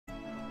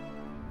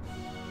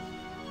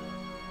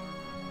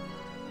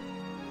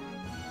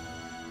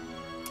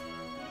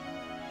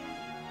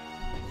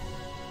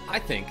I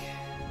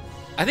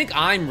think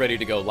I'm ready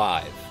to go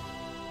live.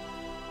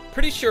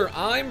 Pretty sure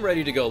I'm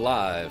ready to go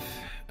live,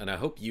 and I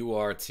hope you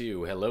are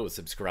too. Hello,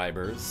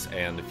 subscribers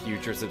and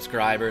future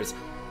subscribers.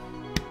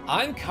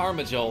 I'm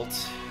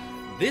Karmajolt.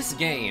 This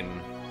game,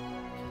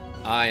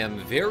 I am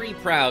very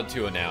proud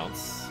to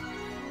announce,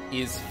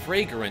 is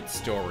Fragrant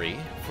Story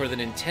for the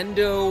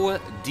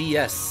Nintendo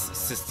DS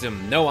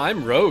system. No,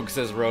 I'm Rogue,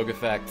 says Rogue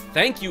Effect.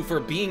 Thank you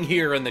for being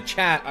here in the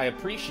chat. I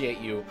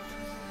appreciate you.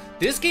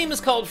 This game is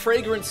called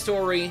Fragrant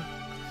Story.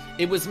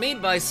 It was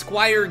made by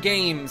Squire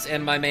Games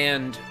and my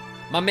man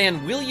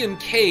William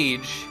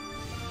Kage,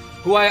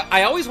 who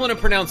I always want to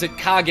pronounce it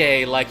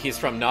Kage like he's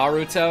from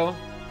Naruto.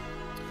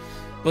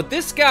 But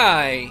this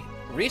guy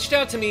reached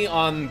out to me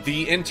on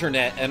the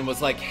internet and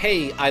was like,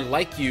 hey, I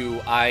like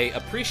you. I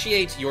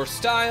appreciate your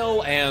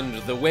style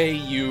and the way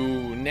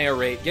you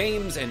narrate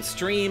games and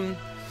stream.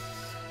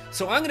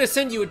 So I'm going to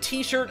send you a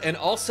t-shirt and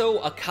also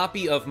a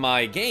copy of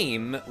my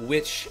game,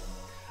 which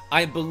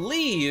I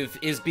believe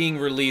is being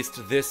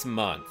released this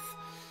month.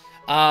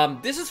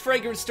 This is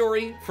Fragrant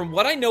Story. From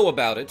what I know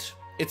about it,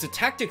 it's a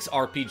tactics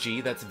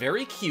RPG that's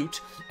very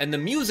cute, and the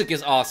music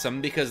is awesome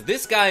because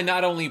this guy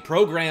not only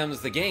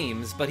programs the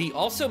games, but he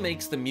also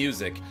makes the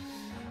music.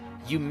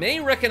 You may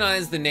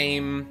recognize the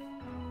name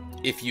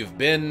if you've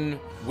been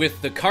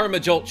with the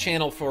Karmajolt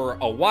channel for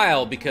a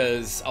while,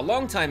 because a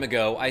long time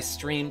ago I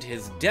streamed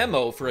his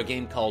demo for a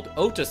game called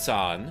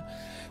Otasan,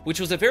 which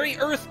was a very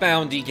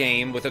Earthbound-y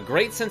game with a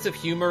great sense of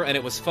humor, and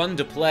it was fun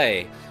to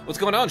play. What's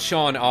going on,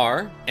 Sean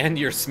R? And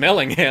you're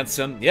smelling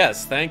handsome.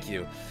 Yes, thank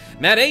you.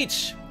 Matt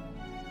H.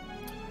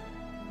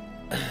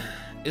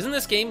 Isn't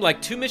this game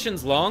like 2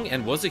 missions long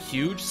and was a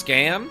huge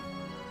scam?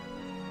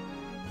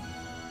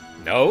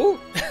 No?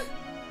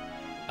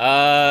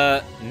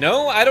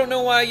 No, I don't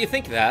know why you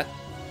think that.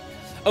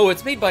 Oh,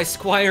 it's made by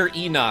Squire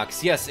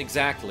Enox. Yes,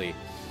 exactly.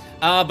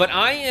 But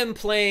I am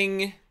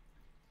playing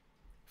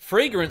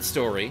Fragrant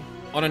Story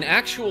on an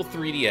actual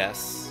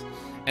 3DS,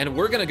 and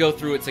we're gonna go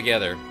through it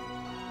together.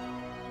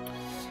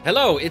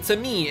 Hello, it's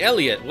me,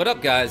 Elliot. What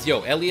up, guys?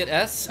 Yo, Elliot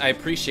S, I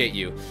appreciate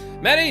you.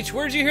 Matt H,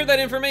 where'd you hear that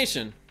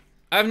information?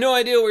 I have no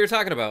idea what you're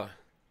talking about.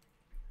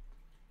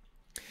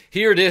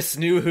 Here it is,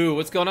 New Who.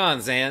 What's going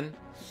on, Zan?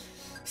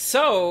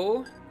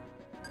 So,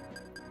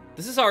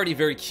 this is already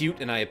very cute,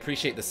 and I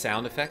appreciate the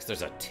sound effects.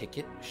 There's a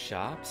ticket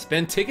shop.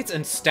 Spend tickets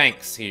and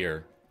stanks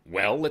here.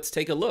 Well, let's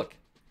take a look.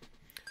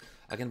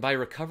 I can buy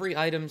recovery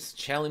items,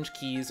 challenge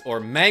keys, or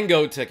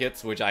mango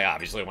tickets, which I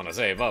obviously want to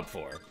save up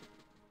for.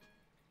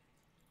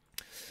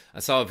 I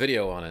saw a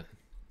video on it.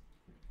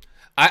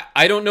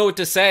 I don't know what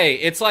to say.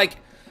 It's like,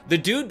 the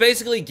dude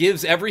basically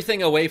gives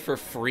everything away for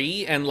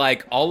free, and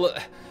like,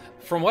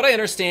 from what I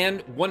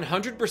understand,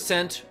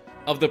 100%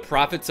 of the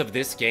profits of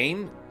this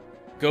game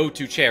go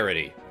to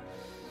charity.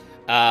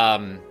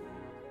 And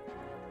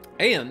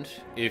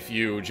if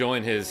you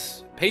join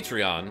his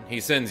Patreon, he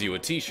sends you a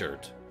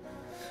t-shirt.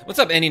 What's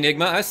up,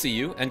 Enigma? I see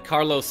you. And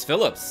Carlos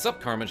Phillips. What's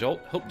up,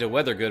 Karmajolt? Hope the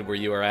weather good where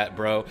you are at,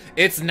 bro.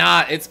 It's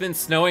not. It's been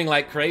snowing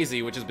like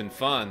crazy, which has been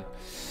fun.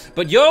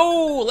 But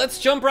yo, let's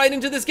jump right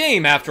into this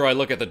game after I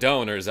look at the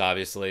donors,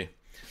 obviously.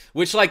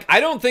 Which, like, I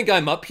don't think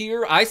I'm up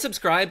here. I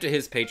subscribe to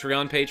his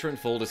Patreon patron,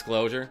 full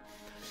disclosure.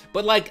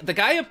 But, like, the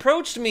guy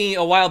approached me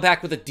a while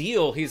back with a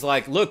deal. He's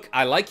like, look,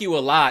 I like you a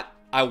lot.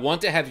 I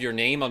want to have your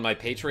name on my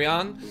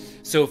Patreon.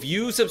 So if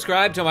you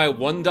subscribe to my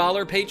 $1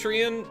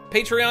 Patreon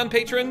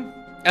patron,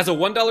 as a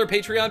 $1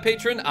 Patreon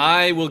patron,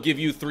 I will give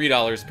you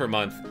 $3 per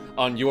month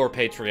on your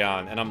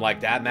Patreon. And I'm like,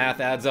 that math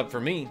adds up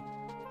for me.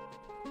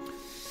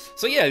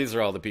 So yeah, these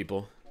are all the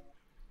people.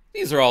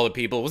 These are all the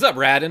people. What's up,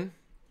 Radin?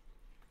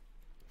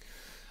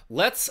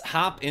 Let's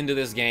hop into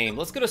this game.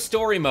 Let's go to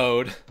story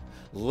mode.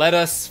 Let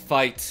us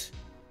fight.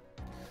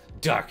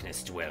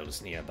 Darkness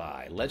dwells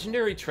nearby.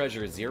 Legendary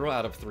treasure, 0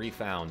 out of 3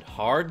 found.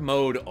 Hard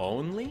mode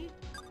only?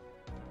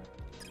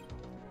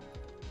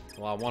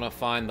 Well, I want to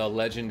find the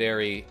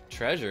legendary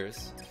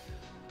treasures.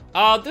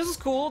 This is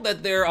cool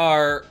that there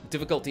are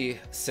difficulty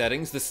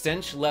settings. The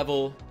stench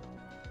level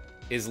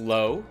is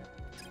low.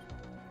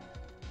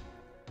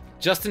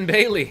 Justin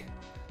Bailey,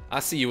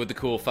 I see you with the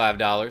cool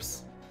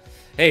 $5.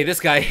 Hey, this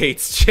guy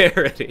hates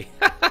charity.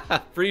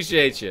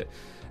 Appreciate you.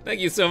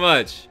 Thank you so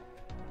much.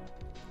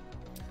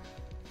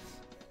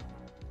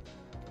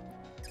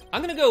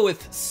 I'm gonna go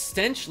with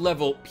stench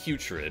level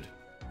putrid.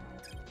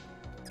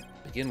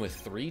 Begin with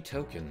 3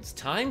 tokens.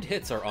 Timed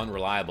hits are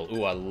unreliable.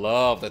 Ooh, I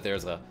love that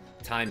there's a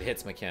timed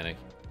hits mechanic.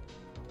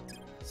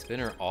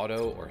 Spinner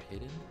auto or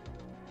hidden?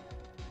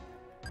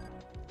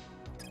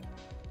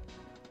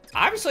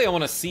 Obviously, I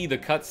want to see the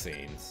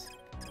cutscenes.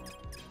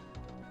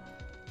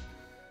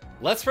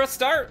 Let's press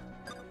start.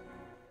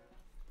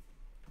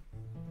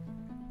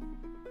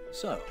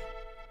 So,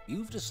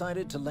 you've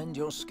decided to lend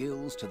your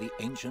skills to the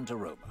ancient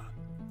aroma.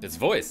 It's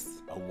voiced.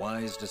 A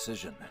wise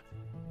decision.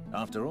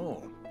 After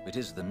all, it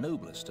is the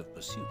noblest of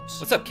pursuits.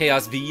 What's up,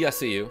 Chaos V? I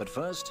see you. But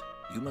first,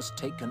 you must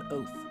take an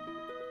oath.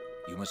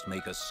 You must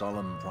make a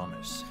solemn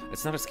promise.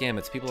 It's not a scam,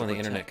 it's people on the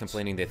internet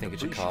complaining they think it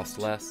should cost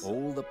less.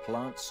 All the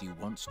plants you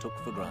once took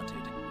for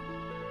granted.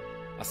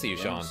 I see you,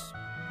 Sean.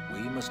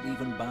 we must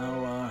even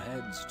bow our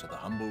heads to the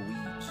humble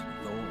weeds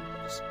and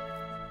thorns.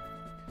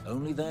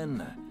 Only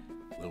then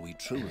will we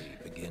truly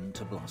begin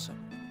to blossom.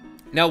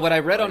 Now, what I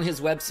read on his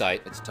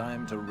website... It's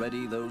time to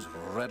ready those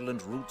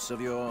redolent roots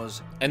of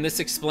yours. And this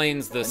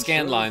explains the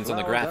scan lines on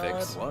the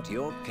graphics. What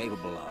you're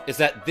capable of. Is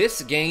that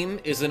this game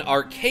is an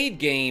arcade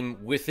game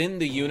within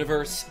the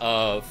universe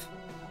of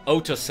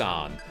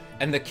Otosan.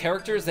 And the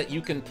characters that you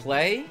can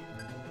play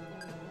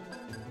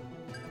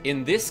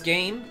in this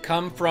game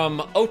come from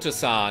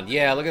Otosan.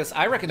 Yeah, look at this.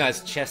 I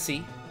recognize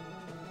Chessie.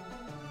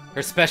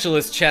 Her special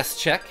is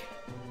chess check.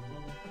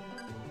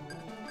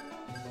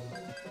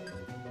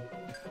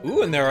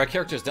 Ooh, and there are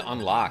characters to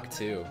unlock,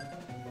 too.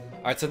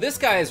 Alright, so this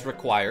guy is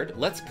required.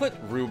 Let's put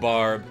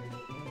Rhubarb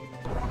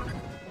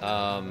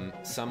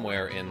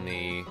somewhere in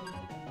the...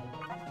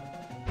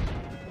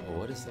 Oh,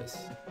 what is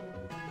this?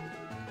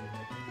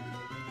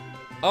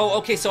 Oh,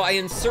 okay, so I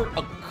insert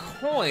a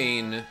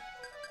coin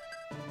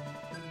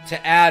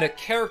to add a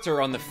character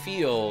on the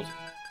field,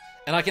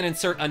 and I can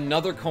insert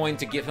another coin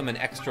to give him an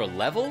extra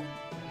level?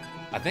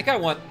 I think I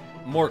want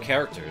more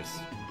characters.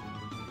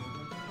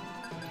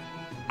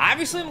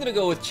 Obviously, I'm gonna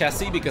go with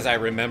Chessie because I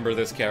remember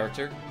this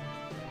character.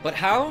 But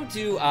how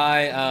do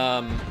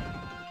I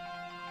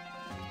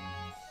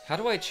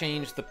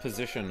change the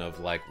position of,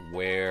 like,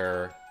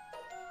 where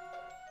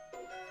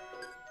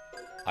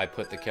I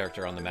put the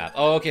character on the map?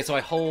 Oh, okay, so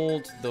I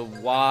hold the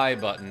Y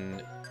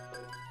button.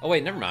 Oh,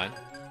 wait, never mind.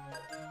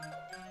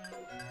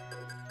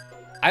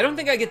 I don't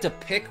think I get to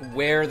pick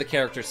where the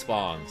character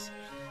spawns.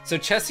 So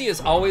Chessie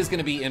is always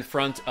gonna be in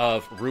front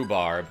of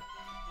Rhubarb.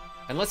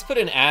 And let's put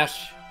in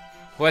Ash,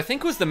 who I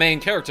think was the main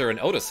character in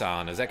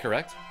Otosan, is that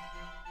correct?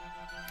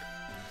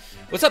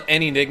 What's up,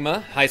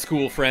 Enigma, high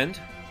school friend?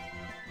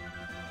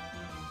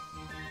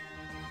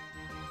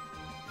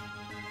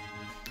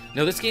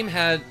 No, this game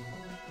had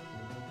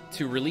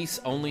to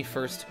release only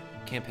first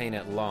campaign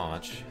at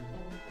launch,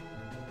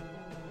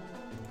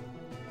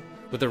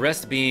 with the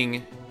rest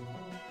being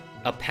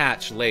a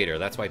patch later.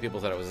 That's why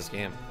people thought it was a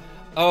scam.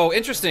 Oh,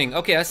 interesting.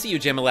 Okay, I see you,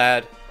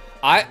 Gemalad.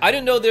 I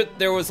didn't know that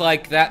there was,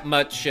 like, that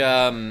much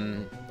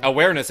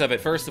awareness of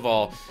it, first of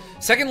all.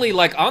 Secondly,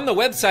 like, on the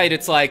website,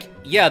 it's like,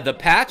 yeah, the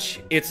patch,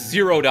 it's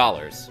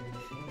 $0.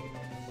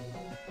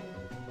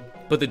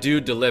 But the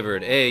dude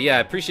delivered. Hey, yeah, I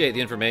appreciate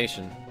the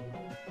information.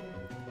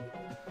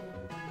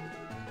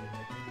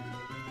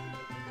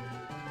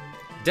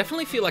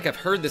 Definitely feel like I've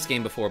heard this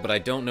game before, but I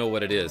don't know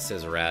what it is,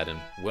 says Radin.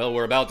 Well,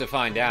 we're about to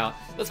find out.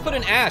 Let's put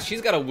in Ash. She's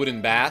got a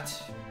wooden bat.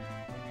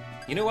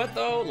 You know what,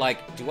 though?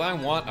 Like, do I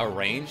want a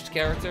ranged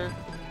character?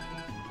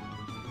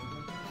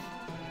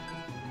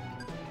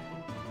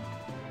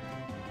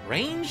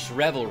 Ranged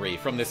Revelry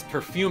from this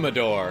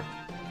Perfumador.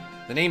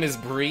 The name is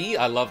Bree.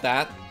 I love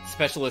that.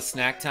 Specialist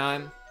snack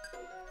time.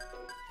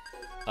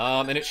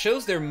 And it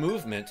shows their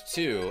movement,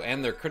 too,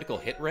 and their critical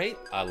hit rate.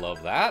 I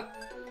love that.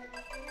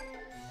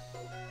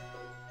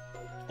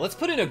 Let's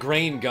put in a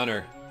Grain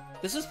Gunner.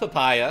 This is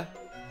Papaya.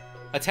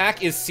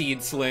 Attack is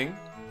Seed Sling.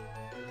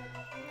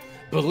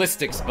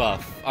 Ballistics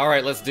buff.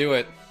 Alright, let's do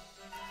it.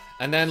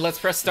 And then let's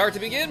press start to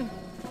begin.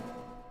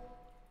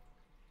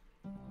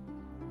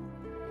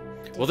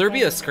 Will there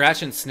be a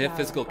scratch and sniff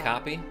physical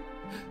copy?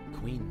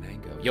 Queen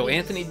Mango. Yo,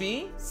 Anthony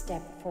B?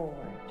 Step forward.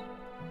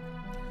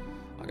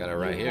 I got it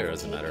right here,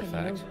 as a matter of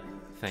fact.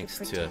 Thanks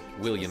to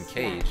William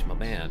Kage, my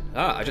man.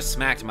 Ah, I just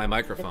smacked my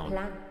microphone. The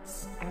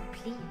plants are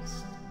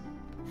pleased.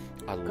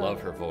 I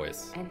love her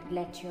voice. And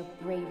let your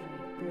bravery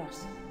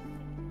blossom.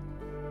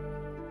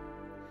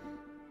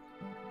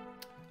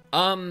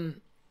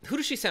 Who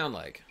does she sound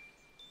like?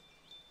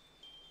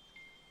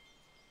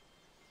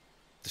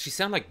 Does she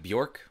sound like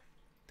Bjork?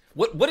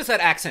 What is that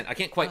accent? I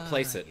can't quite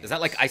place it. Is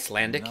that like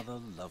Icelandic? Another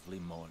lovely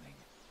morning.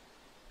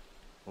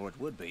 Or it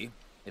would be,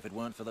 if it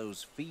weren't for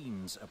those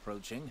fiends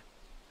approaching.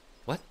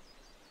 What?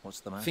 What's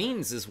the matter?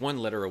 Fiends is one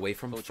letter away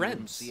from Thought friends. You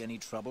didn't see any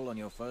trouble on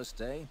your first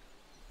day?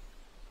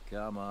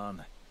 Come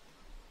on.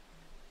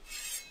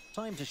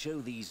 Time to show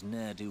these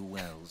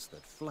ne'er-do-wells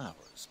that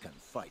flowers can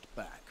fight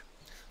back.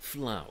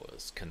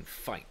 Flowers can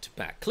fight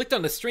back. Clicked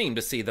on the stream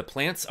to see the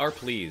plants are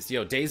pleased.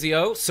 Yo,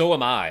 Daisy-O, so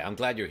am I. I'm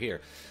glad you're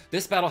here.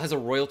 This battle has a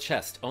royal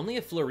chest. Only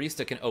a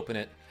florista can open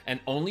it, and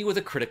only with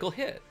a critical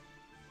hit.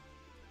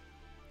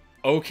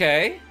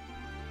 Okay.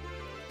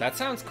 That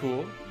sounds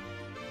cool.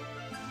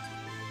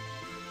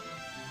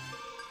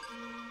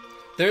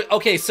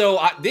 Okay, so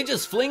they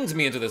just flings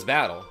me into this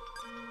battle.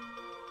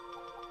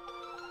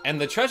 And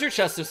the treasure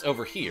chest is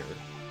over here.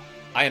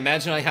 I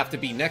imagine I have to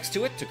be next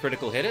to it to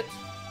critical hit it.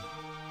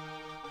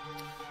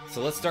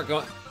 So let's start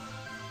going.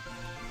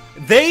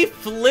 They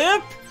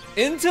flip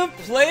into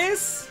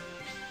place?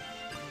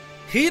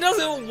 He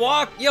doesn't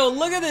walk. Yo,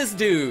 look at this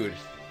dude.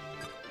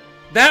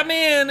 That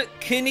man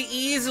can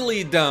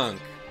easily dunk.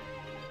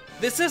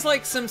 This is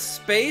like some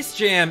Space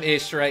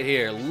Jam-ish right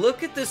here.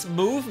 Look at this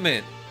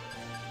movement.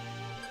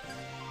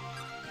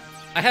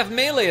 I have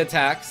melee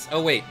attacks.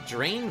 Oh wait,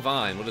 Drain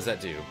Vine, what does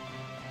that do?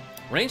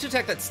 Ranged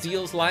attack that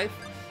steals life.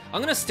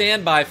 I'm gonna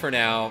stand by for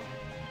now.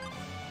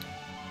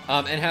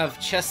 And have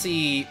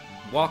Chessie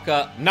walk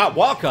up. Not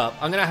walk up.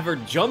 I'm gonna have her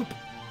jump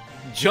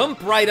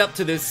right up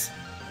to this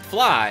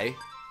fly.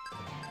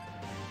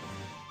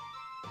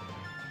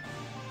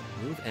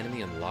 Move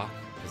enemy in lock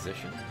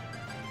position.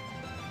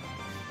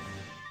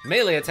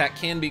 Melee attack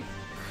can be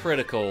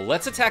critical.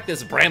 Let's attack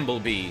this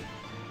Bramblebee.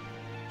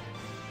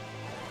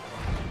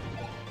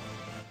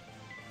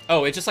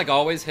 Oh, it just like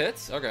always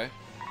hits? Okay.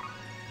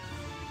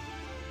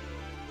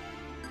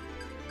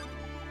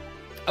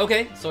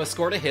 Okay, so I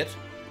scored a hit.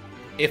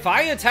 If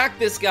I attack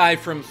this guy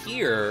from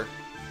here,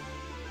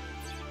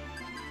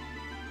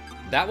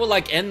 that will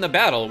like end the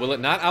battle, will it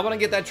not? I want to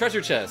get that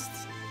treasure chest.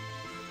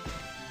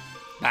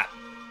 Ah.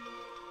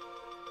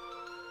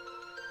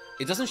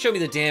 It doesn't show me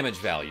the damage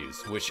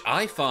values, which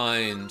I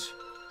find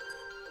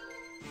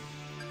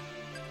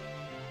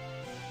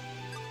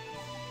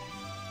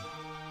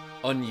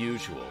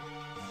unusual.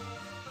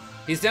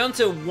 He's down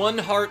to 1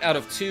 heart out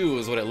of 2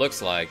 is what it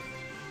looks like.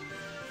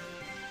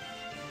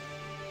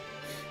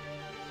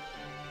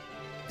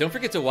 Don't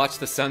forget to watch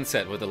the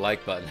sunset with the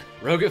like button.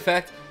 Rogue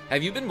Effect,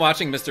 have you been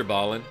watching Mr.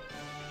 Ballin?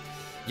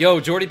 Yo,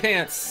 Jordy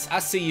Pants, I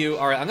see you.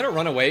 Alright, I'm gonna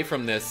run away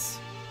from this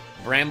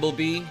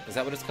Bramblebee. Is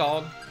that what it's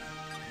called?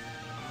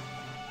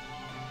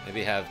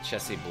 Maybe have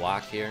Chessie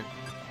block here.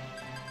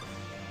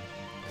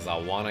 Because I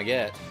want to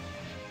get.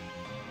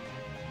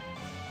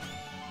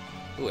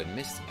 Ooh, it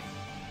missed me.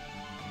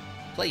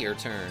 Play your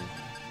turn.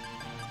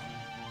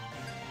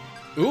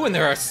 Ooh, and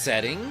there are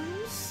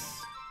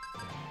settings?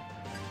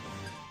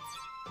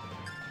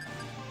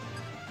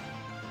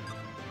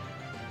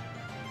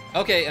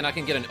 Okay, and I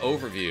can get an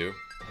overview.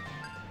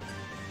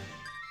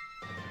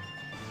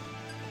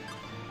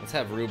 Let's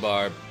have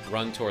Rhubarb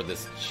run toward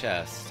this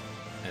chest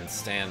and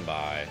stand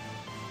by.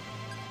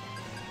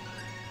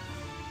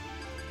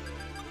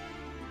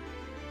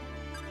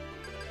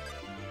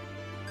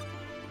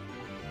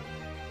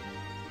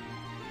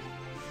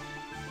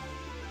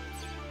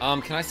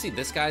 Can I see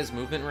this guy's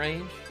movement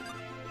range?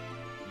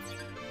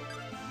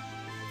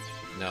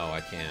 No,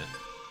 I can't.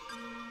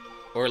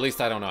 Or at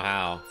least I don't know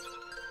how.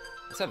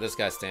 Let's have this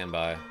guy stand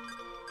by.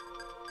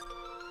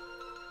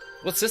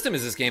 What system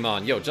is this game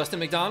on? Yo, Justin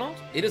McDonald?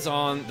 It is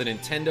on the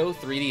Nintendo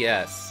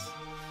 3DS.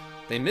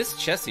 They missed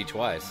Chessie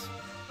twice.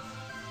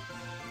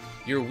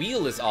 Your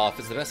wheel is off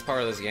is the best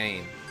part of this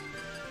game.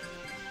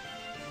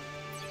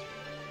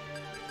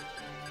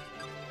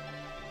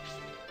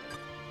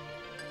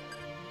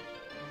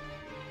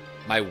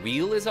 My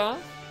wheel is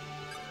off?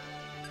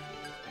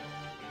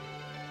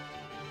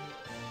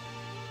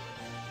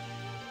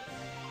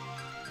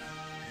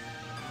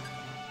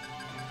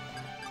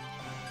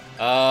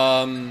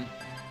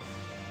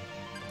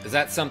 Is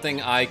that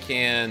something I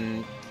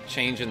can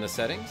change in the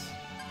settings?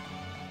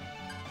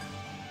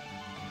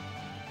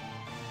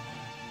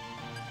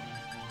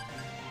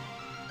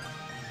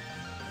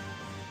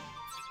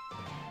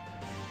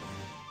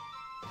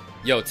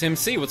 Yo, Tim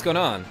C, what's going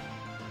on?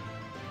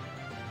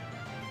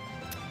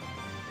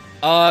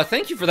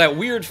 Thank you for that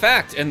weird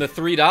fact and the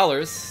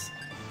 $3.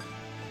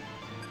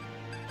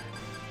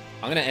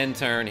 I'm gonna end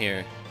turn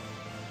here.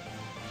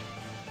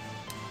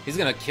 He's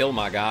gonna kill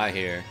my guy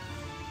here.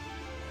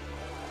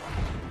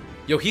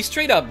 Yo, he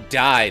straight up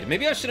died.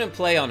 Maybe I shouldn't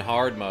play on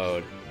hard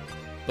mode.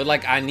 But,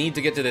 like, I need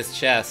to get to this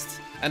chest.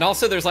 And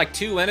also, there's, like,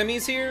 2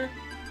 enemies here.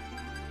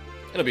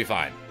 It'll be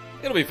fine.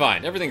 It'll be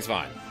fine. Everything's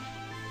fine.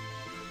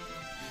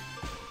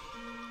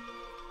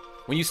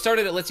 When you start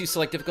it lets you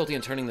select difficulty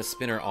in turning the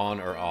spinner on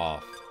or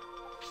off.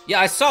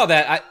 Yeah, I saw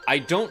that. I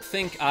don't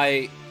think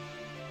I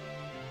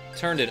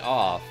turned it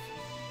off.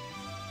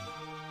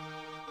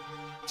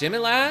 Jimmy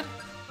lad?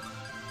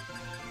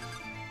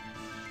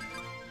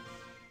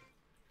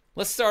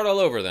 Let's start all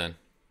over then.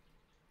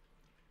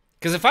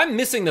 Because if I'm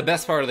missing the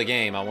best part of the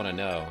game, I want to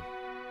know.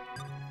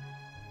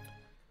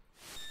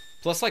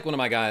 Plus, like, one of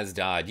my guys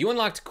died. You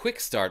unlocked Quick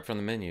Start from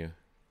the menu.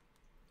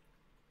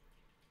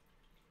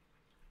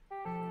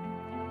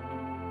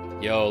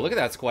 Yo, look at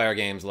that Squire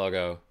Games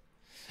logo.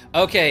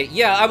 Okay,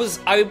 yeah, I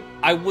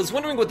was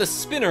wondering what the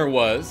spinner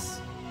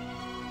was.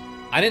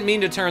 I didn't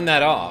mean to turn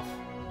that off.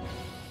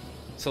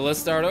 So let's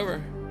start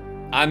over.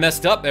 I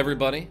messed up,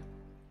 everybody.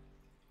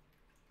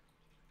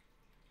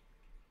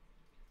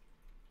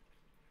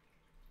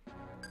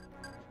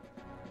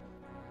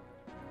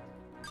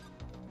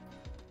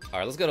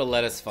 Alright, let's go to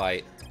Let Us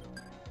Fight.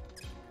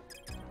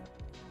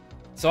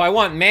 So I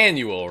want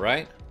manual,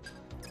 right?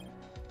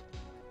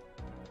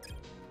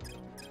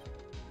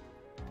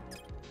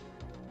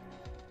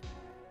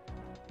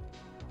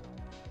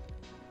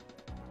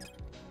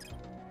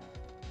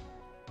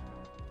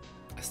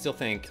 I still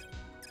think...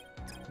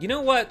 You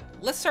know what?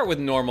 Let's start with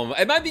normal mode.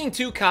 Am I being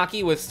too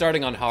cocky with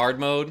starting on hard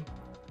mode?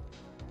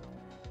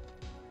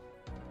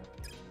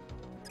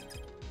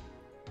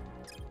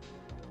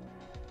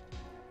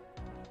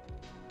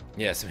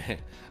 Yes, man.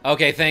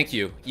 Okay, thank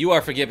you. You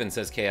are forgiven,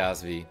 says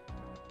Chaos V.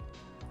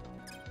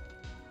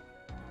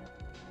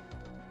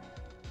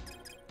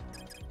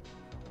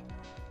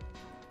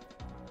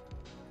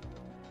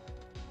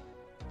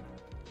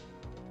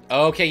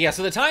 Okay, yeah,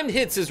 so the timed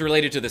hits is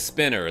related to the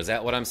spinner. Is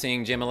that what I'm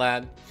seeing,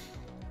 Jimalad?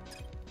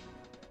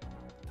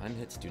 Time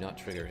hits do not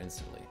trigger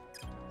instantly.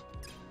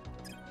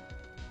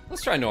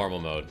 Let's try normal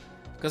mode.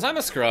 Because I'm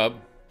a scrub,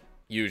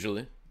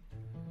 usually.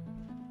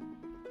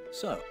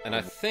 So, And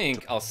I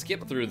think I'll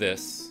skip through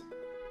this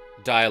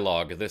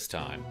dialogue this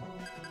time.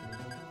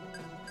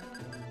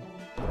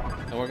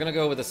 And we're gonna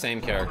go with the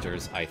same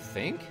characters, I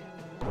think?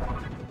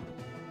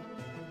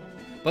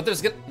 But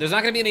there's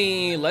not gonna be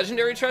any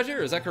legendary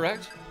treasure, is that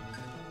correct?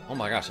 Oh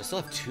my gosh, I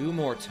still have 2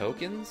 more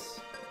tokens?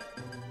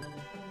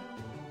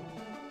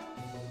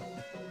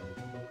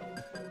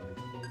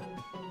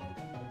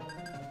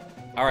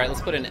 Alright,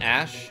 let's put in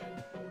Ash.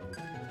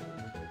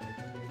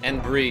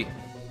 And Bree.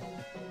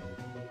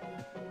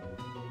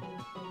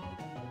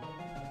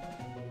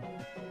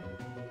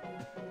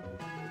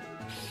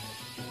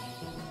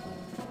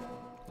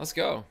 Let's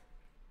go.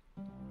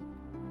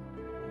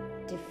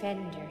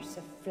 Defenders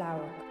of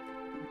Flower.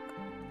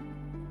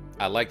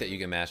 I like that you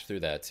can mash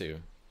through that too.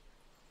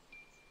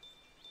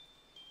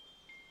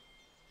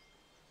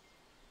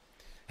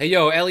 Hey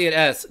yo, Elliot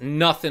S,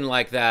 nothing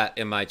like that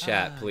in my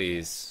chat, please.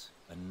 Yes.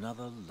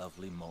 Another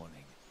lovely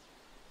morning.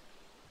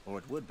 Or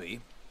it would be,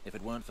 if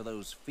it weren't for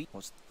those feet.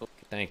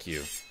 Thank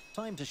you.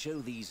 Time to show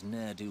these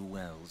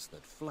ne'er-do-wells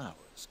that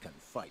flowers can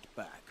fight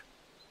back.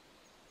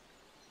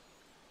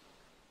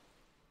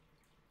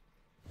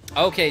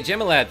 Okay,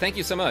 Gemalad, thank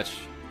you so much.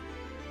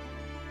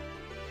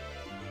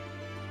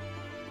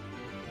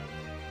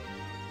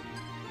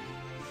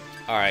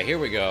 Alright, here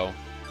we go.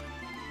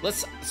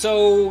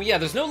 So, yeah,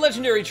 there's no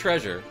legendary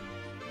treasure.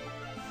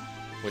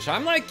 Which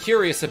I'm, like,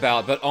 curious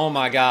about, but oh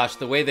my gosh,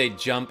 the way they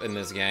jump in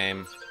this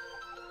game.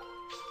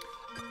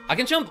 I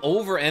can jump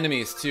over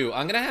enemies, too.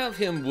 I'm gonna have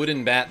him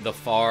wooden bat the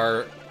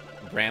far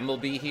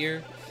Bramblebee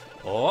here.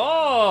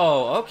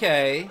 Oh,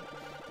 okay.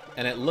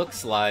 And it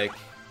looks like...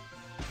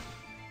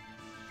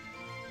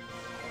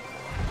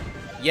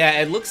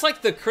 Yeah, it looks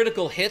like the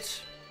critical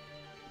hit...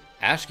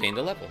 Ash gained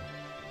a level.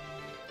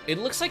 It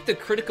looks like the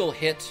critical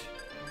hit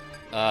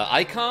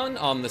icon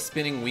on the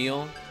spinning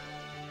wheel.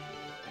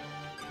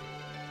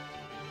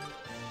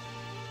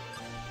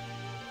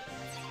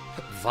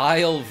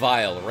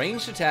 Vile.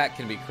 Ranged attack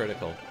can be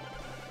critical.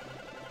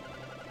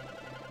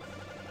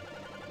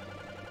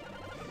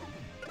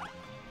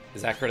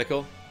 Is that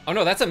critical? Oh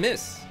no, that's a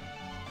miss.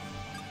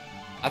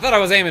 I thought I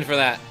was aiming for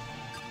that.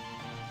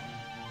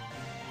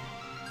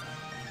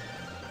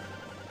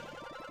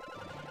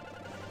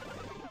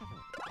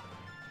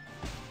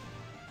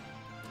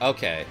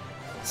 Okay.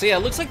 So yeah,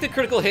 it looks like the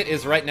critical hit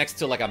is right next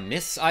to like a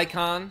miss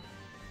icon.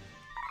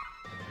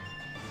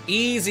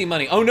 Easy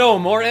money. Oh no,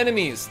 more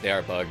enemies. They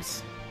are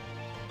bugs.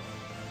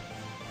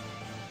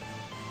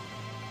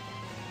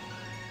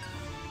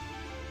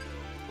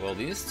 Well,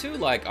 these two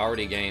like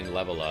already gained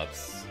level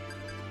ups.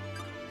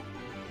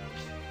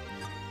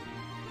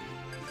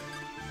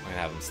 I'm gonna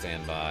have them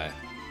stand by.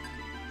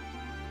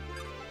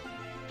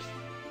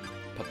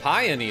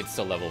 Papaya needs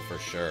to level for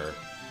sure.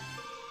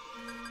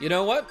 You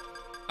know what?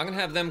 I'm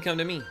gonna have them come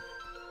to me.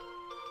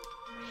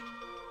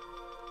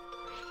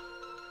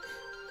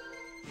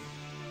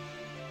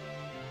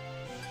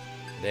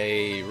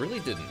 They really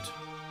didn't.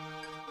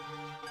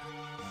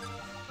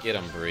 Get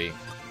him, Bree.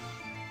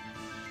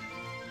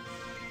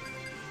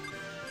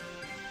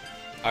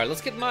 Alright,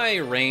 let's get my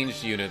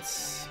ranged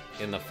units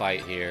in the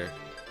fight here.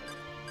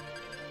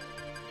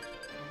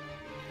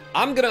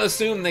 I'm gonna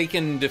assume they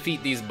can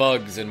defeat these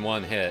bugs in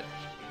one hit.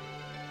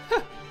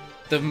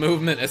 The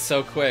movement is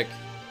so quick.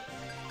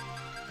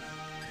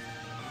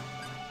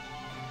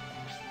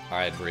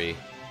 Alright, Bree.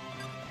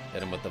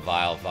 Hit him with the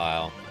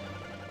Vile.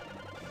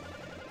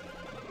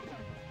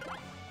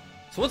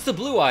 So what's the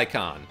blue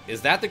icon?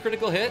 Is that the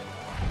critical hit?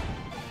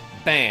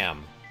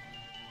 Bam!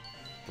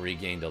 Bree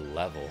gained a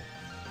level.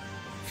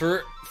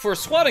 For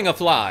swatting a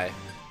fly,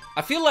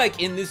 I feel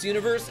like in this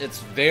universe, it's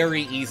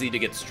very easy to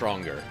get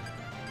stronger.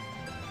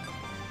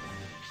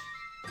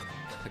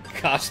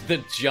 Gosh,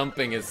 the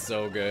jumping is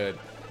so good.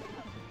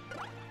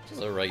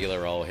 Just a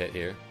regular all hit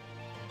here.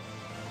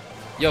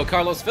 Yo,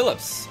 Carlos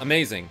Phillips.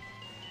 Amazing.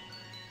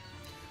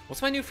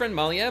 What's my new friend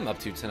Molly M up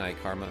to tonight,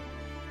 Karma?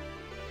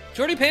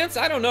 Jordy Pants?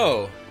 I don't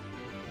know.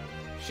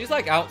 She's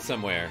like out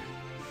somewhere.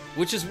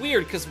 Which is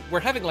weird, because we're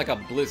having like a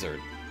blizzard.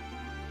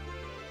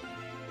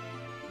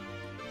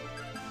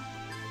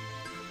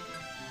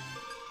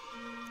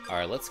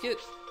 Alright, let's get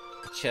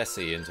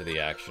Chessie into the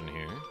action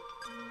here.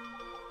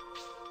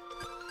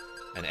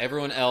 And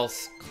everyone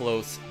else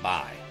close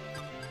by.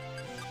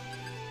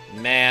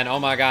 Man, oh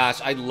my gosh,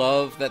 I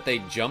love that they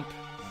jump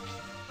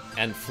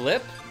and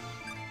flip.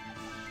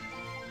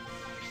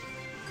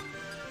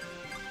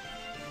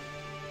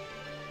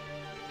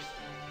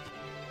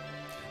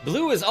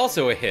 Blue is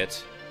also a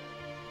hit,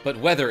 but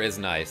weather is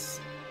nice.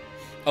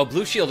 Oh,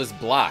 blue shield is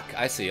block.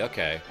 I see,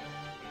 okay.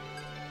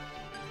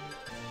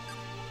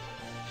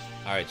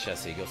 Alright,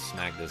 Chessie, go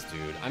smack this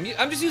dude.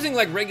 I'm just using,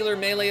 like, regular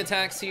melee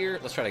attacks here.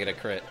 Let's try to get a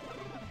crit.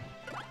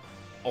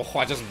 Oh,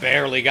 I just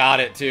barely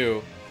got it,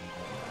 too.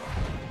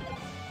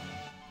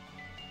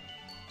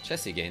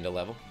 Chessie gained a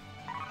level.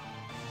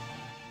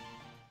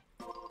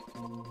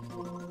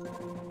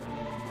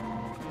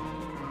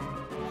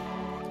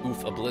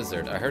 Oof, a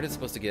blizzard. I heard it's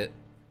supposed to get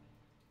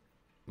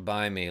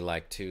by me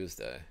like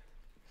Tuesday.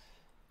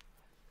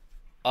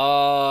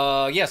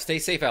 Yeah, stay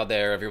safe out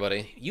there,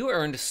 everybody. You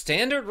earned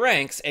standard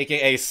ranks,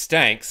 aka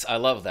stanks. I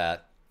love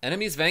that.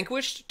 Enemies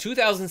vanquished,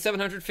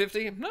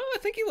 2,750? No, I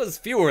think it was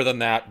fewer than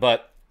that,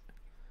 but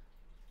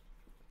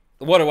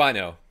what do I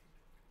know?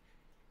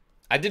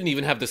 I didn't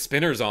even have the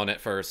spinners on at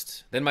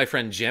first. Then my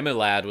friend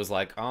Gemilad was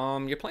like,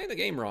 you're playing the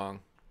game wrong.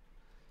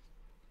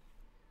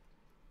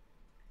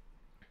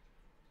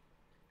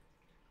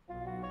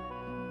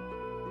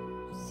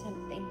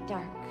 Something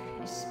dark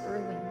is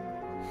brewing.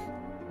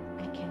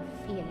 I can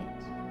feel it.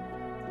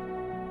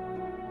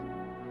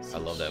 I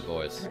love that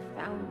voice.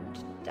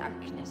 Profound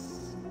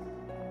darkness.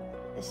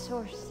 The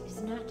source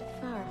is not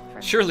far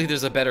from. Surely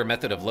there's a better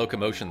method of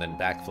locomotion than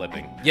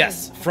backflipping.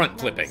 Yes, front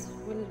flipping.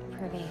 Will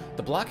prevail.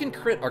 The block and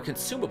crit are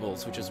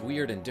consumables, which is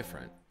weird and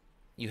different.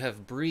 You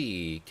have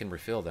Bree can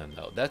refill them,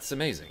 though. That's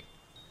amazing.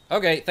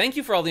 Okay, thank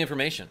you for all the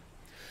information.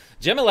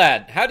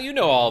 Gemilad, how do you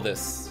know all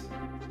this?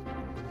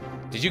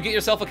 Did you get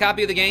yourself a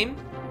copy of the game?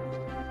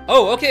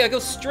 Oh, okay, I go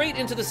straight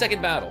into the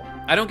second battle.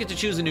 I don't get to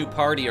choose a new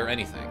party or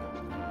anything.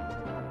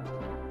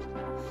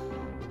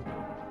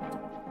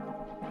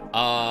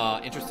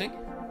 Interesting.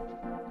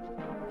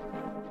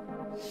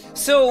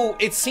 So,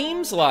 it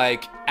seems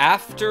like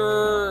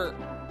after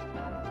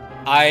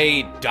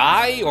I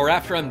die, or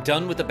after I'm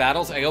done with the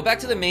battles, I go back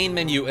to the main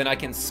menu and I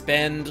can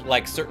spend,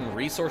 like, certain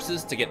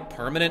resources to get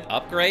permanent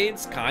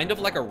upgrades, kind of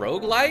like a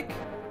roguelike?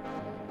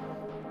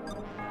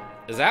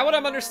 Is that what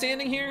I'm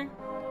understanding here?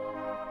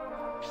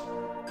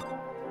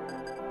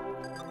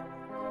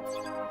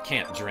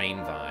 Can't drain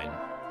vine.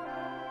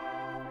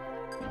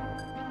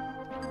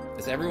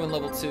 Is everyone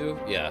level 2?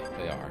 Yeah,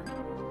 they are.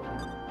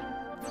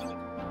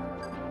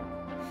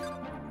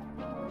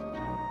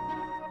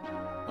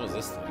 What is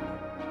this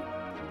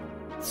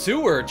thing?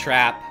 Sewer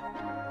trap.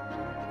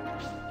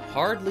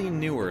 Hardly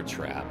newer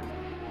trap.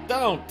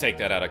 Don't take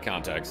that out of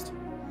context.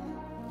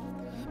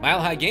 Mile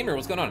High Gamer,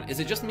 what's going on? Is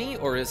it just me,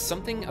 or is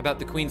something about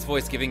the Queen's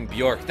voice giving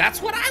Bjork?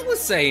 That's what I was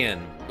saying!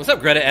 What's up,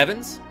 Greta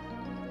Evans?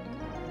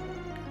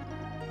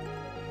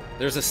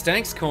 There's a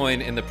Stanks coin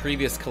in the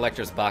previous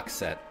collector's box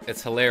set.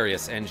 It's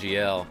hilarious,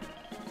 NGL.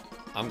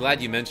 I'm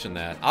glad you mentioned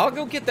that. I'll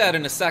go get that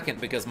in a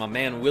second because my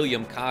man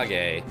William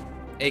Kage,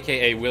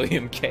 aka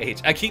William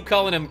Kage. I keep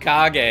calling him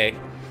Kage.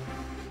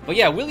 But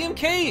yeah, William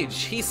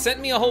Kage, he sent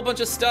me a whole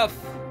bunch of stuff,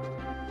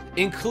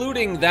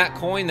 including that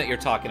coin that you're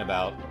talking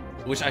about,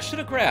 which I should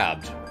have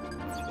grabbed.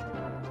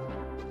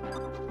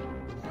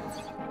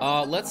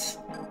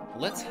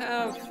 Let's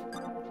have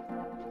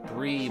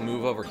Bree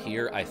move over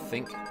here. I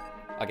think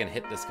I can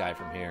hit this guy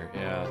from here,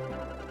 yeah.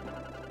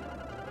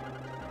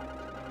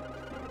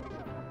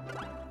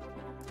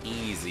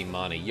 Easy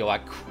money. Yo, I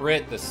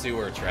crit the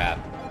sewer trap.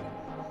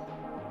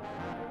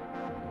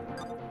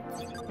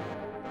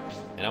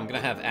 And I'm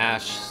gonna have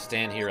Ash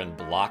stand here and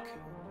block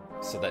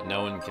so that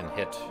no one can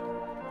hit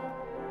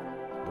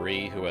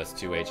Bree, who has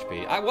 2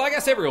 HP. Well, I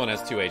guess everyone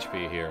has 2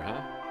 HP here,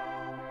 huh?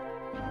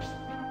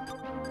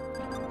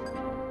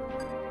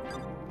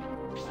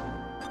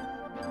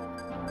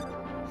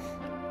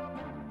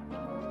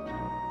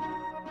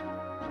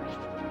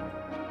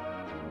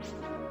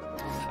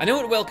 I know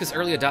it well because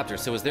early adopter,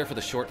 so was there for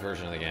the short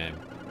version of the game.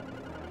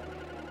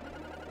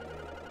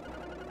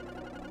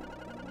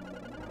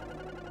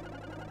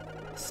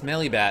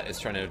 Smelly Bat is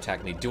trying to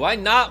attack me. Do I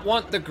not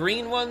want the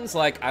green ones?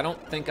 Like, I don't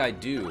think I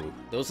do.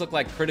 Those look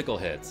like critical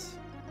hits.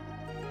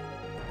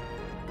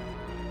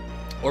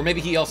 Or maybe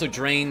he also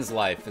drains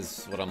life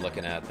is what I'm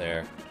looking at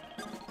there.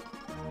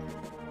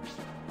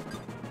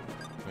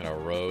 I'm gonna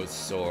Rose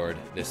Sword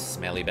this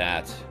Smelly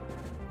Bat.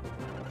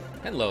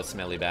 Hello,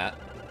 Smelly Bat.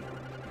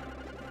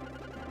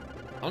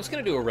 I'm just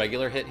gonna do a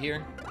regular hit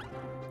here.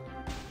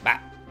 Bah!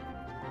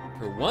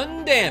 For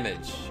 1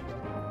 damage.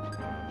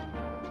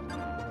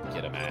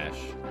 Get him, Ash.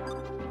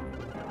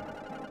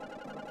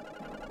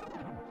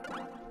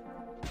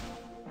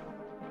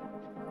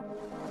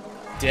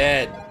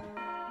 Dead.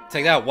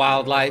 Take that,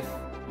 wildlife.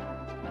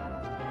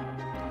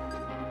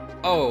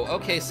 Oh,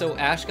 okay, so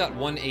Ash got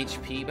 1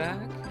 HP back?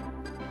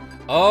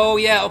 Oh,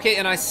 yeah, okay,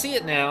 and I see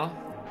it now.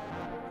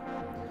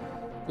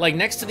 Like,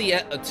 next to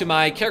the to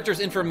my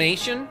character's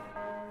information,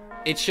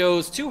 it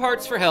shows 2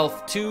 hearts for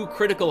health, 2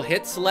 critical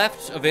hits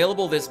left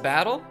available this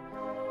battle.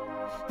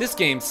 This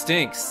game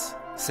stinks,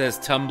 says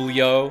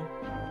Tumblio.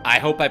 I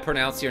hope I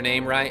pronounce your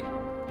name right,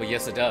 but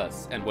yes it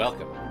does, and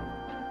welcome.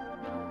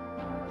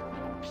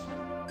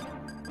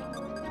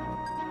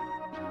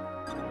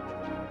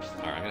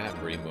 Alright, I'm gonna have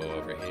Bree move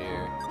over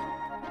here.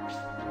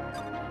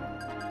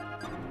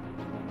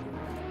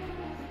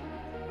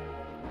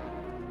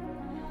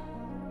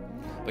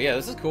 But yeah,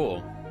 this is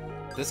cool.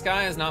 This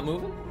guy is not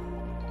moving?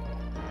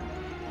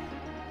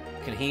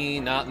 Can he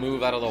not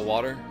move out of the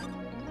water?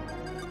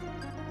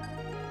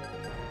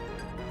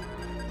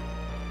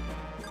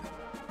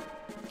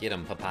 Get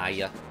him,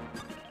 papaya.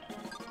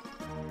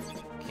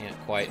 Can't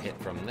quite hit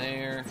from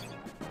there.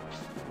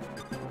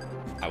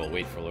 I will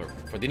wait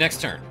for the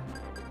next turn.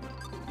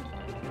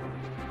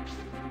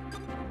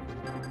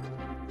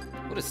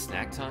 What is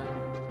snack time?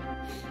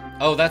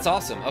 Oh, that's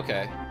awesome.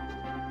 Okay.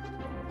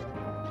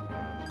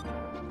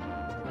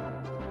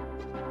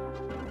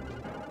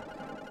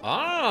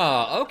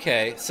 Ah,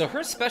 okay. So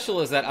her special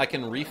is that I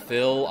can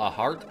refill a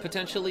heart,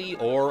 potentially,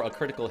 or a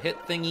critical hit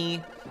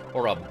thingy,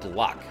 or a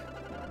block.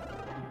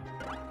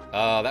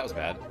 That was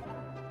bad.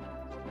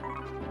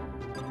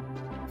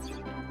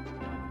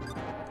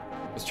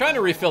 I was trying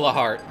to refill a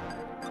heart.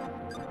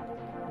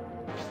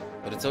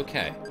 But it's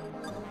okay.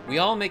 We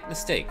all make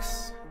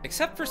mistakes.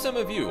 Except for some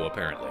of you,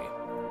 apparently.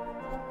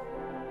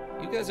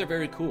 You guys are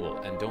very cool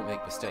and don't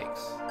make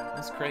mistakes.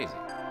 That's crazy.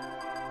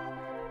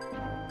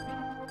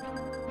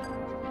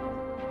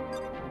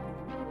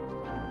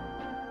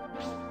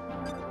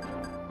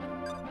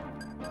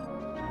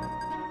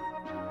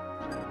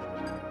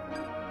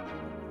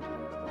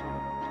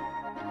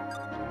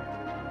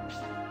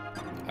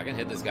 I can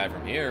hit this guy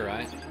from here,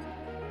 right?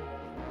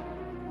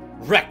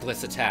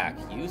 Reckless attack.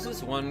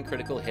 Uses 1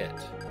 critical hit.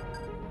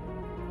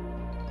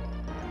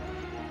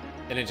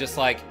 And it just,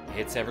 like,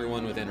 hits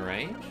everyone within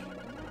range?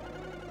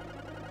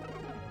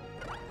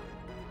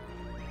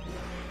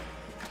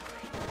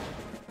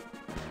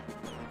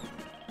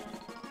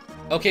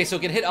 Okay, so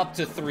it can hit up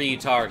to 3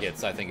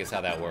 targets, I think is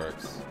how that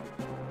works.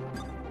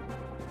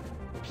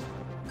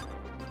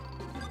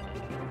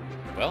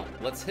 Well,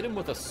 let's hit him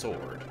with a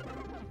sword.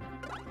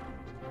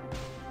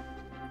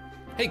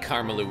 Hey,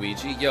 Karma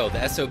Luigi. Yo,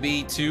 the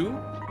SOB 2?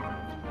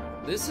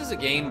 This is a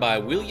game by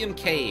William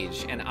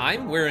Kage, and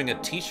I'm wearing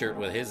a t-shirt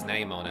with his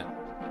name on it.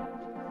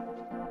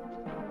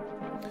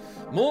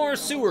 More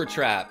sewer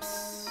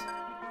traps.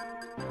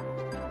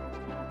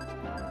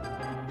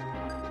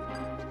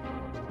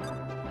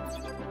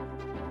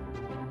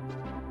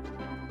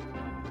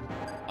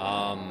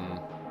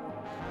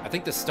 I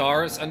think the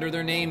stars under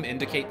their name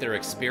indicate their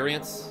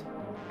experience.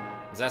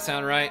 Does that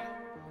sound right?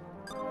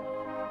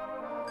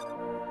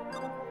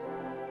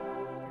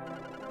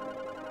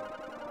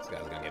 This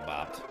guy's gonna get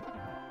bopped.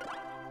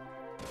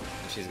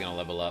 And she's gonna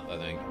level up, I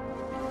think.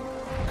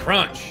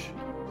 Crunch!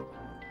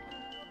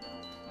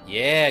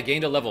 Yeah,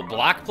 gained a level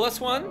block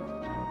 +1?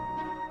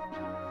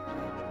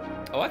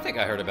 Oh, I think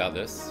I heard about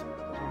this.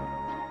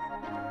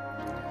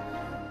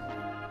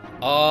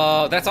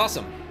 That's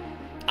awesome.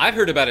 I've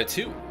heard about it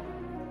too.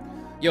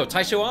 Yo,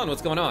 Taisho-an,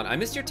 what's going on? I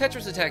missed your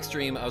Tetris Attack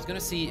stream. I was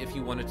gonna see if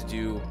you wanted to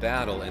do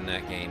battle in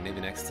that game, maybe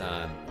next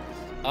time.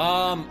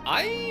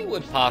 I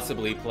would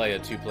possibly play a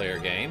 2-player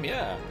game,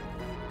 yeah.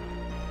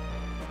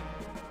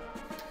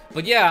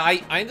 But yeah,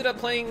 I ended up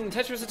playing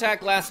Tetris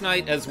Attack last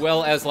night, as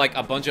well as like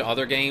a bunch of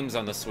other games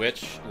on the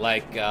Switch.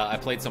 Like, I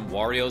played some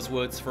Wario's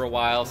Woods for a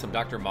while, some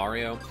Dr.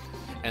 Mario.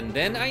 And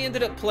then I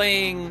ended up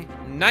playing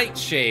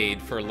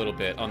Nightshade for a little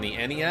bit on the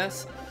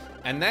NES.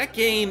 And that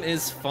game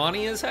is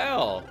funny as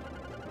hell.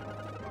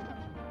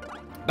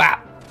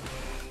 Bap!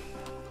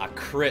 I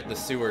crit the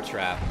sewer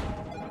trap.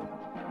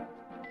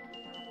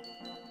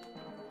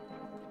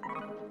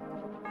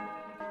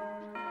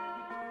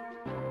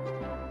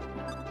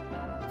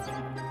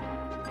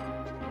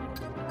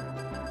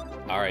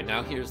 Alright,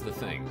 now here's the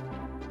thing.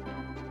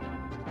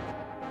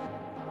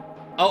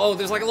 Oh,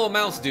 there's like a little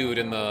mouse dude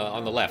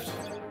on the left.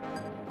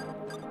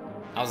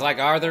 I was like,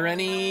 are there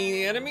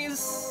any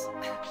enemies?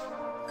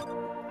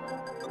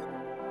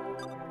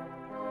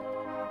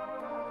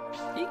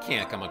 He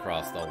can't come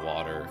across the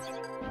water.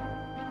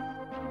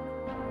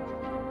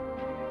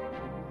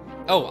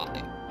 Oh,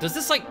 does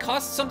this like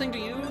cost something to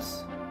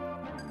use?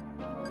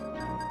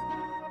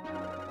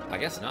 I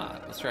guess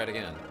not. Let's try it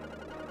again.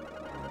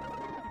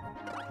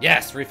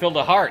 Yes, refilled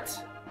a heart.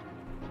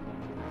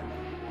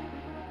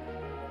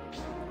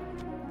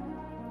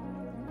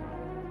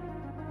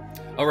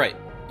 All right.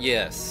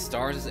 Yes,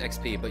 stars is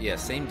XP, but yeah,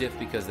 same diff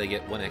because they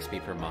get 1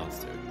 XP per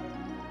monster.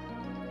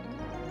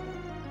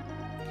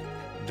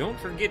 Don't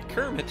forget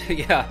Kermit.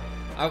 Yeah,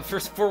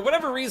 for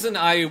whatever reason,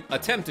 I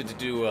attempted to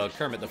do a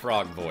Kermit the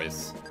Frog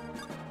voice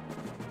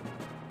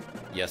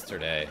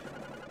yesterday.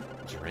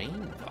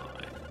 Drain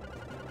Vine.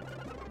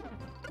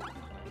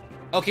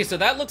 Okay, so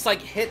that looks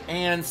like hit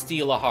and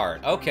steal a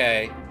heart.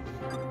 Okay,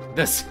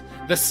 the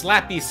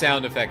slappy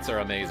sound effects are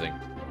amazing.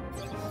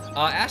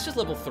 Ash is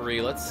level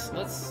 3. Let's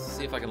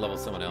see if I can level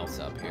someone else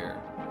up here.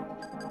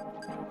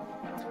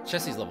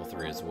 Chessie's level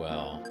 3 as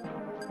well.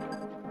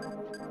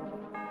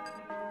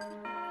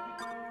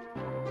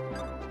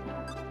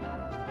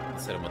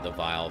 Let's hit him with the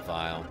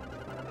Vial.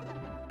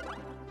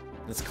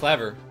 It's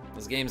clever.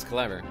 This game's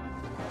clever.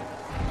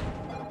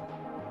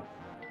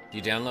 Do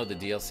you download the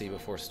DLC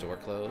before store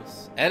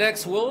close?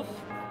 edX Wolf?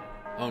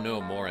 Oh no,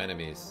 more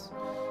enemies.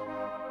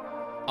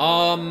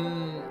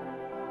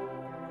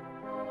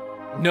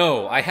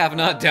 No, I have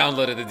not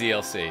downloaded the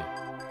DLC.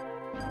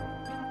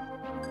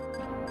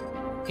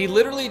 He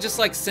literally just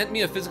like sent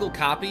me a physical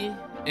copy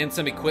and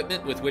some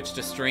equipment with which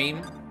to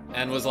stream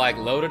and was like,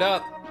 load it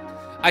up.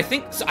 I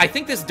think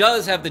this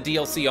does have the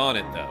DLC on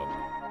it though.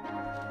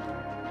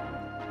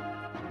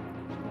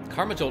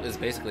 Karma Jolt is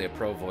basically a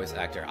pro voice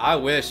actor. I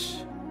wish.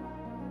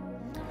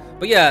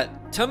 But yeah,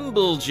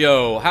 Tumble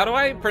Joe, how do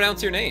I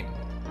pronounce your name?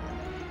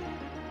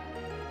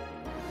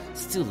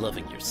 Still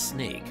loving your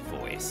snake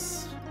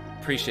voice.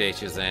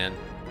 Appreciate you, Zan.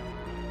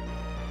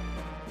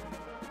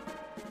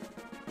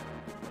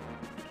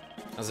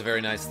 That was a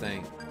very nice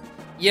thing.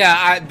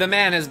 Yeah, the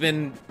man has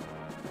been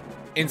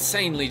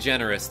insanely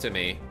generous to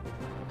me.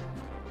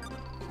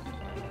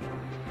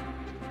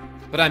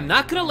 But I'm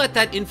not gonna let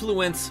that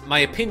influence my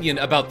opinion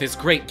about this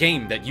great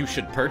game that you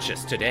should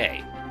purchase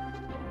today.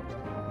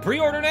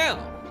 Pre-order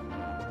now.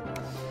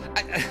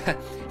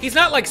 He's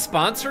not, like,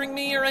 sponsoring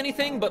me or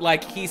anything, but,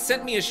 like, he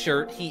sent me a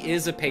shirt. He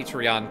is a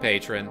Patreon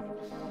patron.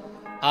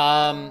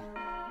 And,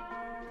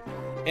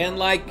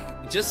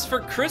 like, just for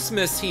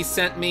Christmas, he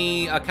sent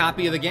me a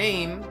copy of the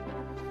game,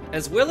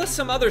 as well as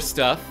some other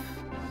stuff,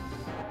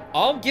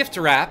 all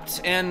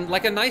gift-wrapped, and,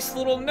 like, a nice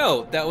little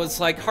note that was,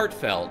 like,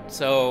 heartfelt.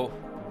 So,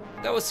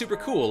 that was super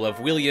cool of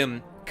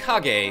William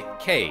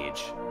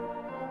Kage.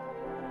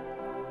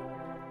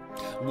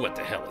 What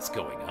the hell is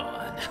going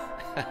on?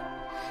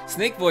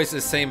 Snake voice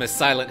is same as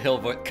Silent Hill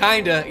voice.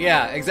 Kinda,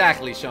 yeah,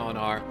 exactly, Sean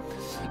R.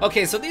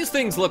 Okay, so these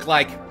things look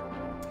like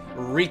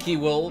Reeky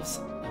wolves.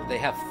 They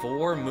have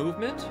 4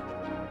 movement.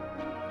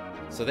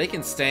 So they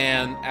can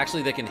stand,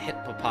 actually they can hit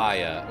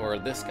Papaya, or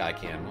this guy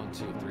can. 1,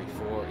 2, 3,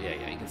 4.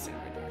 Yeah, you can stand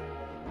right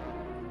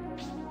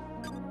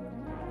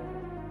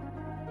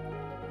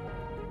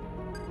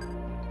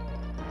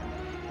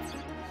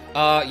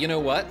there. You know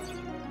what?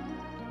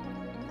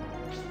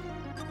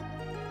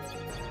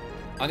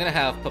 I'm gonna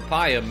have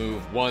Papaya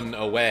move 1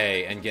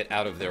 away and get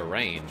out of their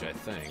range, I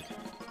think.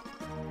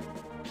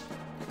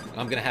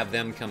 I'm gonna have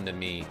them come to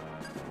me.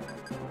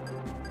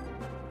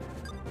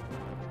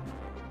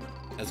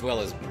 As well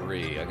as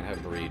Bree. I can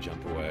have Bree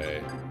jump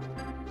away.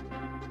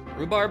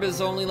 Rhubarb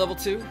is only level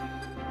 2?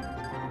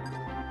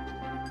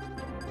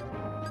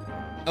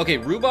 Okay,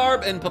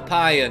 Rhubarb and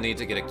Papaya need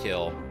to get a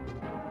kill.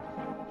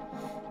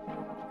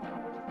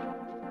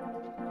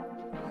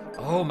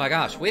 Oh my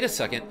gosh, wait a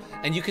second.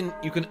 And you can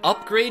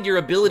upgrade your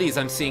abilities,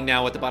 I'm seeing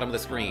now at the bottom of the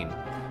screen.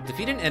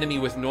 Defeat an enemy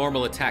with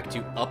normal attack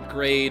to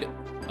upgrade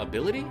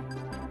ability?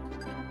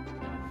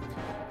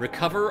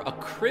 Recover a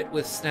crit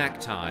with snack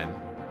time.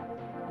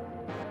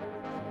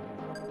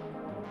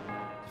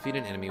 Defeat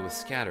an enemy with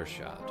scatter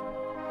shot.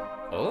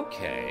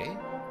 Okay.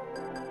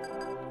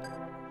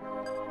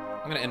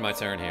 I'm gonna end my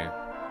turn here.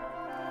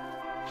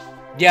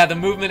 Yeah, the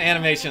movement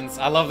animations.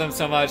 I love them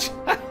so much.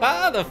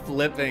 The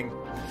flipping.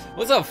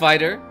 What's up,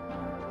 fighter?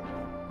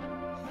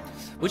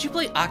 Would you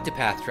play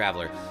Octopath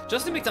Traveler?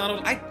 Justin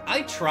McDonald,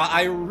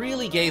 I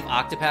really gave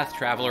Octopath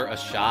Traveler a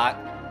shot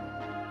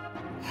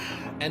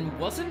and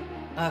wasn't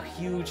a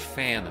huge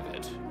fan of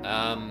it.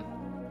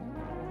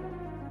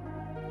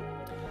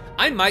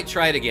 I might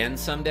try it again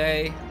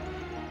someday,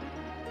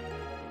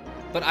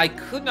 but I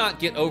could not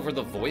get over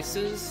the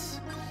voices,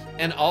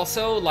 and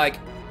also, like,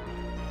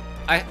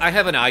 I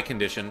have an eye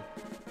condition,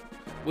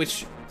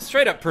 which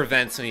straight up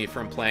prevents me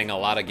from playing a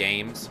lot of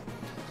games.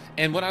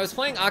 And when I was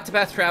playing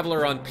Octopath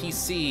Traveler on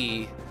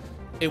PC,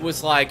 it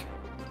was like,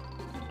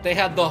 they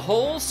had the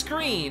whole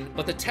screen,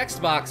 but the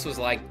text box was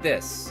like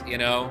this, you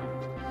know?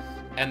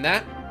 And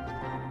that,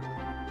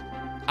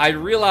 I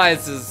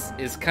realize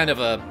is kind of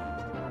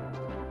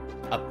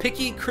a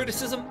picky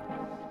criticism.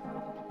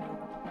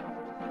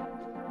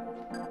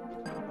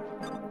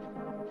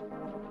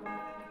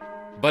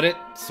 But it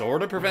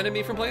sort of prevented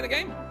me from playing the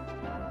game.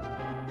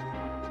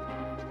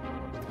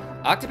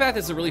 Octopath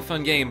is a really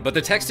fun game, but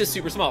the text is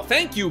super small.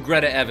 Thank you,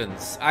 Greta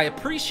Evans. I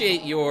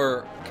appreciate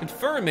your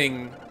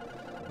confirming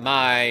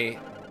my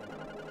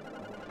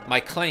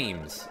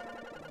claims.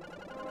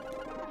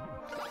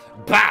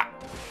 Bah!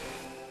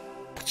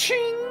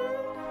 Ching!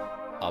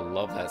 I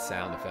love that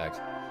sound effect.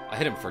 I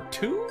hit him for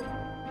 2?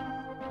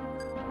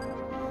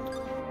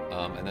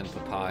 And then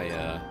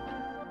Papaya.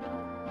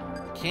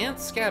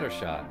 Can't scatter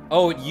shot.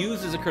 Oh, it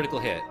uses a critical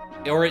hit.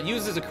 Or it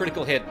uses a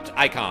critical hit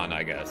icon,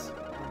 I guess.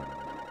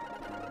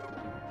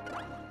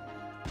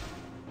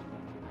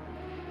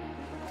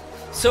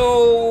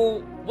 So,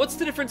 what's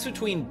the difference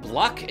between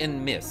block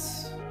and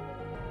miss?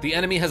 The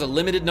enemy has a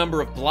limited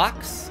number of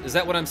blocks? Is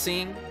that what I'm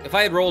seeing? If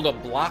I had rolled a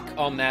block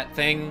on that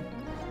thing,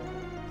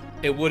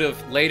 it would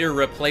have later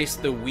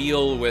replaced the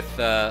wheel with,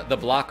 the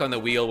block on the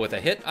wheel with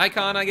a hit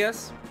icon, I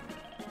guess?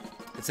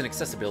 It's an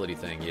accessibility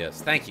thing,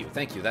 yes. Thank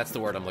you, that's the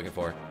word I'm looking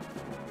for.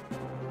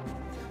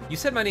 You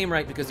said my name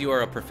right because you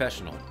are a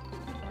professional.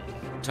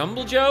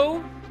 Tumble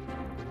Joe?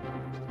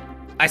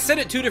 I said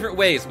it 2 different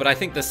ways, but I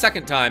think the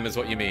second time is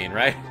what you mean,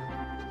 right?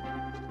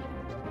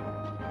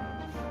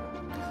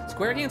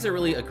 Square games are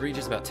really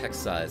egregious about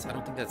text size. I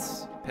don't think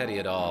that's petty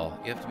at all.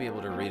 You have to be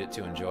able to read it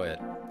to enjoy it.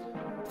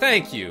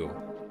 Thank you.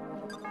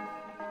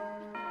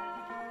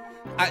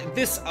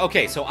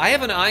 Okay, so I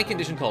have an eye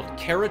condition called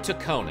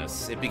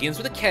keratoconus. It begins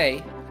with a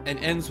K and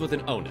ends with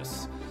an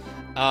onus.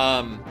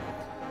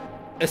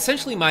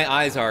 Essentially, my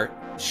eyes are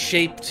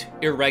shaped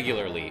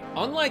irregularly.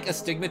 Unlike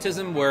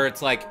astigmatism, where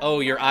it's like, oh,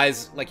 your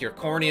eyes, like your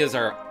corneas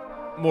are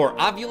more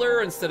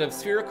ovular instead of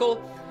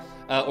spherical,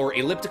 or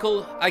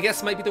elliptical, I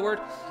guess might be the word.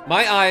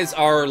 My eyes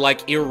are,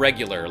 like,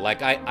 irregular.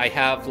 Like, I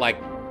have, like,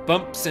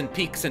 bumps and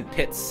peaks and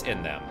pits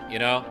in them, you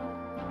know?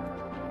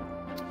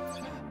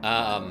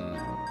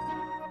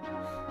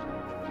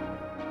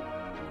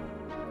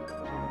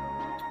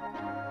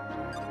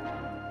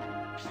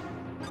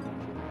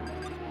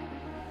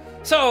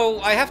 So,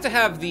 I have to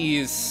have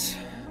these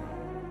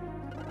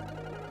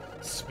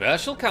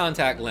special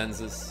contact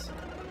lenses.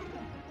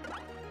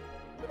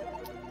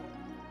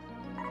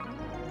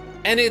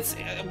 And it's,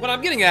 what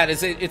I'm getting at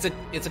is it's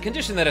a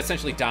condition that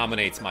essentially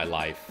dominates my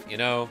life, you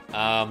know?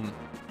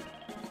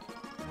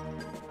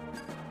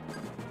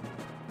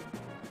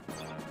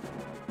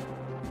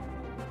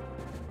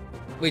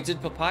 Wait,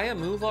 did Papaya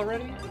move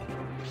already?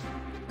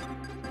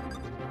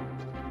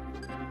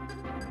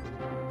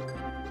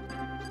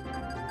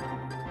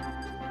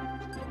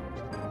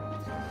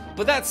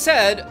 But that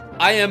said,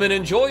 I am an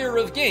enjoyer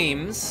of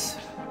games,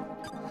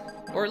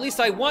 or at least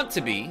I want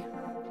to be,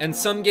 and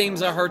some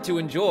games are hard to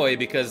enjoy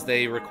because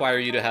they require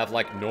you to have,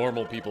 like,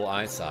 normal people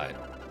eyesight.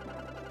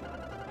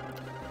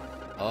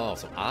 Oh,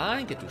 so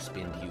I get to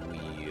spin the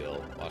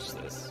wheel. Watch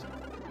this.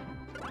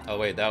 Oh,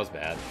 wait, that was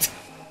bad.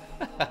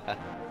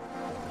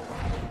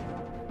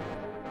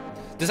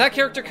 Does that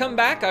character come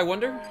back, I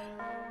wonder?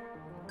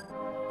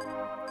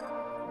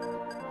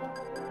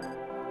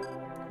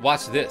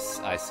 Watch this,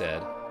 I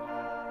said.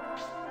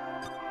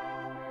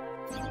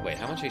 Wait,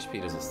 how much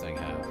HP does this thing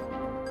have?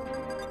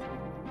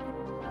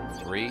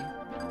 3?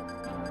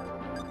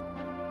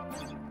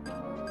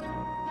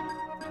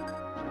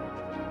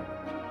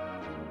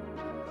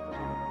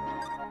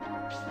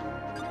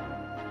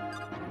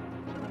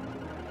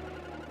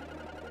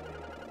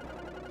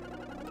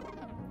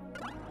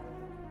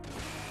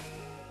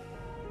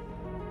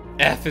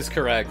 F is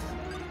correct.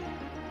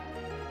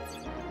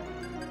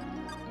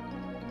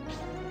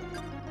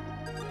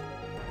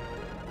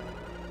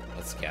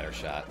 Let's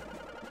scattershot.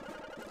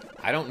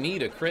 I don't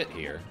need a crit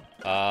here.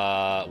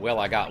 Well,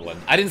 I got one.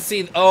 I didn't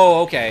see...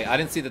 Oh, okay. I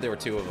didn't see that there were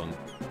 2 of them.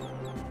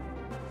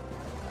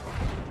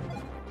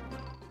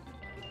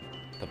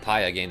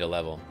 Papaya gained a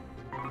level.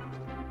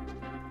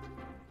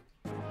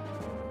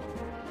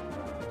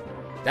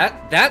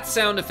 That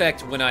sound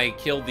effect when I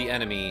killed the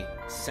enemy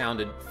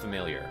sounded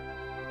familiar.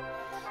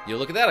 You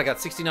look at that, I got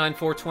 69,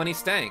 420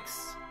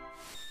 stanks.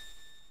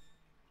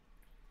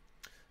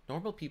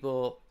 Normal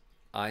people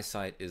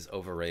eyesight is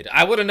overrated.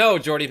 I would've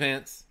known, Jordy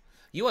Pants.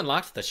 You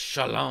unlocked the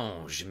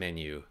challenge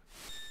menu.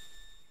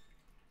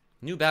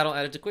 New battle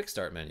added to quick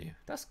start menu.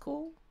 That's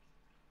cool.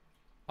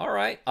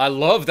 Alright. I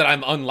love that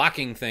I'm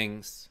unlocking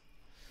things.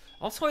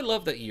 Also, I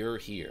love that you're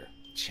here.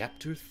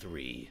 Chapter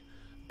 3.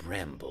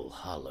 Bramble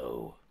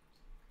Hollow.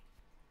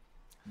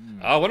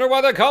 I wonder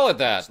why they call it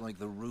that. It's like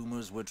the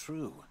rumors were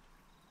true.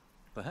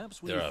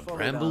 Perhaps we there are followed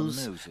brambles,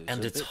 our noses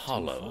and a it's bit too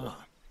hollow. far.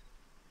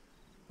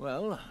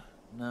 Well,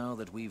 now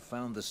that we've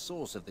found the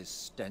source of this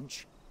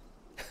stench,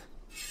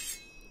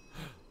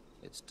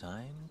 it's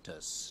time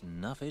to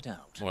snuff it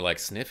out. More like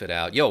sniff it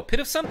out. Yo, Pit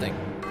of Something.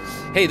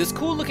 Hey, this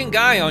cool-looking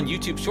guy on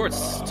YouTube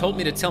Shorts told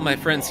me to tell my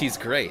friends he's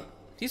great.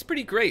 He's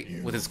pretty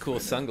great with his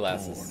cool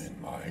sunglasses.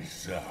 In my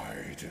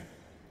side.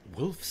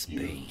 Wolf's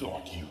Bane. You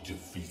thought you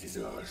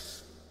defeated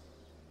us,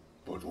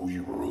 but we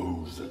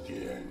rose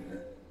again.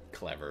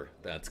 Clever.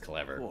 That's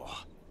clever.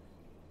 Oh,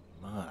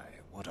 my,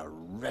 what a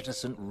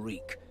reticent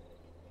reek.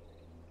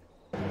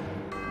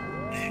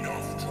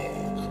 Enough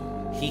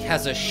talk. He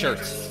has a shirt.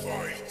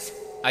 Fight.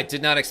 I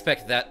did not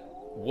expect that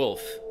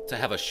wolf to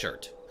have a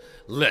shirt.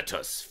 Let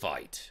us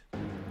fight.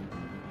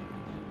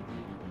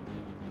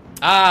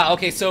 Ah,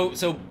 okay, so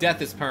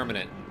death is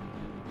permanent.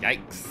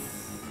 Yikes.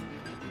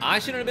 I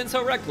shouldn't have been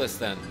so reckless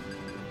then.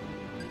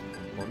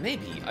 Or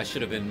maybe I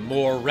should have been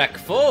more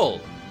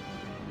wreckful.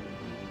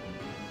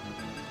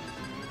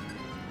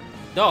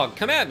 Dog,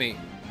 come at me.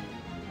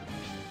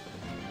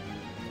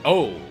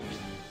 Oh.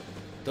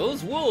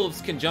 Those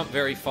wolves can jump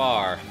very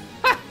far.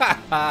 Ha ha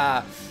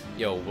ha.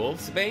 Yo,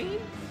 Wolf's Bane?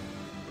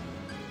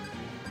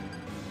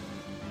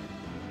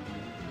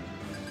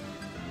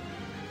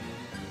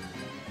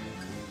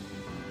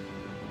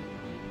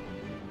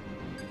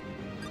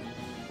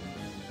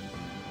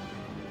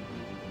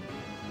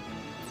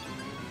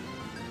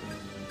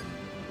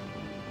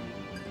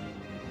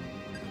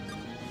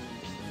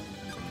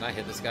 Can I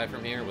hit this guy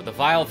from here? With the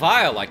Vile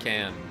Vial, I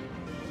can.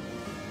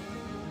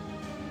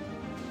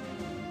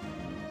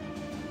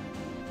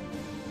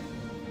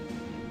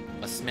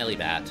 A smelly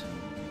bat.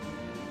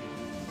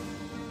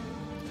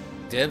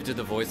 Dev did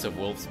the voice of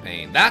Wolf's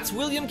Bane. That's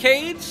William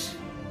Kage?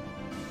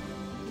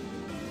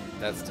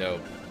 That's dope.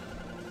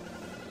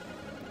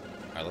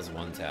 Alright, let's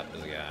one-tap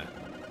this guy.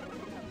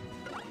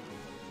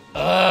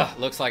 Ugh!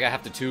 Looks like I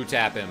have to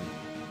two-tap him.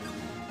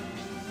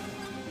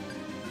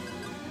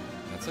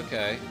 That's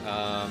okay.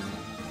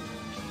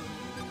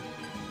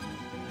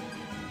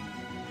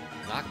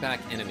 Knockback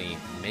enemy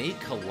may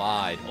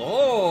collide.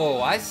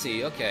 Oh, I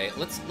see. Okay,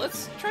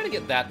 let's try to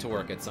get that to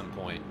work at some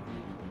point.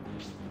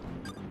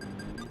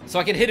 So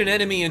I can hit an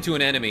enemy into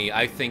an enemy,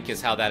 I think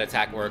is how that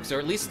attack works. Or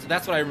at least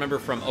that's what I remember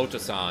from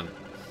Otosan.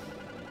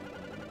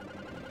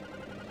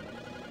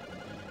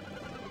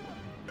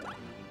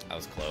 That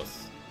was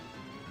close.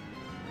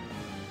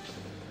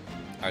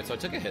 Alright, so I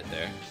took a hit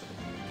there.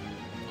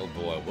 Oh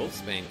boy,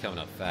 Wolfsbane coming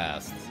up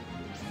fast.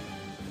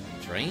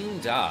 Drain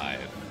dive.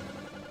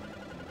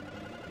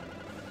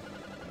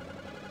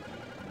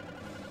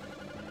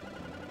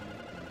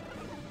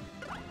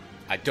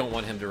 I don't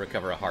want him to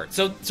recover a heart.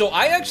 So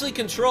I actually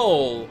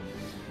control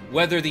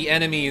whether the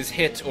enemy is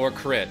hit or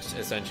crit,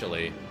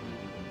 essentially.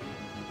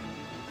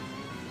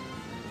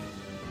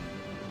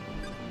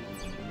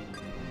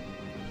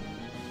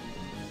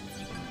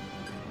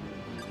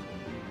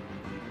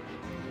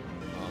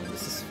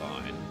 This is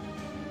fine.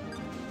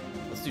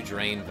 Let's do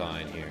Drain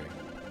Vine here.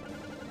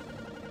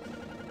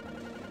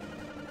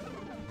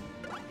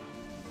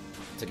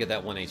 To get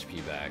that 1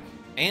 HP back.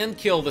 And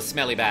kill the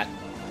smelly bat.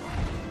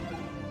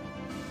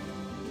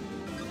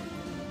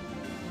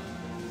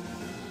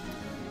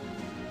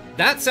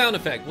 That sound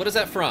effect, what is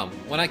that from?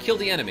 When I kill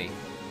the enemy.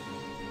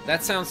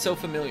 That sounds so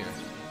familiar.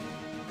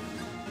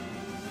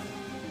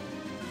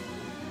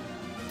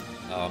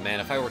 Oh man,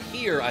 if I were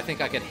here, I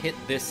think I could hit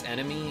this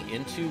enemy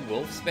into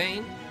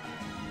Wolfsbane.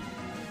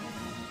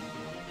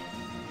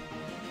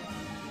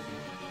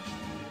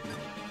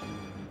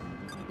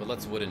 But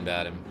let's wooden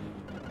bat him.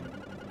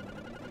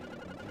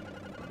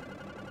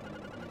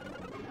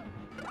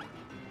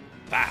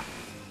 Bah!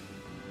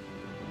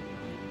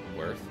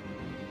 Worth.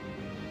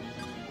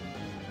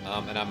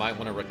 And I might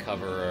want to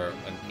recover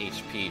an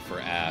HP for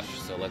Ash,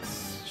 so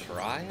let's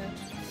try it.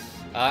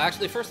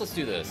 Actually, first let's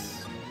do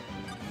this.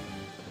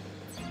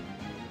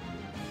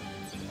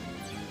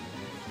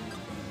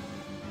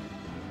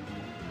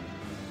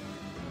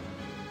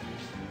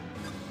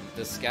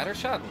 Does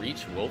Scattershot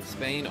reach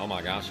Wolfsbane? Oh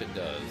my gosh, it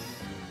does.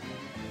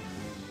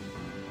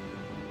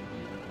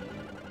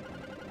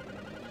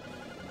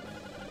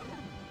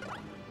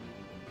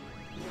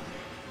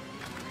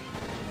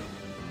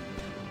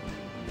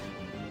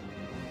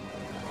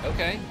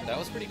 Okay, that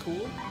was pretty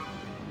cool.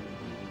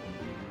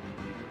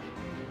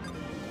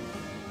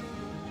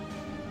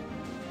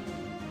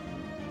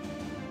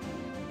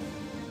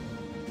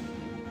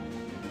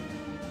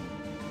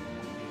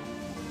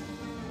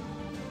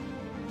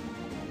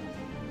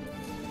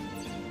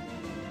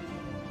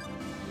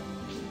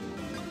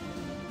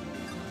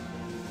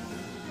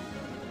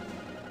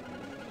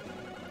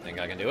 Think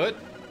I can do it?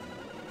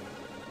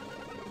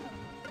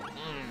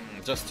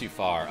 Just too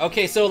far.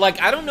 Okay, so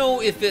like, I don't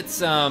know if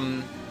it's,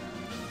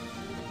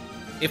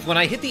 if when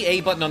I hit the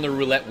A button on the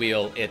roulette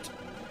wheel, it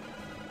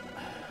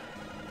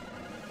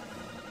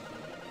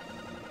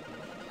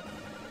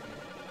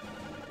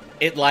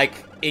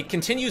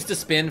continues to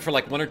spin for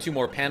like 1 or 2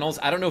 more panels.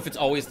 I don't know if it's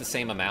always the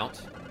same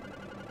amount.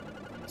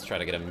 Let's try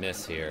to get a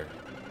miss here.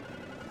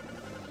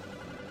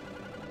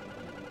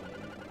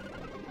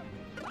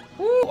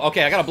 Woo!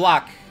 Okay, I got a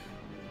block.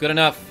 Good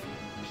enough.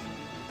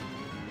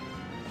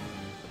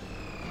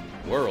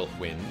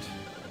 Whirlwind.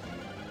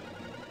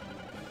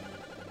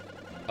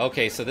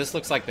 Okay, so this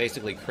looks like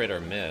basically crit or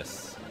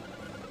miss.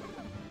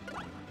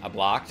 I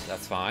blocked,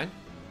 that's fine.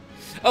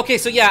 Okay,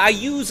 so yeah,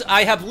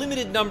 I have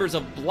limited numbers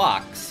of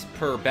blocks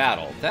per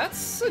battle.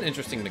 That's an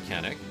interesting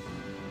mechanic.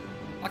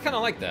 I kind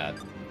of like that.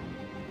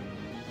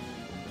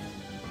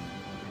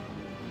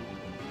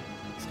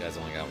 This guy's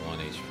only got 1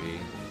 HP.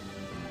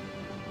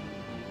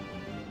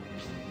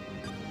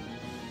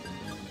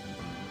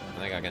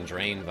 I think I can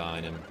Drain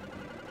Vine him.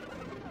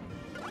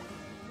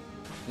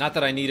 Not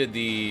that I needed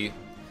the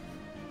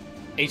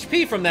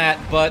HP from that,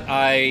 but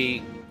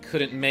I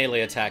couldn't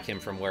melee attack him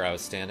from where I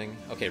was standing.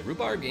 Okay,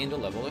 Rhubarb gained a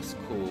level. That's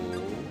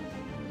cool.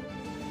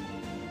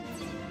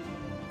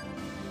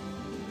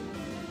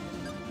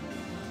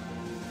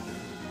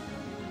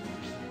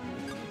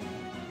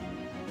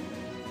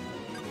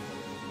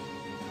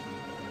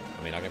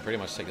 I mean, I can pretty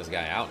much take this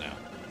guy out now.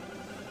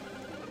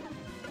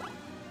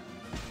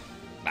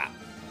 Bah.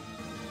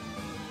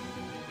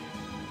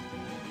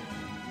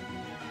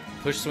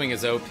 Push swing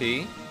is OP.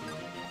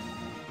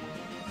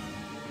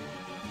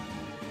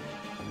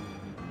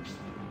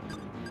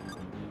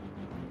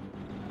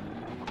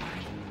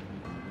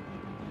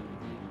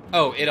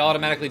 Oh, it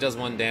automatically does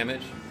 1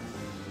 damage.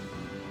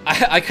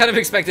 I kind of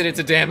expected it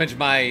to damage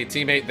my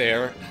teammate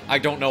there. I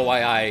don't know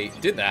why I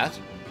did that.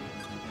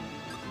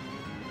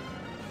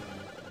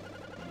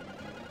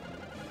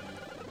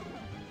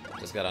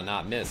 Just gotta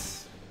not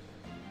miss.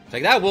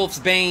 Take that,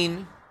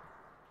 Wolfsbane!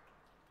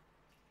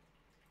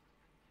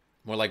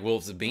 More like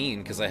Wolf's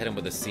Bean, because I hit him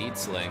with a Seed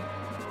Sling.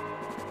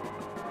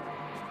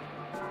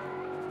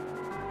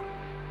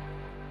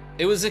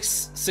 It was a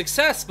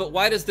success, but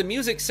why does the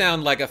music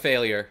sound like a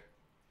failure?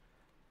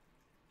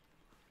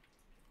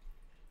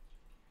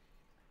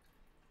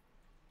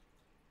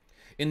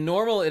 In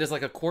normal, it is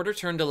like a 1/4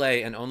 turn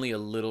delay and only a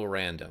little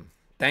random.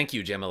 Thank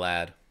you,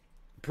 Gemalad.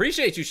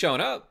 Appreciate you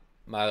showing up,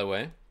 by the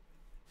way.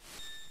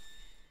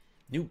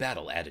 New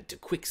battle added to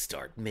quick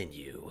start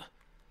menu.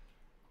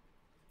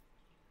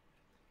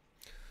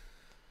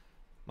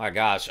 My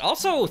gosh.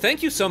 Also,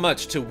 thank you so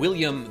much to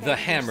William the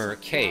Hammer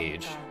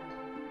Kage.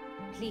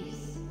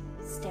 Please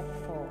step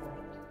forward.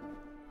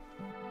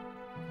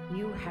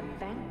 You have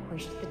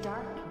vanquished the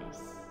darkness.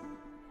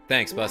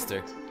 Thanks,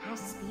 Buster. Light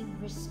has been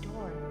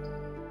restored.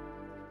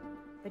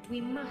 But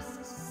we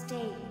must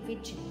stay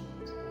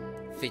vigilant.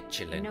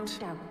 Vigilant. No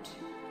doubt.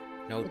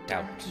 No the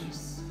doubt.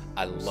 darkness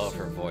I love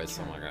her soon voice.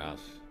 Oh my return. gosh.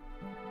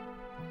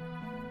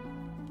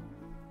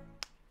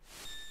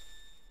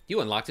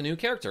 You unlocked a new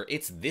character.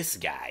 It's this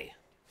guy.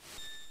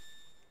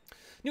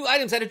 New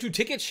items added to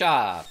Ticket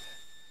Shop.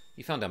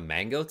 You found a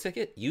mango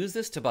ticket? Use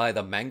this to buy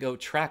the mango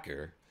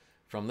tracker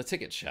from the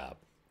ticket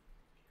shop.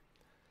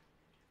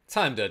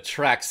 Time to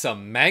track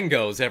some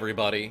mangoes,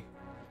 everybody.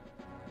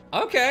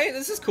 Okay,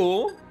 this is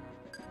cool.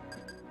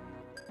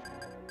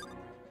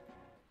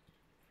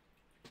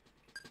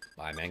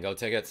 Buy mango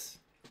tickets.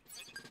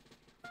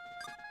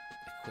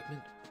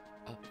 Equipment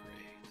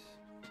upgrades.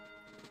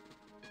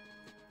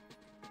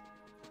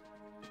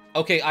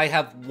 Okay, I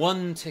have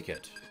one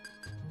ticket.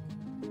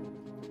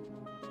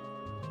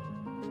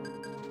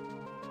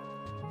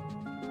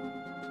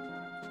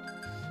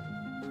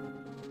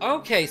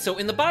 Okay, so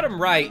in the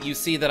bottom right, you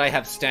see that I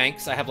have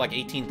stanks. I have like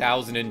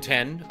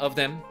 18,010 of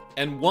them.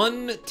 And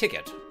one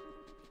ticket.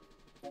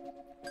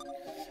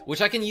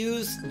 Which I can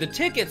use, the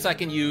tickets I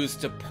can use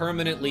to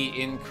permanently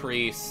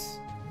increase,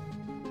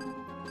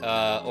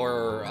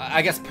 or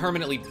I guess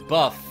permanently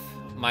buff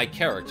my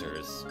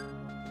characters.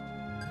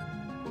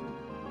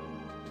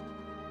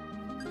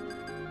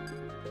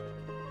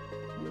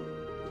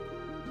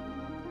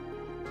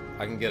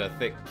 I can get a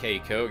thick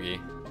Kage.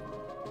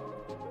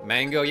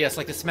 Mango, yes,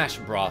 like the Smash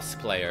Bros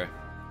player.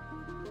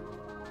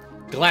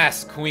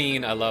 Glass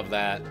Queen, I love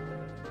that.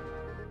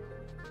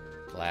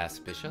 Glass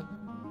Bishop.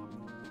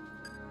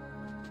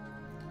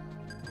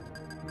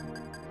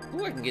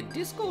 Ooh, I can get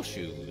disco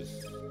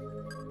shoes.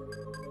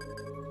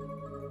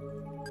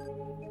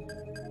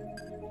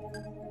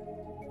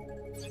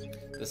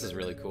 This is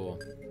really cool.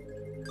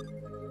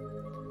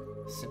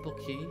 Simple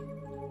key.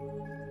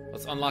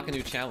 Let's unlock a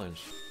new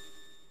challenge.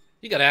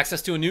 You got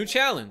access to a new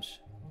challenge.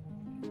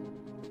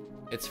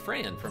 It's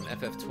Fran from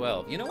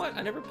FF12. You know what?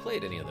 I never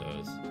played any of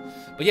those.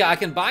 But yeah, I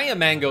can buy a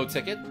mango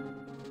ticket.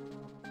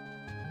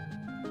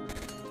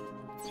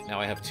 Now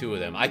I have 2 of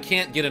them. I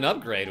can't get an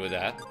upgrade with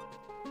that.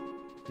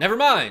 Never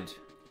mind.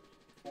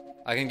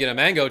 I can get a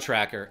mango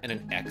tracker and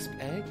an exp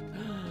egg.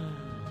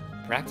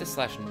 Practice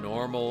 /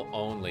 normal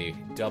only.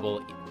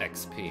 Double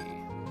XP.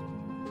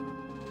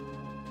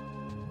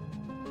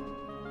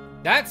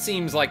 That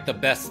seems like the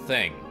best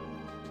thing.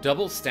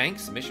 Double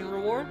stanks mission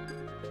reward?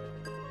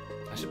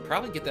 I should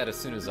probably get that as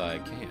soon as I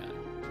can.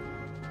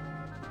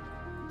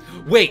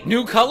 Wait,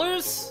 new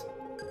colors?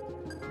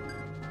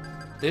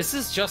 This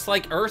is just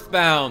like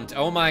Earthbound.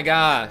 Oh my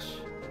gosh.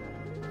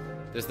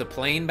 There's the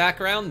plain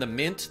background, the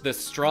mint, the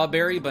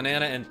strawberry,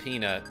 banana, and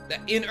peanut.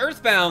 In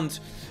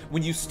Earthbound,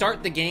 when you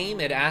start the game,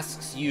 it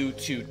asks you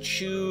to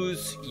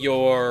choose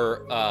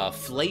your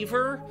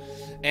flavor.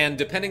 And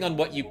depending on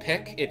what you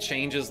pick, it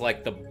changes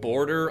like the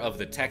border of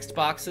the text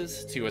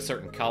boxes to a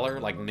certain color.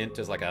 Like mint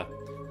is like a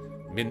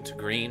mint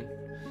green.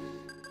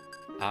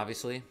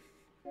 Obviously.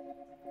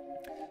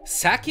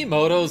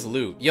 Sakimoto's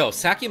loot. Yo,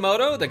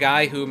 Sakimoto, the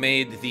guy who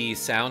made the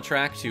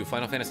soundtrack to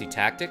Final Fantasy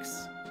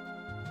Tactics.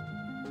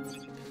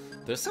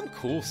 There's some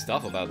cool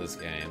stuff about this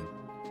game.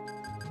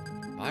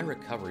 Buy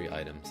recovery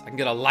items. I can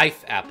get a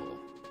life apple.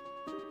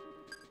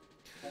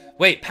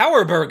 Wait,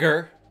 Power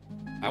Burger?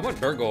 I want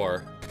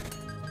Burgor.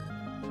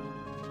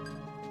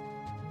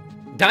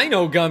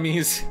 Dino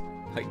gummies.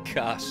 My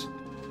gosh.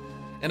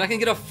 And I can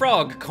get a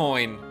frog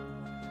coin.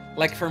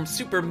 Like from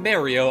Super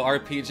Mario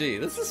RPG.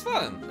 This is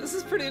fun. This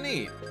is pretty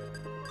neat.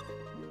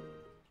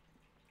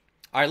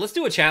 Alright, let's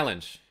do a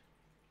challenge.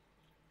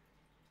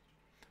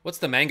 What's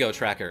the mango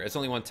tracker? It's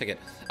only 1 ticket.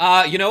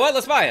 You know what?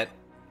 Let's buy it.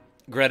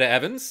 Greta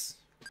Evans.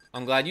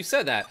 I'm glad you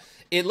said that.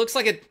 It looks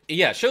like it,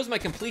 yeah, shows my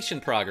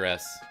completion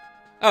progress.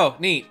 Oh,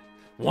 neat.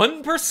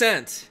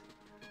 1%.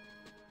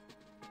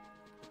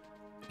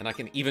 And I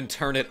can even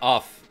turn it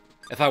off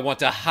if I want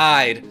to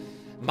hide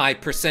my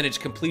percentage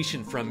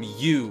completion from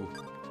you.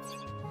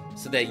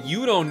 So that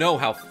you don't know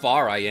how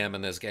far I am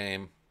in this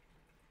game.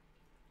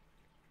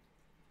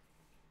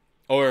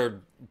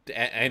 Or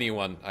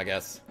anyone, I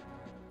guess.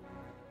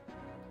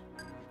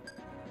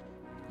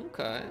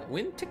 Okay,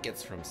 win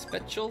tickets from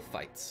special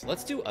fights.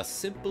 Let's do a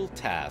simple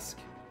task.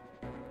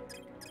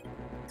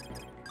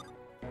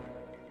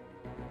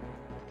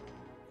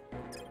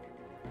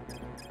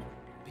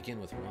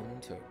 Begin with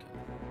 1 token.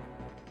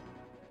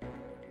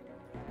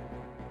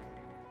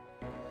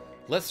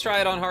 Let's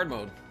try it on hard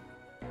mode.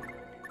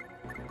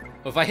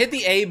 If I hit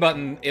the A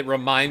button, it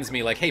reminds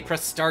me like, hey,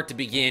 press start to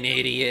begin,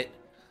 idiot.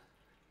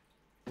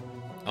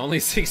 Only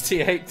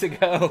 68 to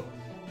go.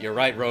 You're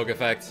right, Rogue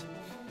Effect.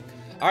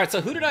 Alright,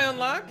 so who did I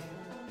unlock?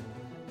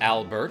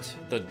 Albert,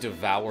 the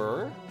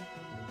Devourer.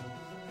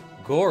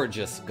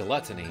 Gorgeous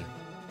Gluttony.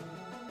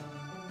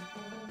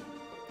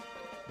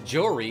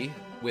 Jory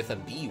with a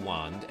bee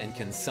wand and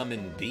can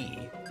summon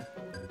bee.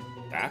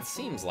 That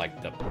seems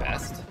like the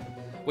best.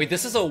 Wait,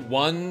 this is a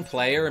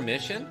 1-player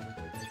mission?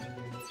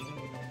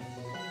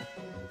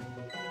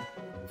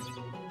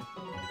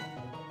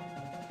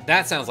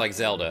 That sounds like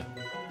Zelda.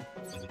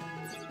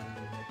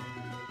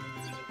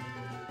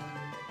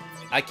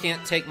 I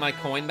can't take my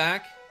coin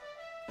back?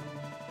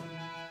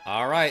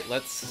 Alright,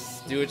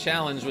 let's do a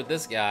challenge with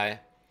this guy.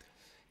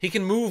 He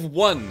can move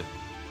 1.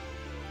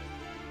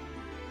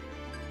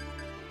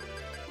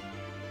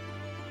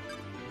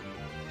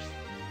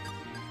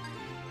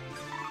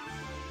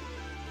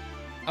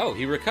 Oh,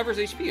 he recovers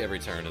HP every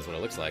turn is what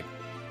it looks like.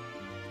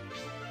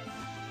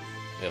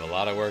 We have a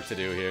lot of work to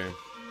do here.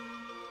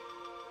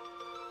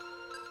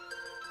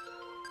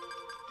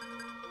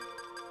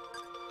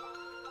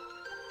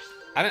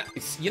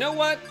 You know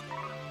what?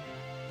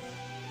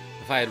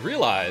 If I had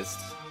realized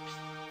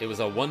it was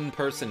a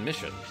one-person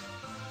mission,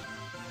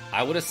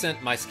 I would have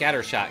sent my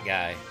scattershot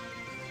guy.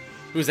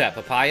 Who's that,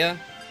 Papaya?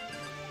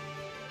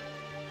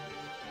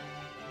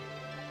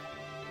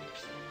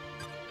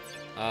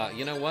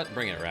 You know what?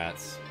 Bring it,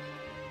 rats.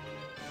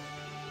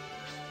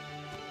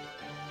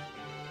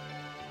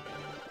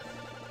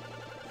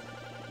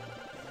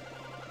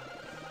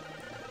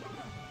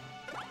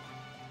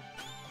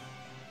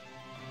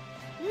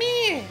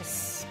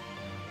 Miss!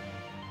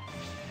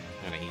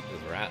 I'm gonna eat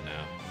this rat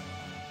now.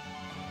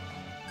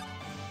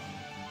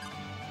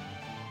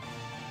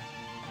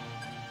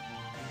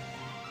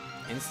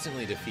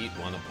 Instantly defeat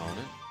one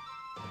opponent.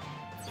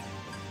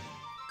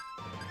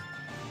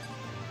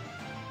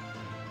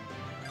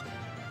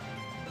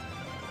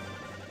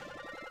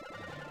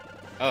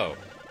 Oh.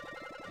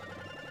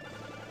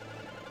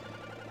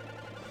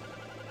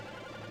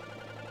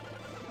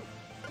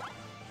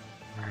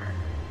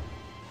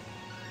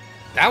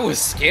 That was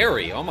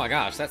scary. Oh my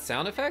gosh, that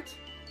sound effect?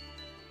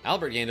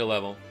 Albert gained a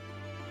level.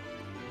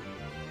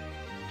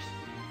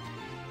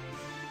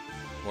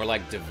 More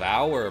like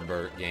Devour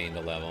Bert gained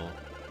a level.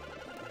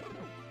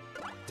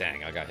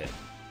 Dang, I got hit.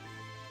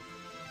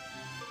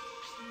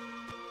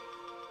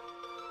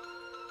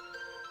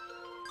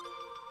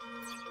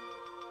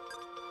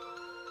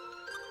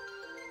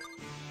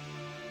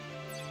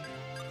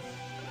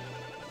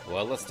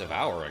 Well, let's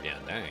devour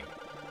again, dang.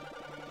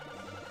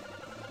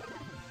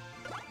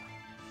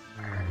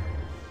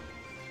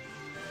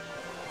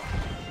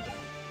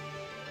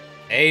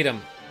 Ate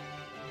him.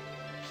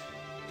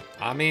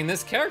 I mean,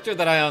 this character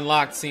that I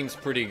unlocked seems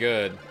pretty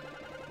good.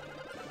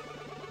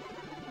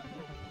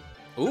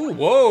 Ooh,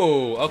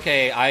 whoa!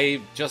 Okay,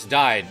 I just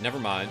died. Never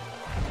mind.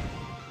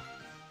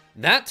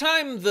 That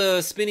time,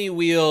 the spinny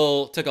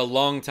wheel took a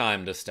long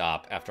time to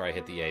stop after I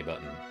hit the A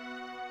button.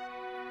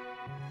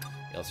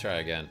 Yeah, let's try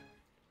again.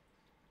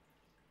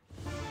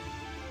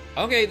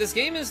 Okay, this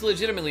game is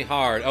legitimately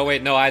hard. Oh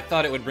wait, no, I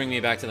thought it would bring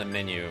me back to the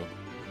menu.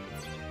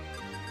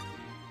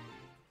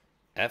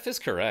 F is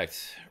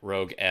correct.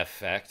 Rogue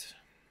effect.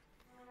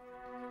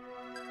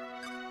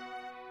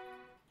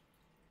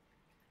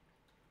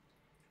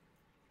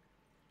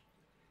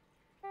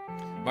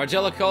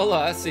 Margella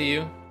Cola, I see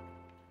you.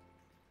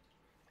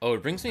 Oh,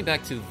 it brings me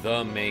back to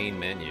the main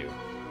menu.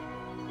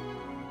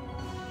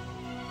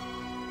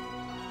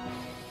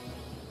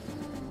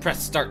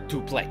 Press start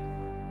to play.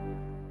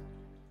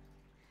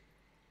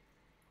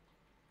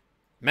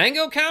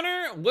 Mango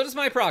counter? What is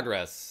my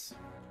progress?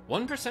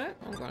 1%?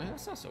 Oh, God,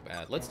 that's not so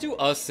bad. Let's do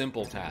a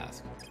simple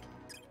task.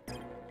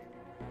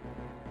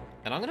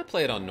 And I'm gonna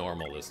play it on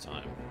normal this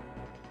time.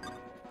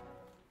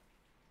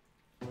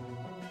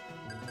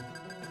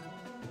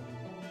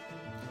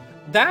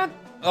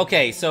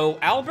 Okay, so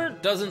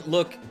Albert doesn't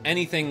look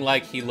anything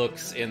like he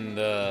looks in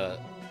the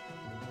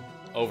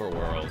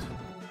overworld.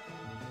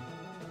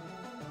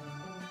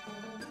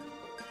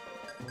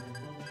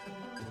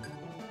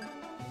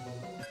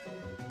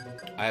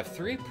 I have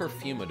 3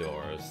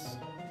 Perfumadors.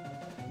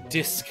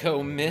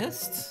 Disco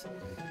Mist?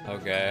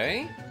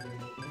 Okay.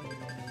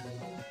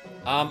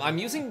 I'm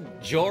using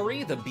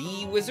Jory, the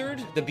bee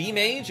wizard. The bee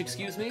mage,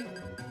 excuse me.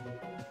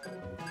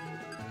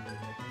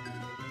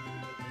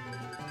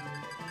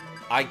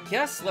 I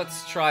guess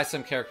let's try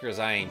some characters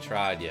I ain't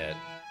tried yet.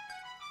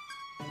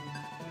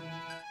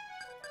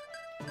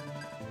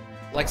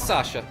 Like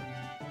Sasha.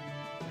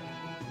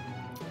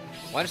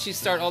 Why did she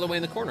start all the way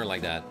in the corner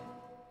like that?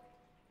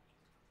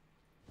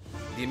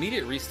 The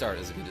immediate restart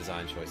is a good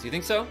design choice. You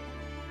think so?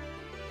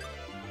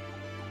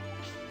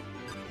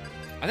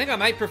 I think I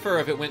might prefer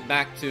if it went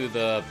back to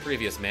the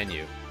previous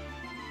menu.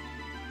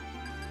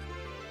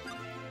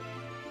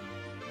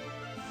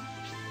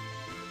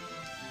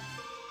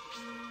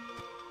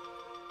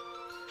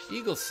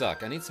 Eagles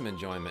suck. I need some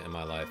enjoyment in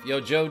my life. Yo,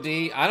 Joe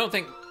D, I don't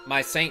think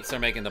my Saints are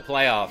making the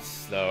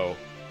playoffs, though.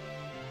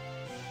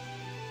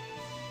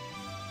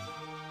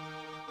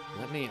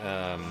 Let me,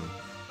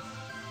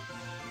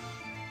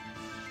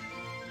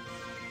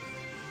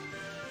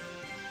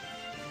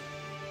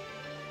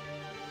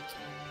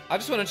 I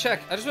just want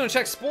to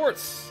check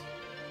sports.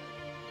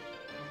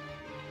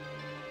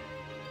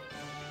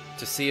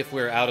 To see if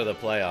we're out of the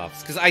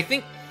playoffs. Because I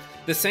think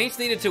the Saints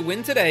needed to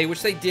win today,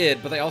 which they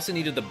did, but they also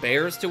needed the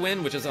Bears to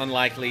win, which is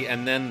unlikely,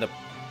 and then the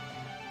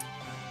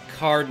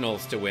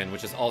Cardinals to win,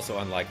 which is also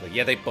unlikely.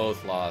 Yeah, they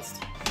both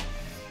lost.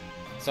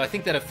 So I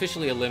think that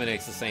officially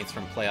eliminates the Saints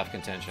from playoff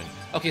contention.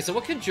 Okay, so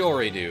what can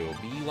Jory do?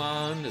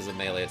 B1 is a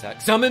melee attack.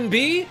 Summon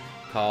B?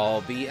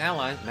 Call B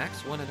ally.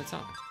 Max 1 at a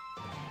time.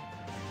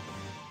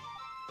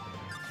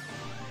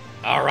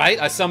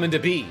 Alright, I summoned a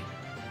bee.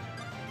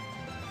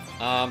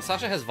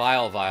 Sasha has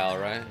Vile,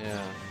 right?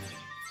 Yeah.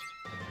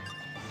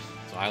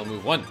 So I'll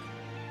move 1.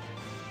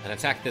 And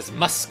attack this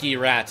musky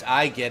rat.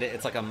 I get it,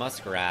 it's like a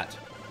muskrat.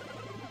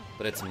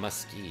 But it's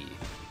musky.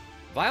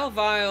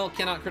 Vile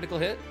cannot critical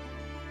hit.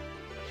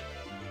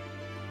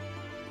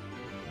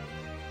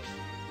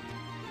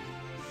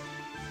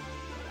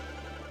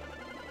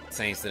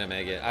 Saints didn't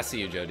make it. I see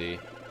you, Joe D.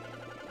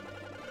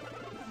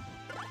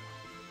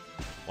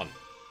 1.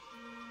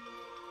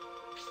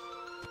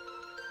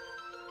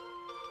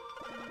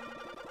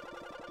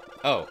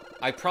 Oh,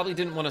 I probably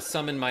didn't want to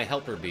summon my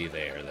helper bee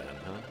there then,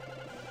 huh?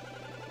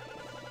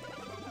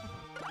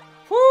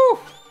 Whew!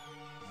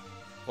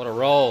 What a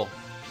roll.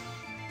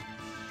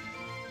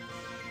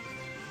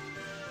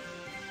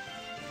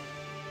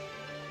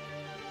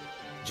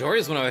 Jory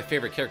is one of my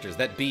favorite characters.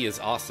 That bee is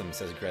awesome,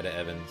 says Greta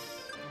Evans.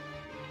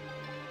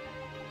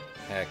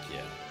 Heck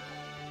yeah.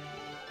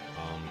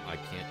 I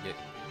can't get...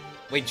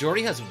 Wait,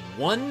 Jory has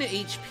 1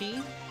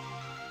 HP?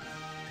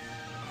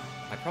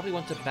 I probably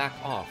want to back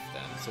off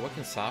then. So what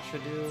can Sasha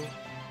do?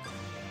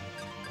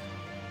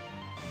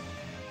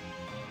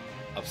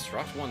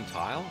 Obstruct 1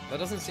 tile? That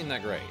doesn't seem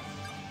that great.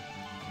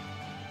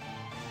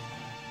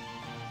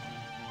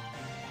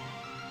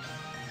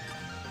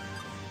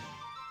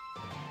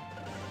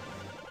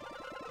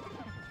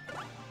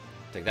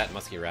 Take that,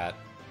 musky rat.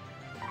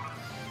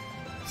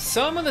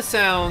 Some of the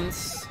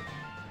sounds...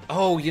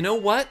 Oh, you know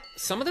what?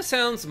 Some of the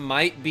sounds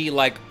might be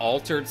like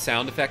altered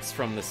sound effects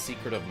from The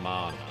Secret of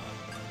Mana.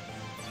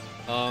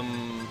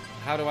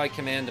 How do I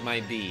command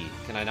my bee?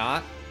 Can I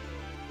not?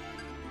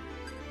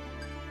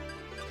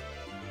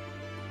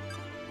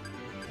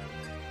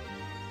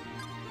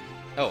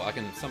 Oh, I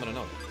can summon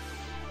another.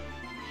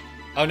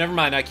 Oh, never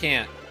mind, I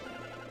can't.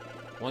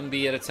 1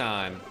 bee at a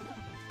time.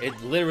 It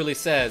literally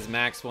says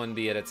max 1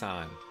 bee at a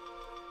time.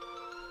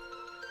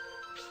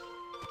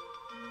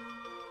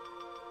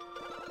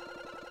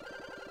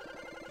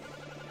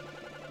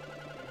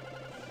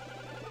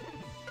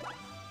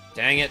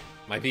 Dang it,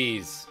 my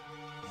bees.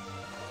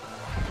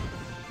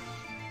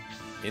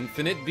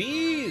 Infinite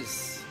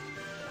bees!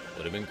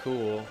 Would have been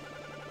cool.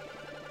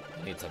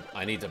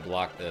 I need to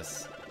block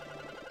this.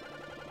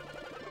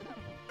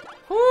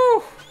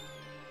 Whew!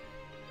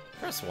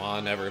 Press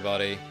 1,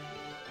 everybody.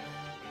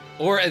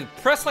 Or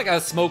press like a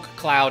smoke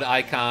cloud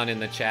icon in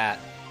the chat.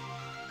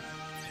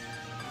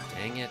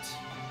 Dang it.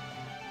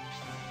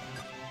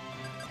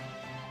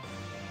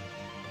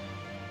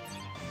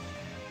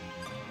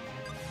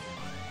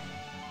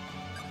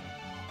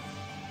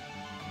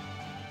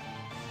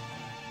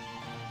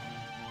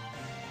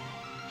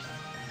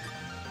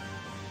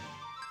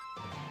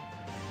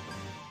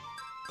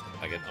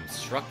 I can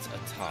obstruct a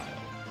tile.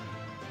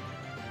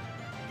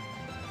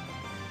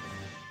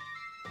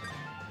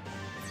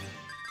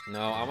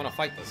 No, I want to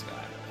fight this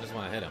guy. I just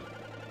want to hit him.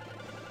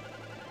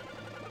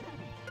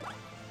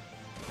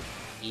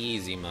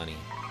 Easy money.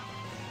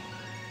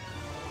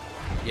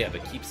 Yeah,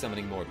 but keep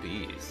summoning more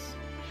bees.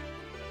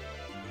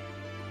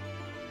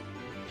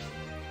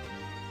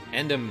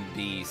 Endem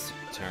bee's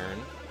turn.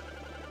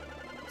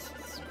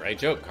 It's a great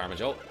joke, Karma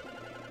Jolt.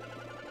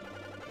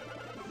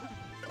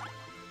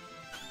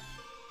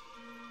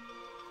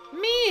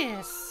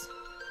 Miss!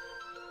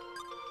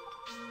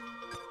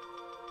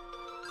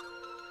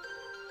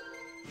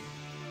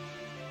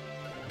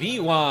 Bee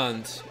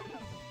wand!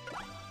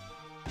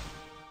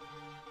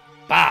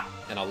 Bah!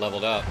 And I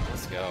leveled up.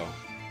 Let's go.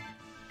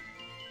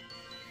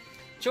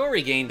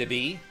 Jory gained a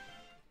bee.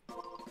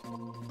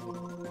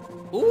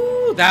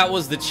 Ooh, that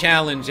was the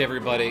challenge,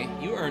 everybody.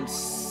 You earned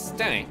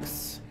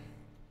stanks.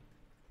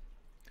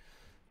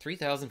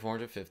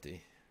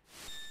 3,450.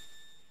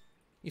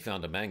 You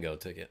found a mango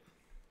ticket.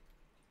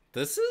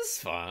 This is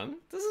fun.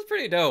 This is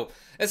pretty dope.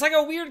 It's like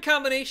a weird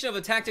combination of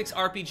a tactics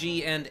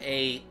RPG and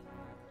a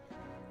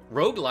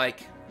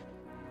roguelike.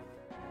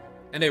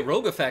 And a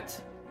rogue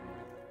effect.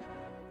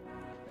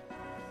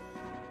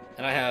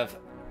 And I have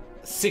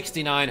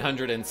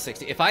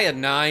 6,960. If I had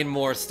 9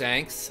 more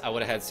stanks, I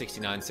would have had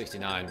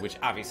 6,969, which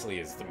obviously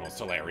is the most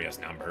hilarious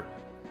number.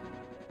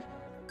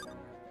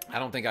 I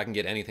don't think I can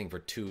get anything for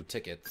 2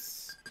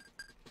 tickets.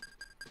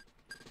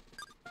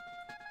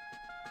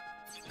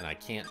 And I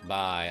can't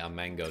buy a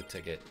mango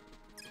ticket.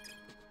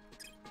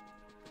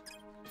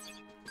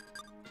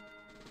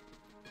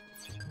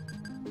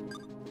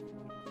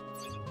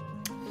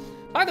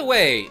 By the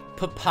way,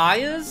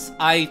 papayas,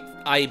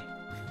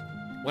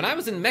 when I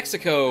was in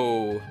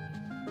Mexico,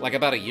 like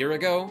about a year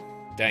ago,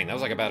 dang, that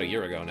was like about a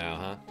year ago now,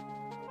 huh?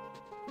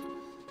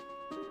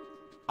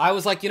 I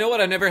was like, you know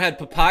what, I've never had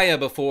papaya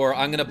before,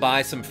 I'm gonna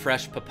buy some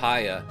fresh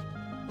papaya.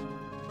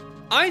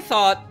 I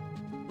thought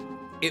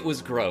it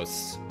was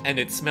gross, and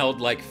it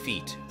smelled like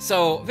feet.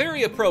 So,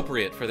 very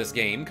appropriate for this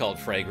game called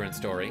Fragrant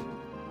Story.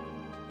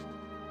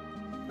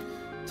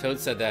 Toad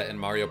said that in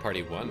Mario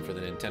Party 1 for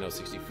the Nintendo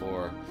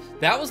 64.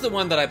 That was the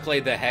one that I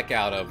played the heck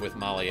out of with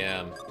Molly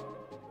M.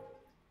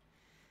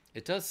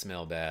 It does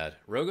smell bad.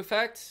 Rogue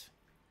effect?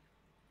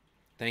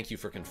 Thank you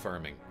for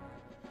confirming.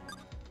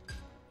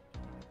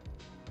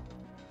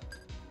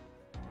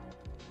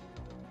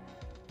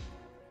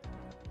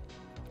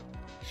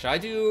 Should I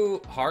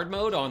do hard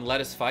mode on Let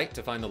Us Fight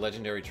to find the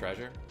legendary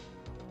treasure?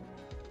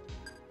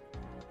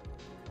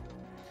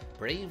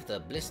 Brave the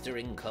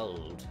blistering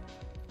cold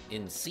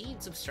in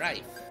Seeds of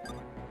Strife.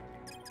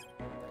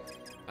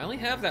 I only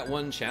have that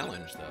one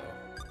challenge, though.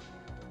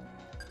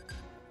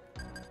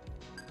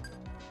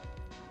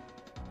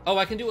 Oh,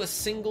 I can do a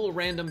single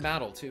random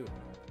battle, too.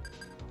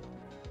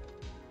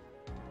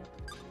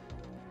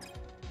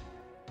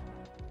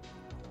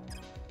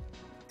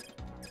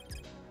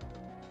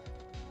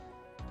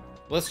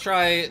 Let's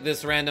try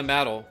this random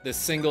battle, this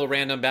single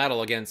random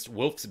battle against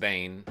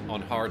Wolfsbane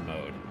on hard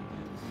mode.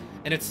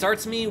 And it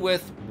starts me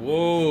with,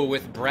 whoa,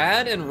 with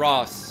Brad and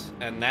Ross,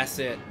 and that's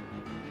it.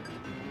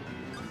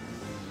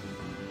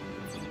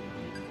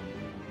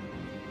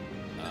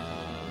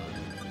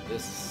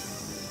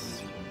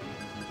 This...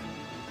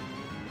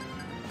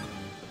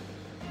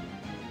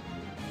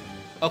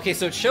 Okay,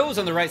 so it shows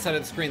on the right side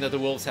of the screen that the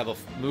wolves have a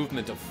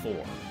movement of 4.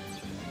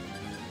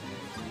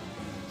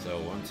 So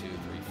 1, 2, 3,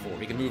 4.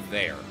 We can move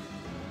there.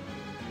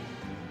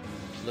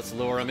 Let's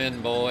lure him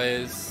in,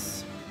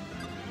 boys.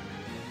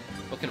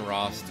 What can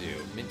Ross do?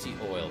 Minty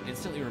oil.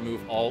 Instantly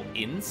remove all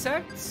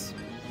insects?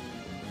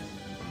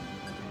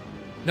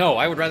 No,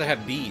 I would rather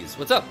have bees.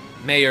 What's up,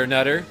 Mayor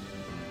Nutter?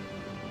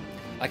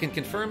 I can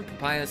confirm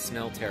papayas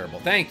smell terrible.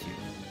 Thank you.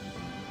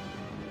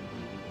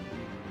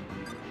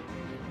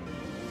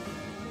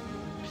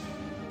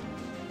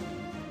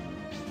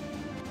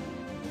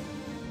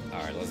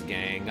 Alright, let's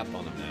gang up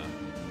on him now.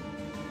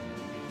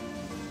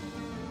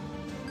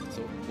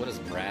 So, what does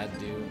Brad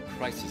do?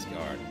 Crisis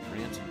Guard.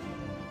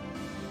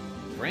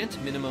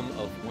 Grant minimum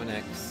of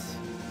 1x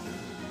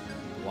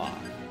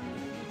block.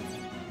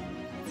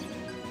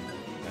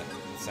 That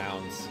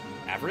sounds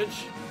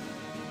average?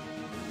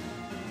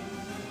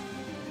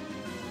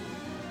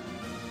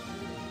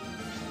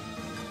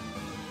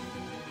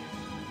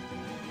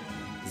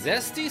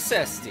 Zesty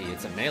Cesty.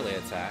 It's a melee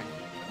attack.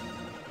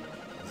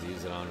 Let's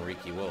use it on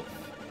Riki Wolf.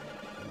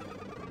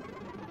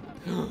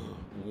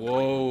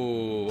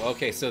 Whoa.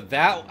 Okay, so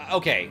that...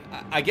 Okay,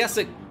 I guess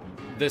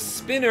the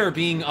spinner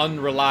being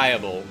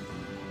unreliable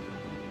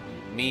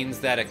means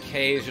that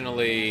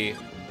occasionally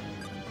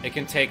it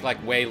can take,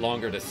 like, way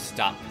longer to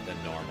stop than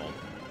normal.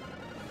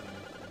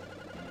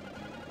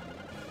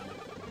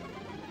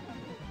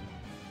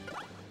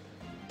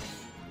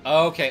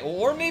 Okay,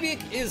 or maybe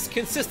it is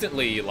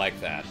consistently like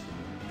that.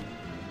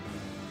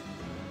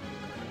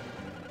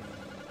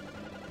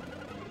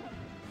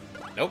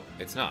 Nope,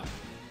 it's not.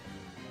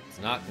 It's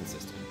not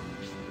consistent.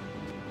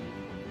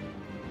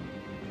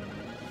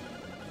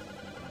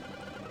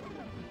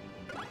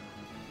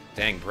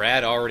 Dang,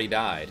 Brad already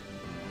died.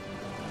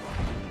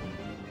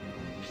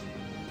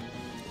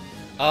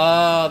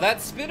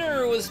 That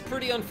spinner was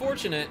pretty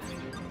unfortunate.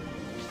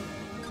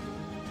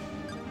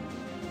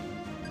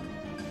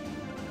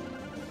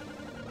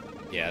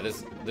 Yeah,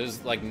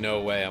 there's like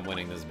no way I'm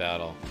winning this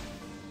battle.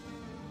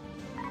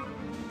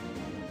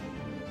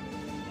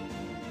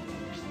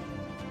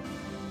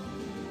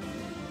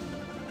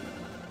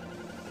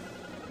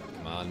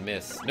 Come on,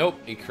 miss. Nope,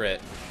 he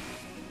crit.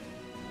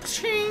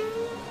 Ching!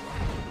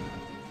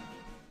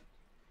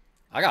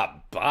 I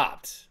got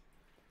bopped.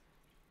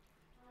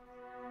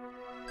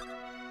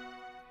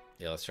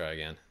 Yeah, let's try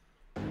again.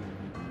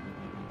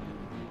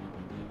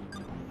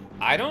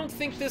 I don't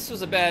think this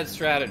was a bad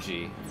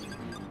strategy.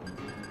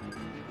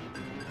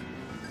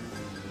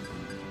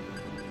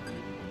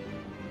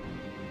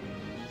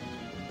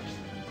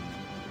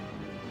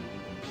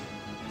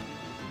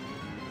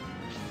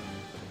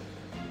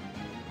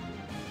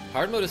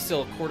 Hard mode is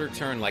still a quarter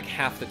turn, like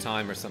half the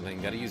time or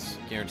something. Gotta use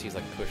guarantees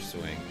like push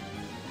swing.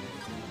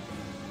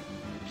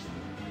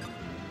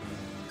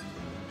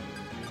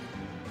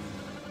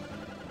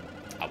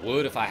 I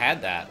would if I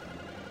had that.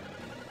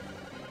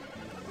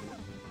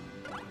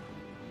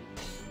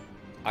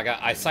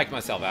 I psyched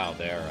myself out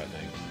there, I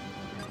think.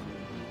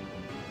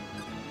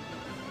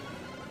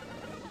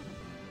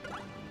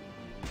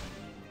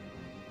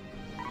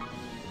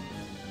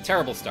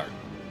 Terrible start.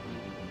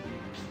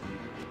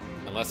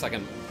 Unless I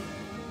can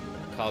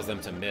cause them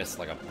to miss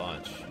like a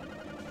bunch.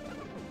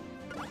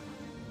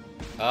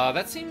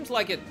 That seems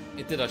like it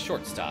did a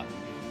shortstop,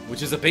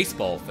 which is a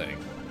baseball thing.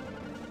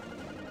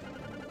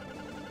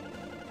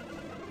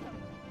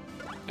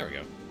 There we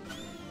go.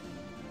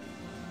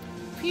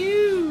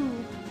 Phew!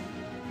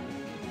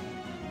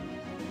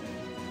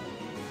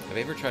 Have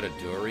you ever tried a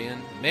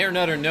durian? Mayor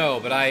Nutter, no,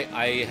 but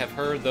I have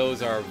heard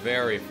those are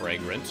very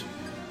fragrant.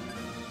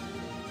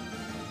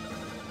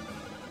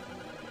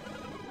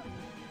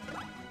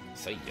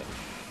 See ya.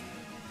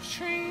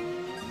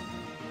 Ching.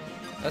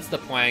 That's the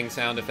plang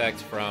sound effect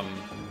from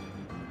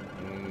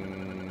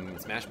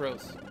Smash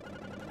Bros.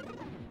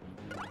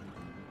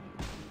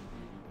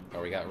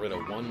 Oh, we got rid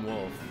of one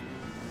wolf.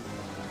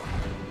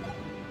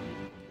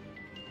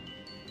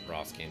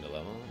 Ross came to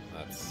level.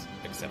 That's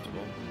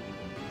acceptable.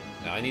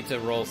 Now I need to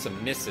roll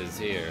some misses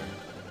here.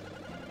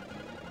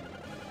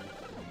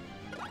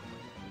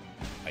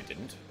 I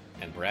didn't.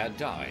 And Brad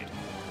died.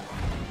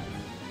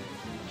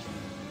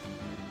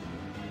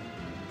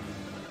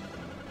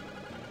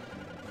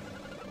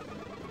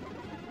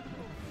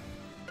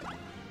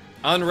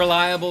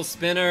 Unreliable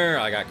spinner.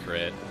 I got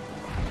crit.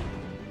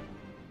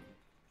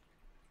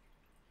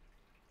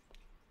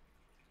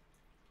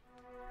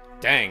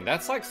 Dang,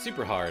 that's like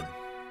super hard.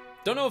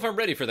 Don't know if I'm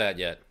ready for that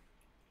yet.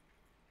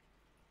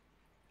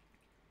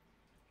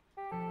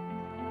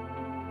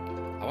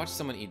 I watched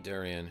someone eat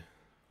durian.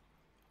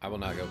 I will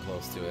not go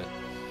close to it.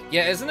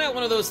 Yeah, isn't that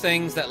one of those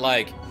things that,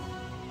 like,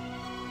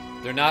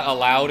 they're not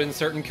allowed in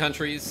certain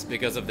countries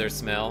because of their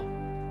smell?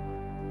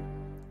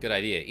 Good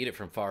idea. Eat it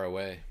from far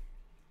away.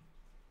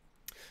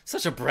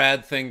 Such a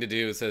Brad thing to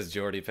do, says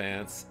Jordy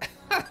Pants.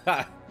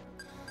 Alright,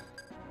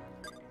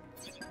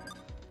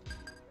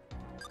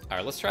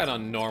 let's try it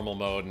on normal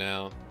mode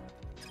now.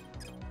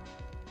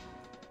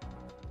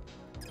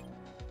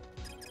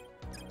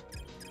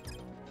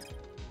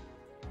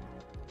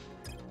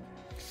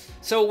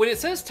 So when it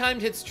says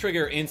timed hits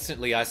trigger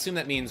instantly, I assume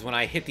that means when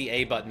I hit the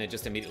A button, it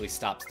just immediately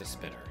stops the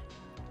spinner.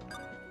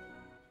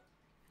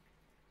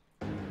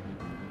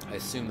 I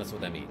assume that's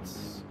what that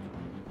means.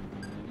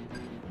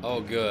 Oh,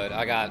 good.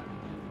 I got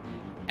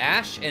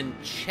Ash and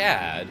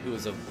Chad, who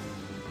is a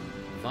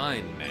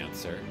Vine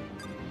Mancer.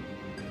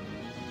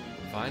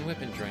 Vine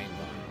Whip and Drain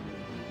Vine.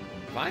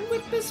 Vine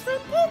Whip is from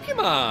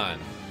Pokemon!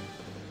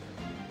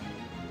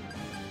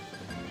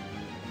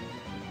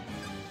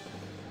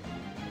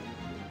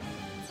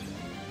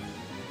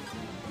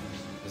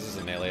 This is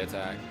a melee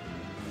attack.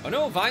 Oh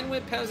no, Vine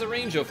Whip has a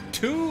range of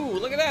 2!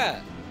 Look at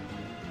that!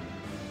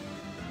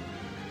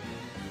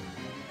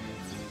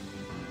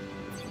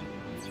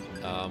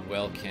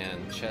 Well,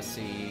 can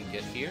Chessie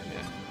get here?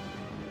 Yeah.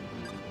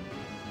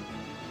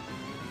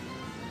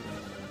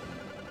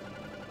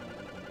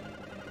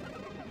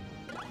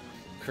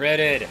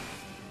 Critted!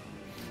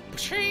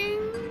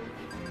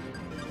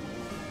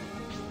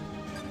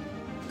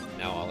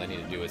 Now all I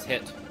need to do is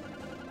hit.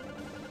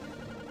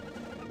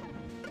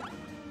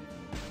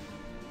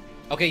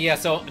 Okay, yeah,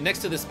 so next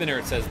to the spinner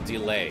it says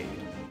delayed.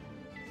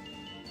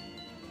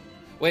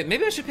 Wait,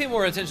 maybe I should pay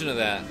more attention to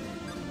that.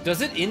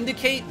 Does it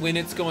indicate when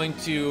it's going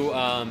to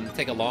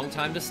take a long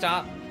time to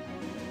stop?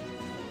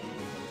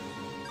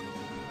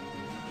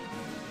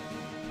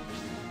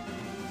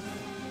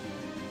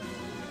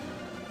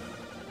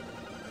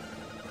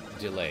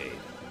 Delayed.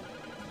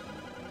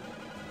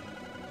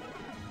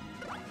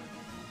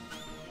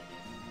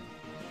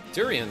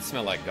 Durians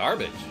smell like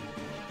garbage.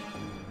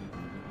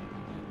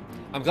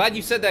 I'm glad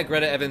you said that,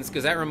 Greta Evans,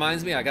 because that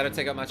reminds me I gotta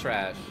take out my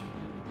trash.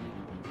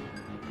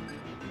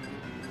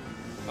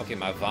 Okay,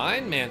 my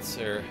Vine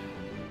Mancer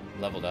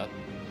leveled up.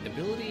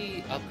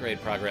 Ability upgrade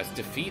progress.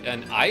 Defeat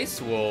an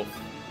Ice Wolf.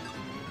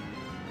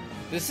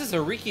 This is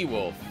a Riki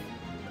Wolf.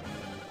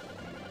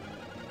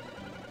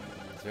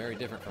 It's very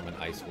different from an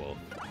Ice Wolf.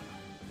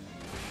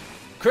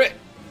 Crit!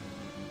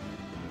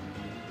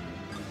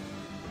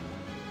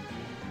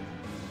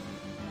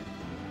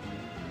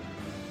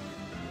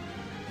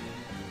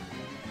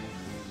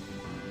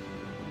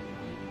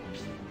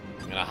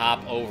 I'm gonna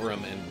hop over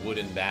him and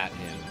wooden bat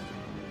him.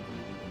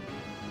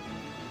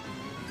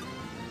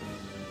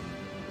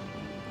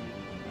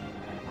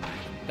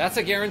 That's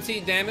a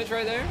guaranteed damage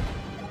right there?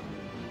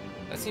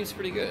 That seems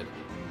pretty good.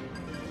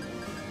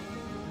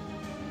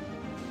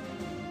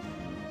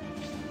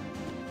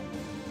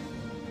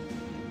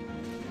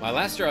 My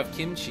last jar of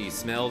kimchi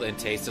smelled and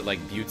tasted like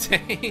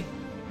butane.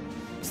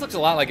 This looks a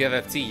lot like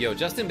FFT. Yo,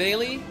 Justin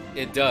Bailey?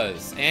 It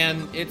does.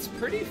 And it's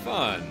pretty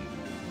fun.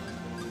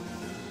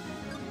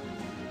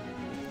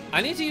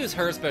 I need to use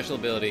her special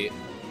ability.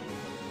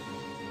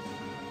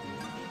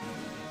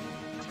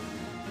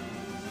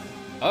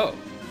 Oh.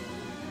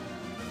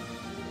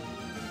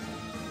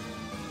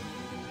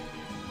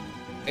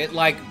 It,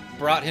 like,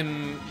 brought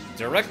him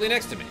directly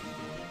next to me.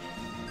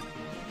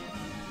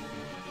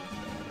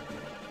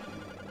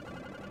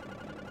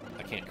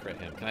 I can't crit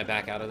him. Can I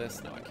back out of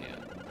this? No, I can't.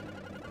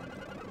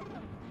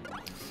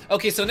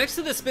 Okay, so next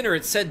to the spinner,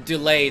 it said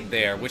delayed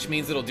there, which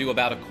means it'll do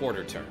about a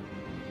quarter turn.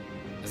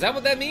 Is that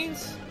what that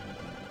means?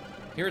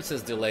 Here it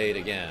says delayed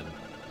again.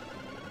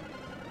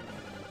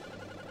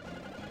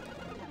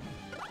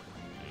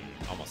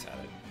 Almost had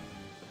it.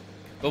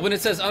 But when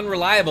it says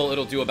unreliable,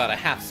 it'll do about a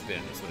half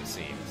spin, is what it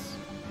seems.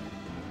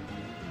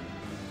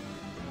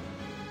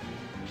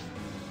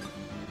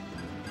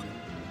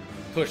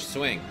 Push,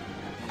 swing.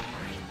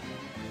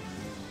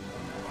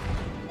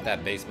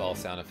 That baseball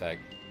sound effect.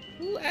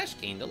 Ooh, Ash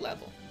gained a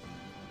level.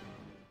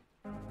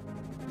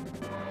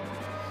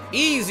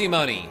 Easy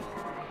money.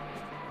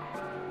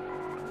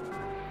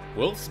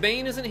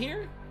 Wolfsbane isn't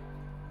here?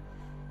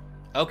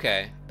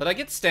 Okay, but I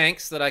get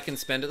stanks that I can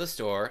spend at the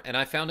store, and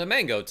I found a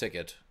mango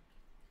ticket.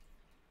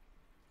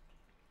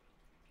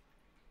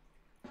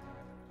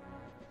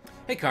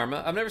 Hey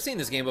Karma, I've never seen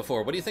this game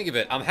before. What do you think of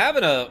it? I'm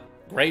having a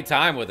great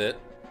time with it.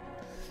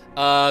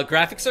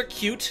 Graphics are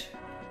cute.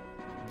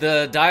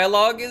 The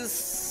dialogue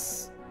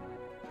is...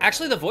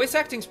 Actually, the voice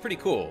acting's pretty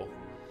cool.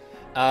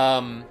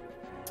 And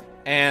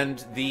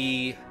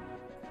the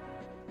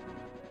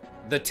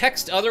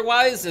text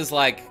otherwise is,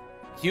 like,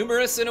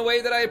 humorous in a way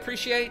that I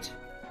appreciate.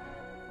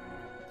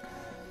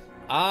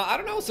 I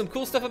don't know, some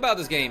cool stuff about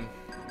this game.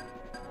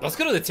 Let's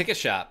go to the ticket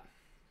shop.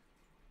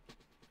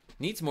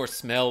 Needs more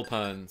smell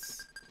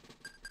puns.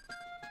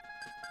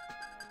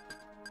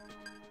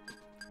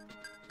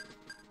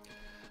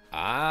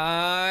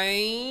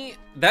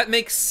 That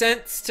makes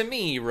sense to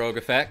me, Rogue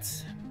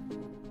Effect.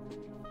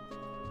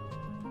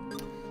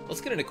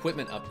 Let's get an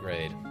equipment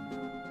upgrade.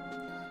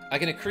 I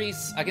can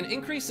increase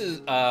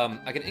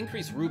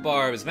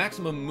Rhubarb's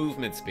maximum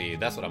movement speed.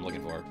 That's what I'm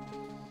looking for.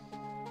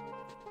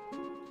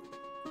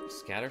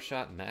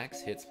 Scattershot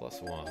max hits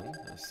 +1.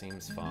 That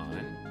seems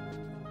fine.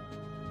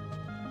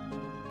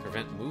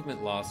 Prevent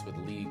movement loss with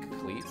League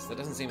cleats. That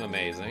doesn't seem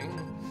amazing.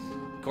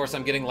 Of course,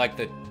 I'm getting like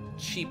the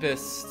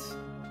cheapest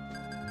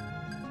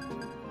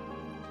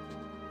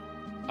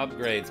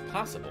upgrades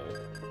possible.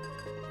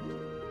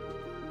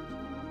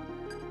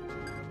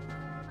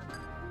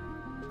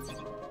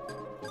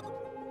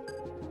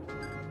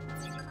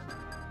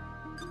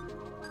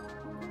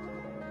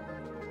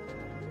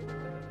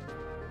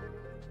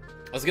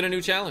 Let's get a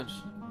new challenge.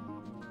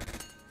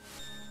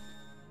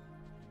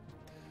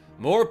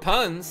 More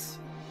puns?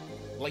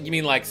 Like, you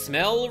mean like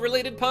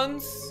smell-related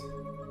puns?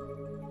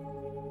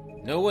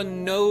 No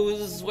one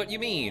knows what you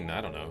mean.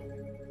 I don't know.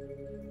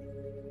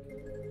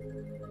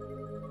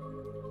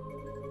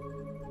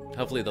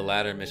 Hopefully the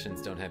latter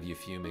missions don't have you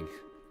fuming.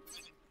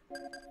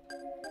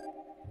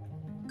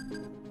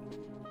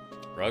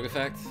 Rogue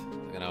Effect?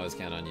 I can always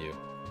count on you.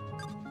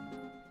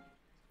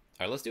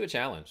 Alright, let's do a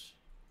challenge.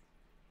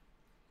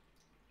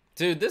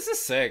 Dude, this is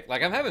sick.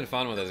 Like, I'm having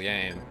fun with this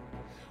game.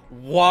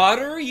 What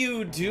are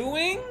you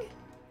doing?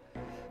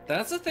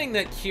 That's a thing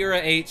that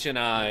Kira H and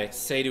I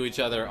say to each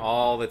other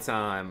all the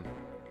time.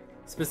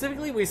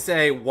 Specifically, we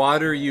say,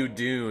 what are you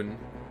doing?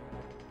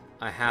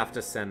 I have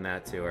to send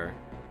that to her.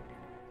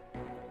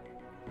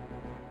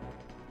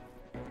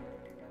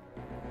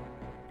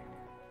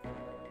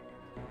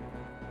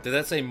 Did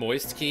that say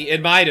moist key?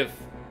 It might have.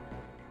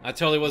 I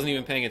totally wasn't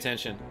even paying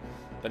attention.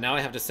 But now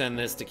I have to send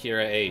this to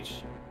Kira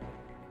H.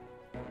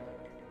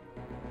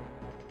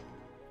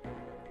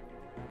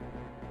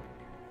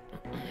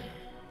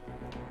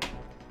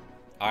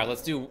 Alright,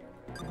 let's do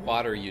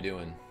what are you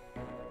doing?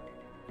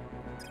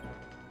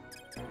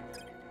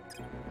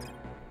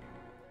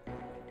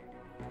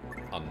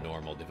 On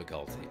normal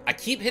difficulty. I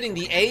keep hitting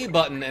the A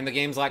button and the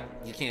game's like,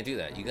 you can't do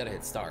that. You gotta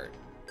hit start.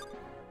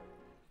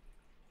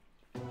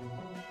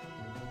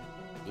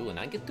 Ooh, and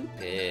I get to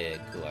pick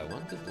who I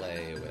want to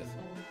play with.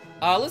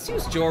 Let's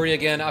use Jory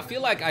again. I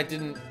feel like I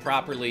didn't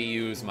properly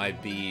use my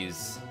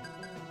bees.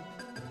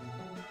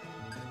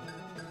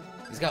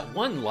 He's got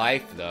 1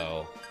 life,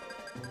 though.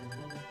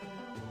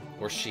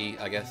 Or she,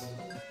 I guess.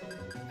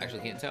 Actually,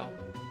 can't tell.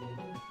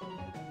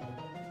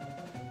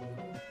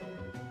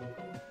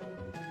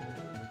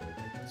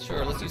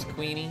 Sure, let's use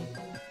Queenie.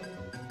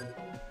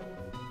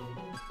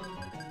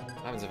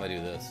 What happens if I do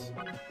this?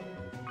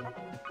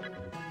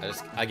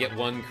 I get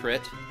 1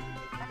 crit.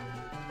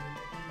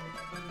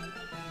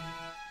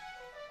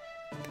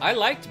 I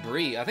liked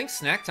Bree. I think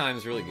Snack Time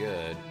is really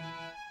good.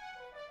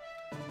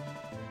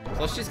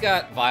 Plus she's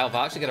got Vile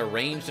Vox. She's got a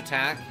ranged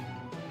attack.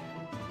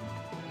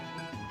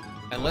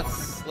 And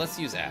let's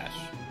use Ash.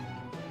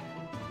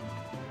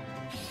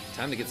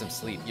 Time to get some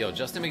sleep. Yo,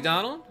 Justin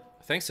McDonald,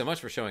 thanks so much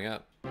for showing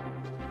up.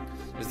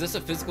 Is this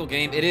a physical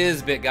game? It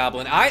is, Bit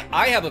Goblin.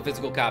 I have a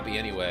physical copy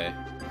anyway.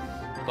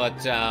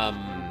 But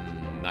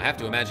I have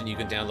to imagine you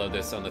can download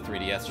this on the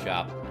 3DS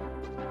shop.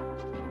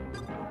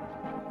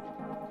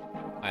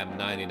 I am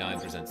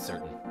 99%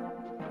 certain.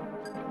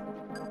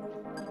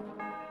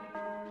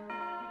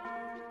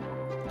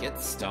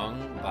 Get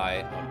stung by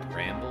a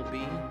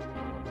bramblebee?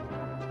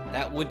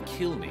 That would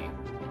kill me.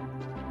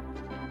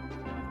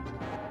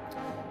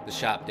 The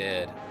shop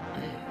dead.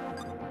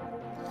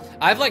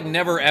 I've like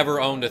never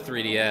ever owned a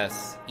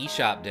 3DS.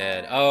 eShop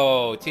dead.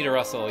 Oh, Tita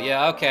Russell.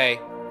 Yeah, okay.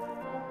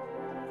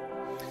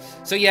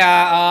 So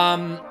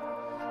yeah,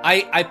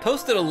 I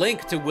posted a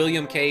link to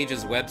William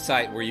Kage's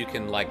website where you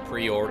can like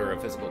pre-order a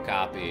physical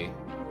copy.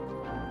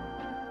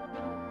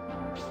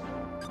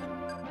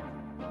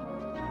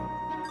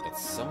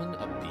 Let's summon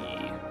a bee.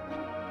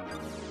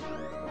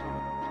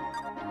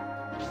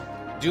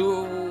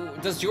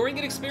 Does Jory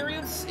get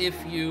experience if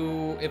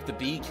the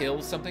bee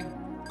kills something?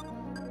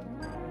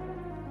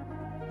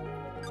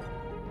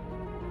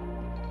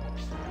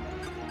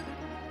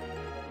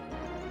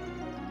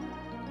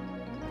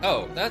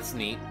 Oh, that's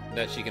neat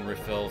that she can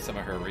refill some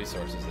of her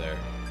resources there.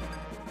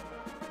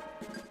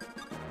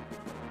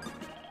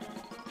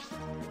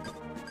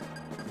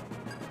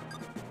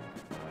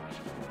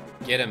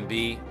 Get him,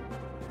 bee.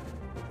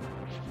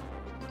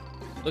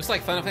 Looks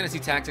like Final Fantasy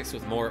Tactics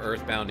with more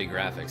Earthboundy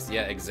graphics.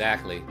 Yeah,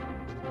 exactly.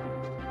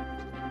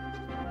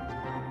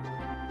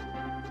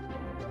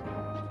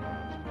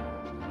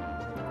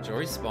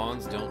 Jory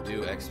spawns don't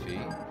do XP.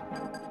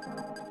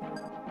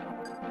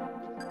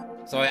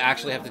 So I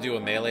actually have to do a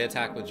melee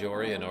attack with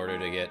Jory in order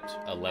to get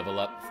a level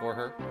up for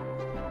her.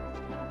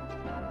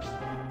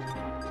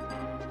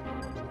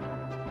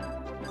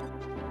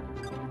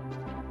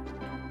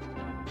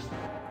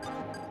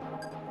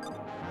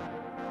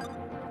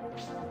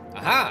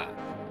 Aha!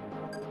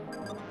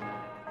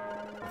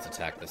 Let's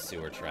attack the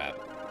sewer trap.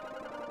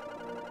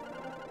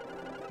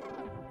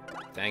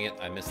 Dang it,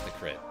 I missed the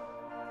crit.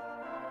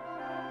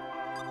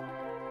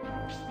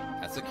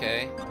 That's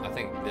okay. I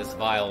think this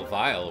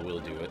vial will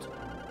do it.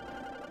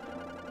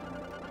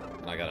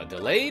 And I got a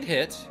delayed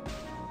hit.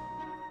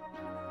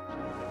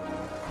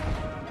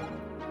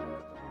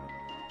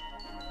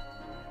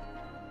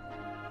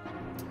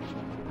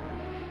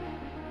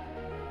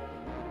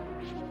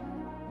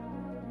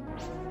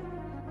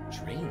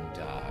 Drain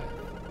dive.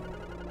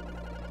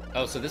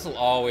 Oh, so this will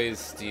always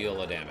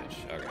steal a damage.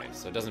 Okay,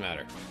 so it doesn't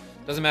matter.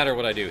 Doesn't matter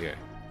what I do here.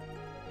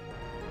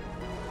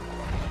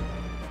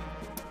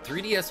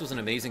 3DS was an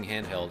amazing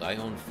handheld. I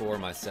own 4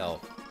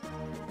 myself.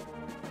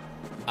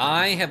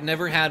 I have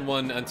never had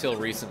one until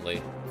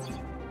recently,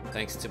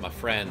 thanks to my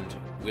friend,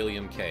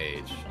 William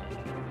Kage.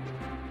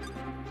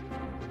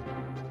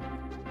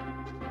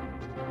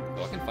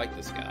 Oh, I can fight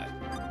this guy.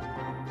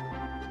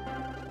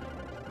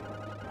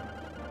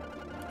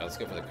 Oh, let's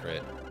go for the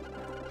crit.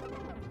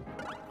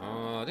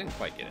 Oh, I didn't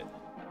quite get it.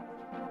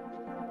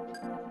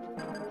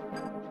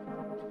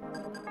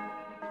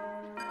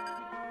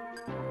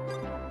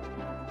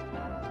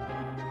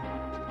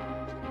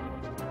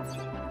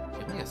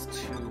 He only has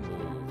 2 moves.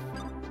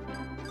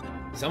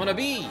 Summon a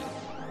bee!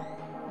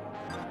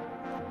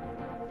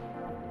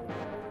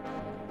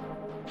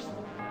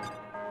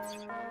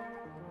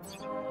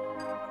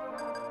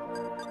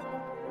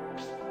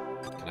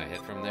 Can I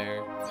hit from there?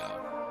 No.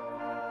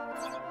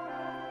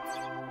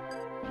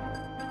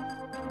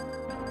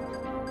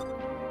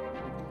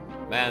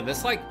 Man,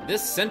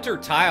 this center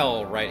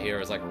tile right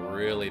here is like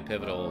really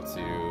pivotal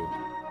to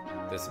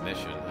this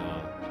mission,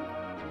 huh?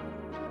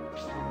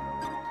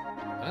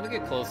 I'm gonna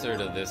get closer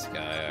to this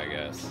guy, I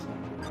guess.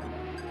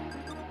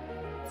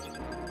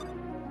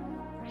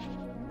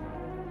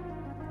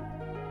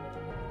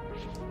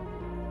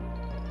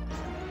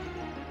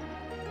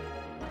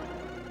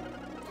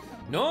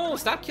 No,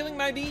 stop killing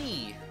my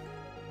bee!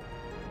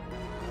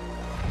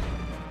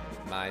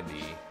 My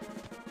bee.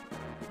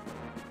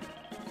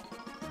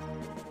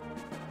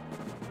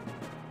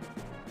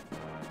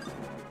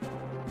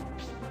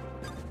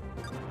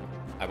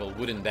 I will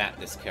wooden that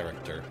this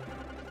character.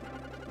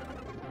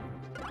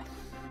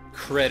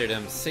 Credit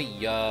him, see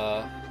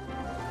ya.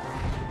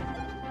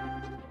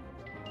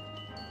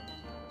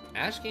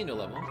 Ash gained a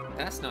level.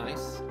 That's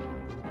nice.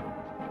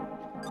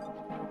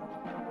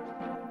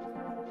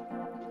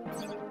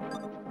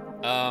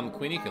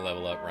 Queenie can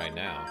level up right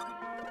now.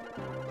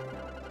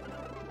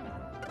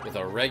 With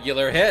a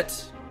regular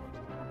hit.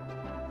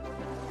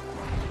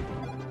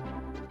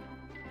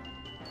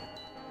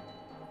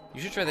 You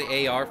should try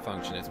the AR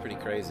function, it's pretty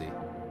crazy.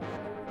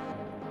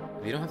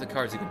 If you don't have the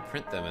cards, you can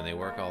print them and they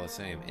work all the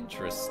same.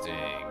 Interesting.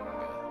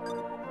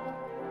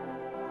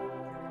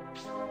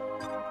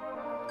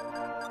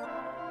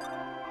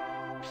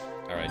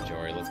 Alright,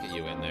 Jory, let's get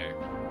you in there.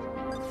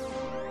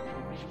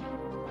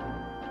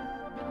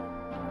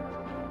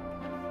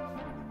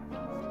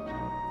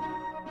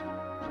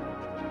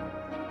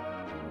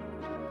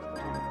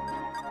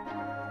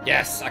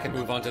 Yes, I can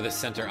move on to the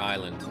center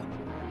island.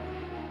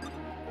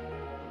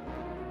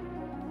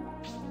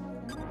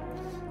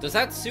 Does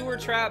that sewer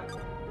trap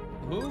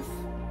move?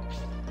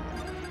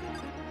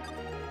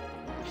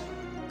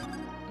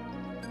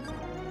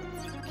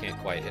 Can't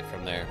quite hit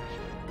from there.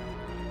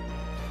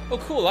 Oh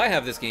cool, I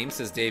have this game,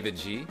 says David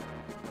G.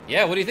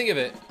 Yeah, what do you think of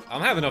it?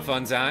 I'm having a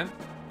fun time.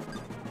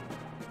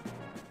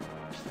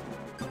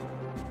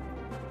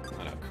 I'm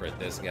gonna crit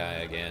this guy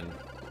again.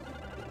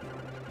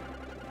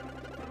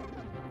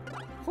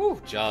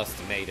 Whew, just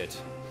made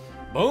it.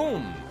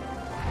 Boom!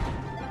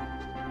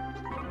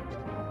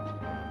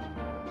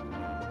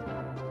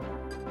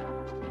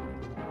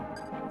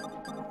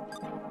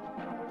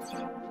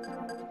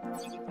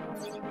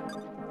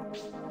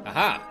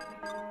 Aha!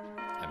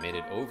 I made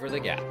it over the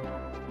gap.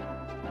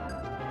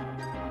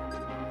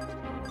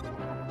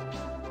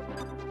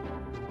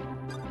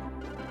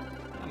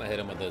 I'm gonna hit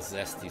him with a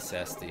zesty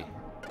cesty.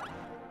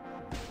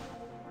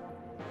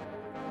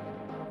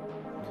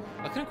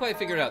 I couldn't quite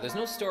figure it out. There's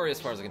no story as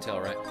far as I can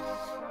tell, right?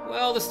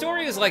 Well, the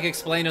story is like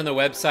explained on the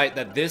website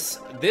that this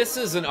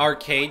is an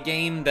arcade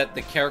game that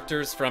the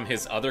characters from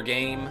his other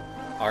game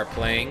are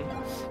playing.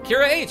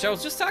 Kira H, I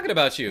was just talking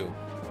about you.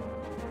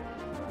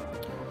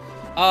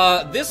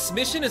 This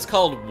mission is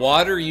called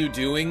What Are You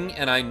Doing?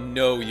 And I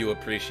know you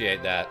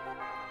appreciate that.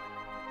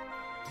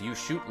 Do you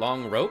shoot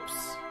long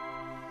ropes?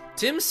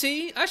 Tim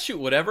C, I shoot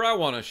whatever I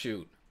want to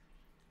shoot.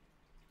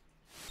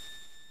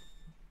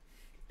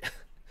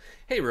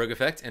 Hey, Rogue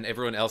Effect, and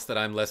everyone else that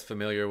I'm less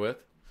familiar with.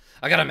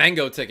 I got a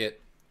mango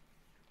ticket.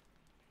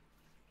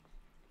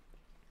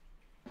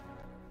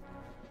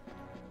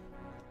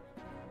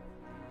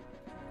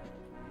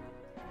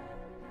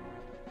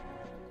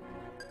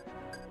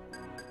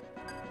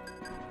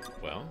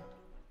 Well,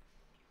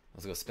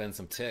 let's go spend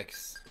some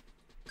ticks.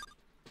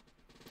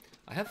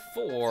 I have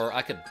 4.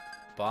 I could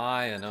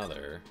buy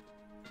another.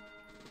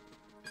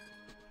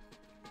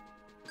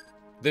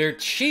 They're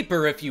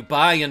cheaper if you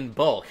buy in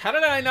bulk. How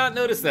did I not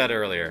notice that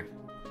earlier?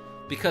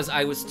 Because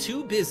I was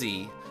too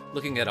busy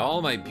looking at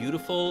all my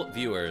beautiful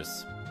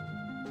viewers.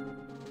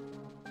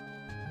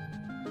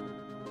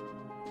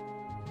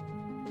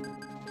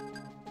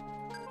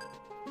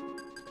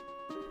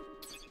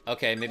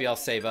 Okay, maybe I'll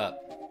save up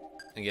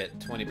and get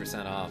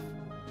 20% off.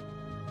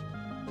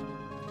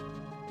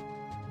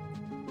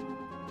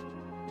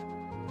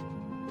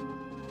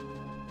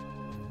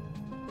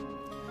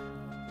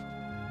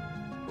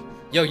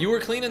 Yo, you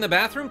were cleaning the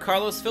bathroom,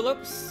 Carlos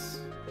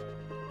Phillips?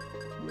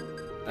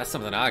 That's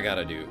something I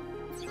gotta do.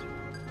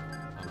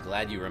 I'm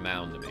glad you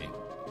reminded me.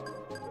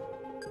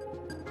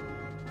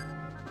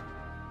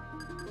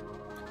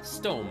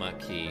 Stoma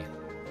key.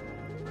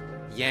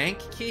 Yank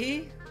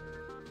key?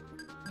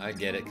 I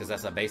get it, because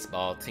that's a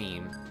baseball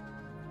team.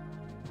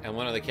 And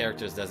one of the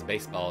characters does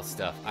baseball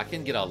stuff. I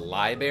can get a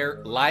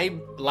library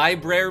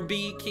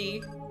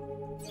key.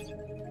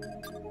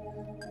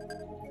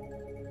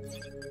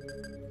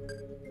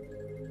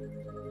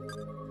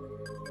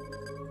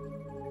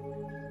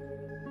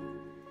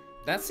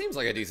 That seems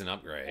like a decent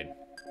upgrade.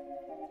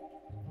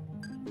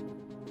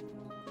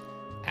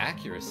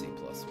 Accuracy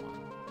 +1.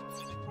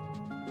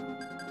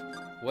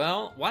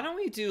 Well, why don't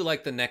we do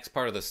like the next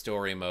part of the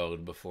story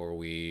mode before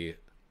we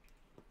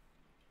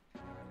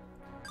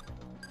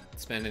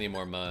spend any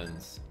more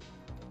muns?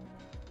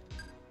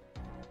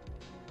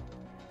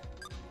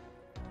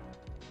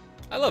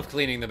 I love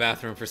cleaning the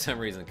bathroom for some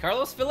reason.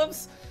 Carlos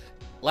Phillips,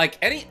 like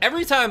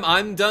every time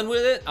I'm done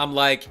with it, I'm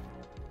like,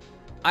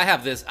 I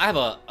have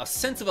a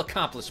sense of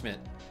accomplishment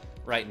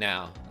right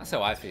now. That's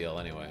how I feel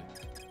anyway.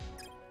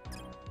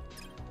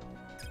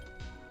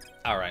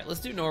 Alright, let's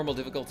do normal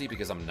difficulty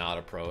because I'm not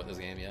a pro at this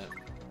game yet.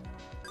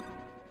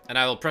 And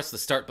I will press the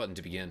start button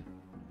to begin.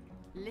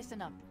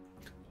 Listen up.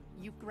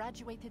 You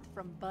graduated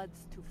from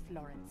Buds to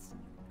Florence.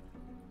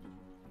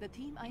 The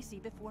team I see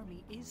before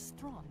me is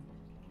strong,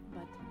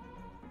 but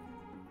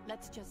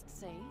let's just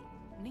say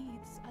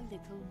needs a little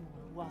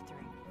more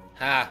watering.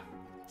 Ha!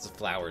 It's a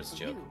flowers For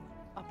joke. you,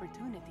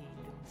 opportunity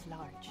looms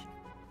large.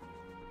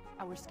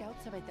 Our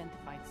scouts have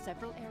identified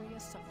several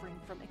areas suffering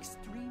from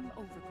extreme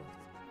overgrowth.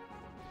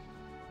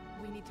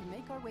 We need to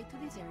make our way to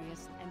these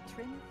areas and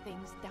trim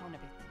things down a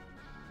bit.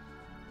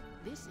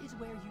 This is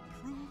where you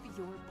prove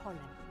your pollen.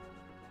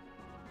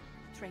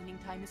 Training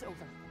time is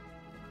over.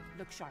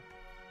 Look sharp.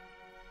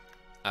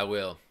 I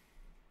will.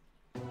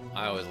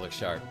 I always look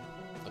sharp,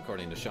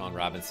 according to Sean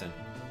Robinson.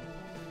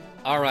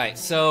 Alright,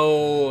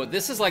 so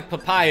this is like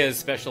Papaya's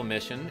special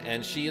mission,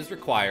 and she is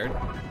required.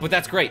 But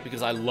that's great,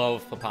 because I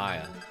love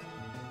Papaya.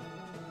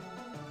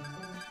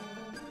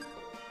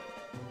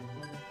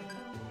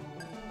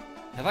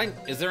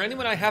 Is there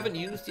anyone I haven't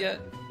used yet?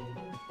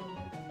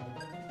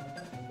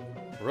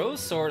 Rose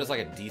Sword is like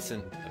a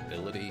decent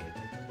ability.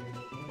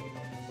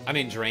 I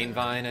mean, Drain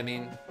Vine, I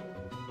mean.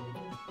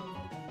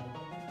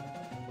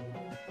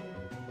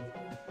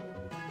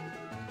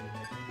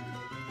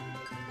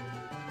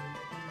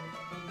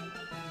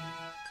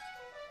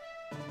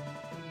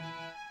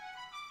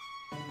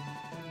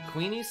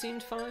 Queenie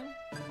seemed fine.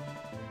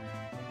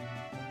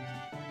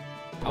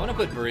 I want to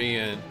put Bree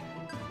in.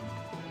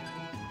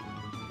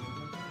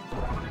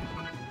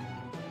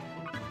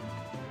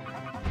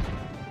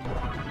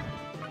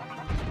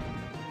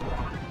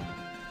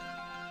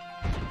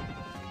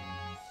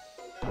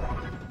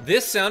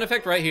 This sound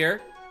effect right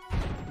here,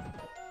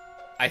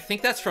 I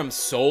think that's from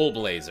Soul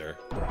Blazer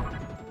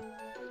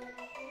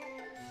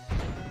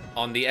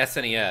on the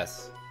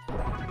SNES.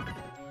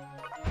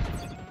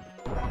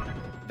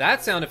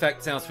 That sound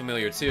effect sounds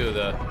familiar too,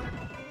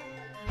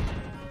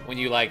 when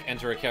you like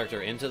enter a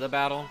character into the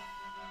battle.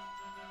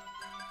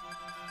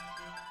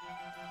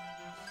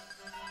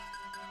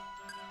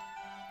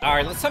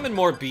 Alright, let's summon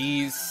more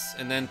bees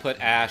and then put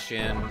Ash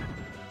in.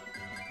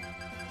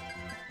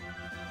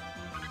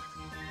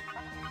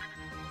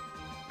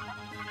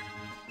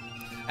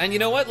 And you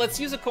know what? Let's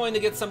use a coin to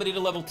get somebody to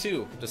level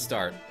 2 to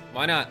start.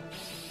 Why not?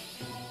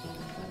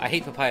 I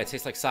hate papaya. It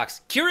tastes like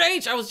socks. Cure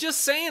H! I was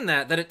just saying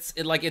that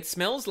it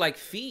smells like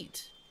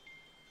feet.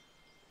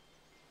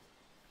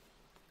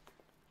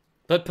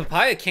 But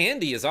papaya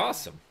candy is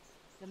awesome.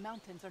 The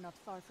mountains are not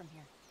far from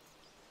here.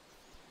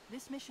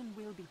 This mission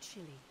will be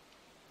chilly.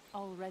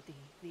 Already,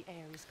 the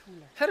air is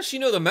cooler. How does she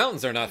know the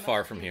mountains are not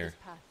far from here?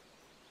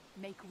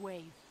 Make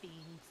way,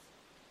 fiends.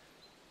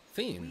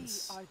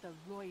 Fiends We are the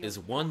royal is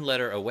one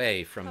letter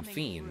away from coming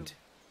fiend.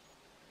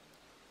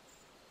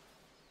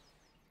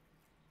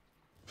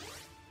 through.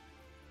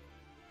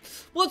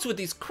 What's with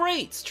these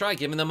crates? Try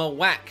giving them a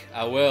whack.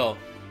 I will.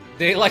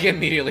 They like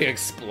immediately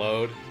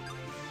explode.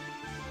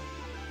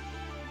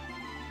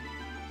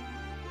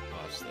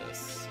 Watch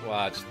this.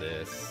 Watch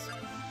this.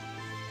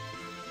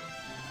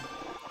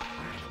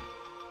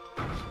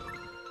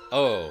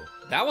 Oh,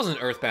 that was an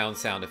Earthbound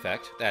sound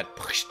effect. That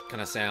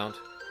kind of sound.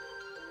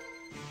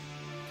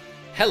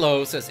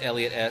 Hello, says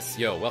Elliot S.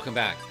 Yo, welcome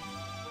back.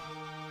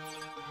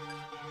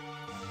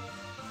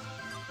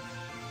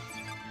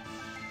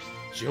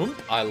 Jump?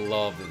 I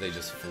love that they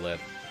just flip.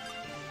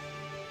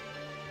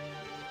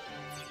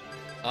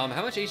 How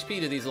much HP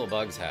do these little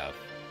bugs have?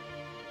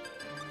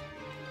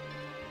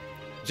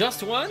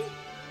 Just one?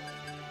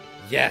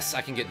 Yes,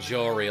 I can get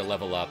Jory a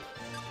level up.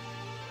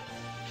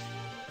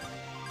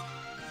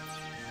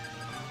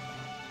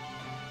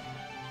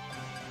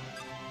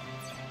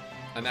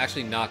 I'm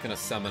actually not gonna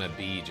summon a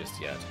bee just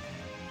yet.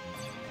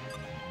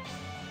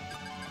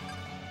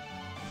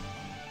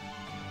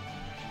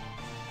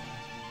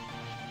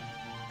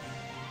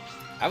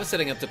 I was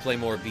setting up to play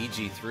more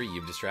BG3,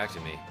 you've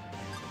distracted me.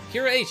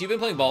 Kira H, you've been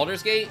playing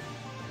Baldur's Gate?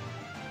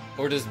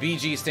 Or does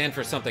BG stand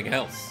for something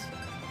else?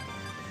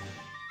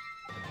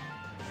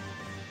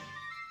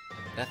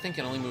 That thing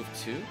can only move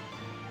 2?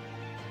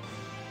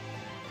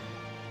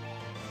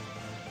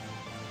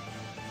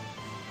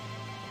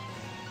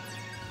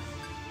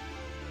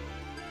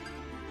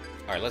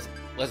 Alright,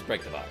 let's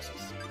break the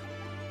boxes.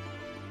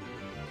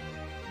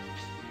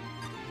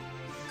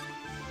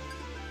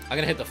 I'm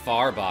gonna hit the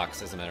far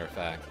box, as a matter of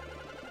fact.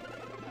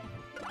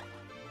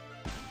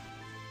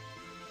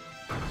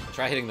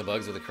 Try hitting the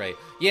bugs with a crate.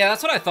 Yeah,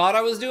 that's what I thought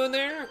I was doing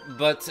there,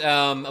 but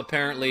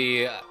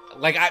apparently,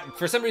 like,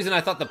 for some reason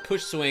I thought the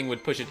push swing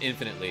would push it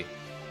infinitely,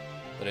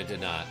 but it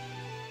did not.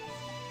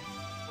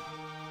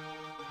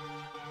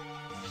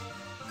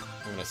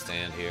 I'm gonna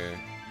stand here.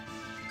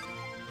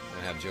 I'm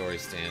gonna have Jory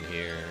stand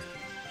here.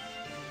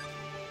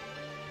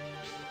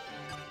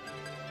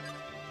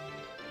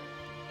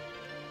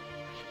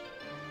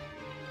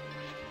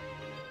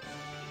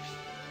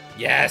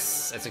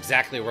 Yes! That's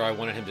exactly where I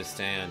wanted him to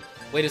stand.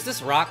 Wait, is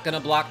this rock gonna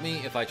block me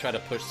if I try to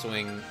push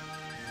swing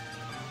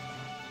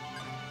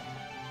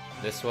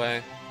this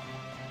way?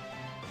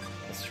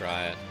 Let's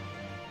try it.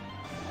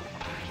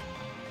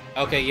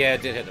 Okay, yeah,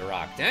 it did hit the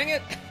rock. Dang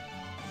it!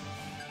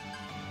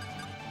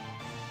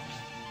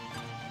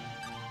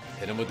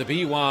 Hit him with the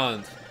bee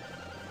wand.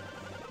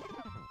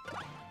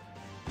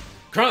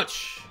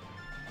 Crunch!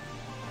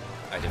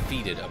 I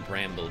defeated a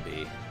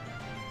bramblebee.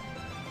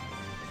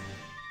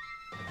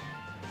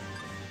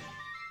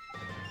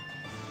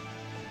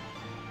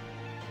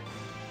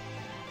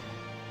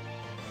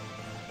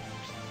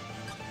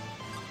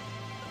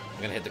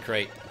 I'm gonna hit the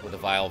crate with a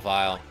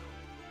vial.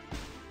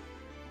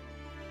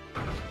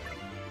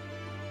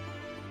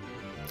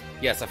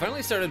 Yes, I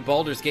finally started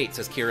Baldur's Gate,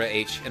 says Kira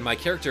H, and my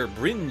character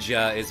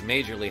Brinja is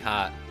majorly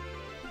hot.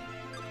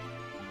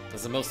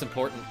 That's the most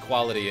important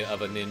quality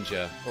of a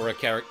ninja, or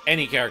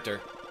any character.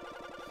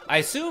 I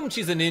assume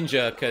she's a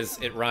ninja because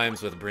it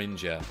rhymes with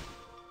Brinja.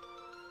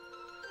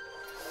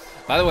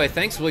 By the way,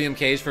 thanks William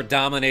Kage for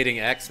dominating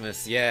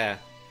Xmas. Yeah,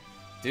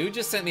 dude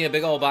just sent me a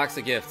big old box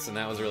of gifts, and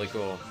that was really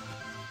cool.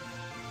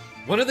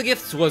 One of the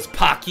gifts was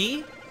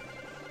Pocky.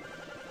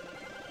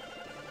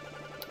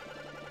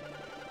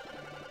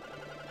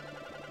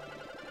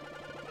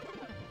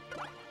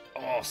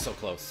 Oh, so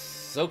close.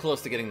 So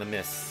close to getting the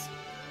miss.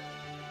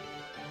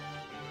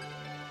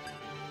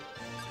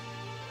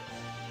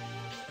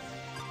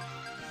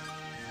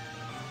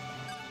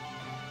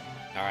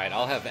 Alright,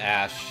 I'll have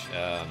Ash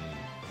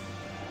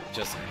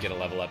just get a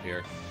level up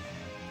here.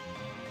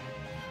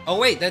 Oh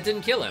wait, that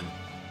didn't kill him.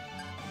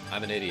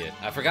 I'm an idiot.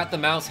 I forgot the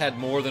mouse had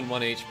more than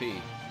 1 HP.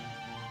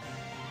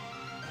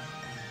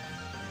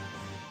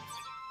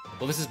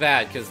 Well, this is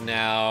bad, because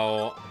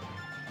now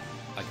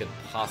I could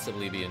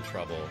possibly be in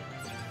trouble.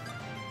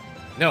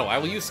 No, I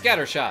will use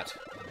Scatter Shot.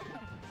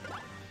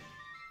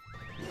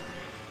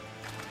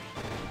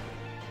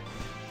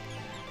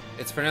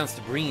 It's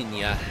pronounced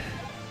Brina.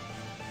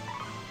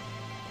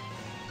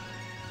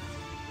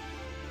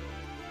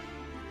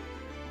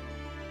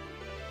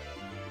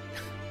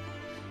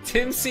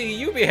 Tim C,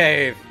 you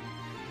behave!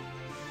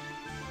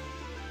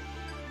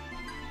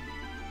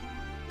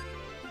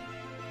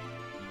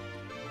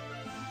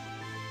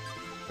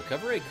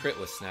 Recover a crit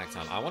with snack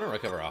time. I want to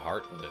recover a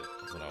heart with it.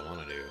 That's what I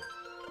want to do.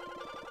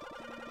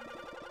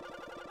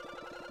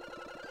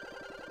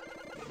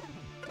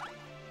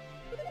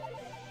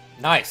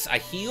 Nice. I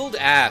healed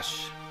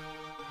Ash.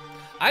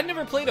 I've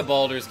never played a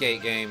Baldur's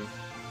Gate game,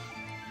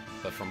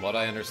 but from what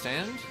I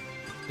understand,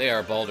 they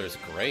are Baldur's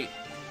great.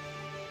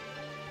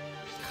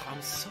 God,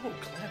 I'm so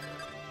clever.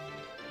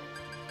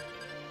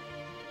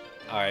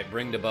 Alright,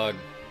 bring the bug.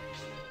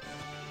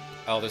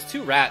 Oh, there's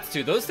 2 rats,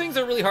 too. Those things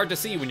are really hard to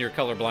see when you're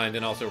colorblind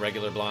and also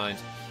regular blind.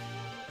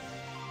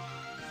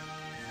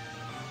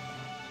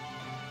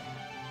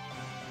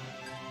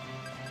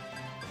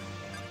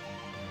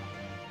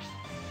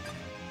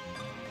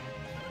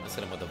 Let's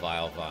hit him with the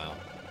vial.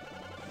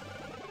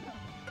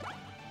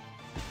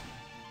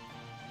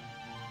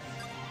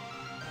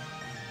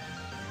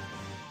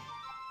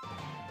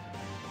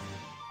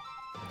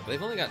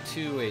 They've only got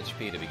 2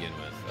 HP to begin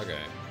with. Okay.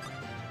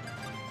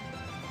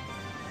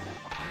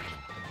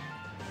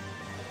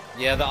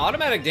 Yeah, the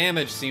automatic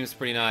damage seems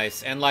pretty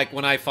nice. And, like,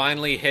 when I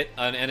finally hit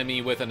an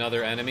enemy with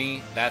another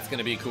enemy, that's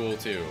gonna be cool,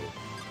 too.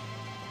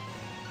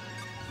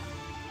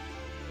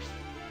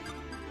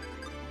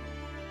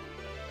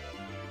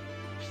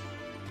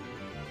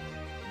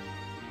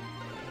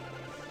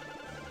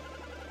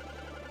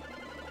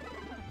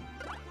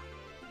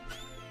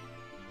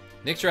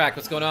 Nick Track,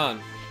 what's going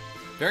on?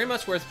 Very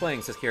much worth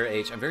playing, says Kira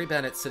H. I'm very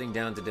bad at sitting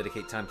down to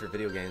dedicate time for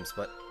video games,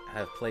 but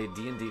have played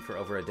D&D for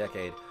over a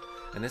decade.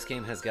 And this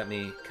game has got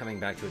me coming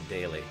back to it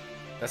daily.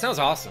 That sounds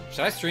awesome.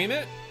 Should I stream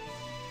it?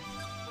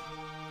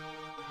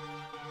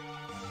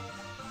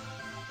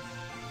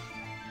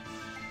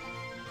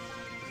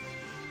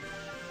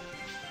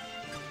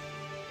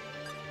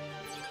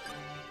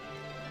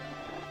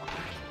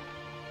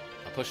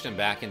 I pushed him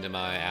back into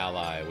my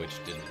ally,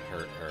 which didn't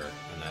hurt her,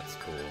 and that's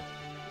cool.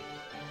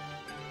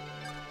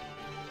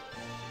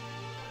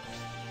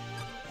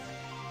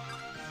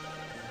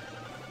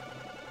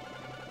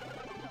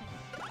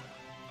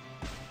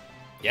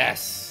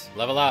 Yes!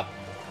 Level up!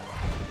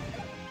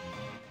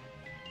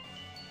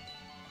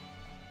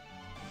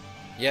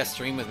 Yes,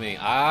 stream with me.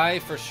 I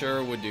for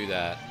sure would do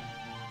that.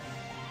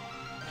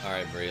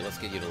 Alright, Bree, let's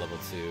get you to level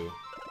 2.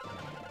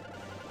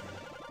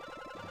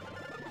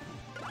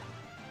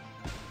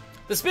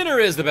 The spinner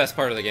is the best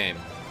part of the game.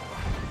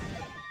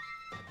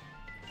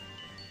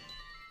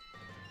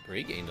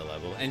 Bree gained a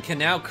level and can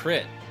now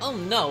crit. Oh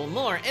no,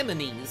 more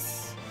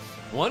enemies!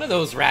 One of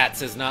those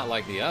rats is not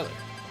like the other.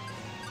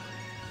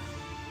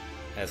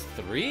 Has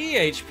 3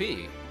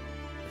 HP.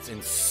 That's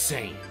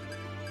insane.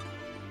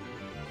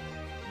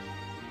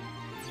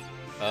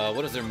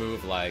 What does their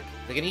move like?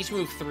 They can each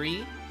move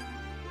 3?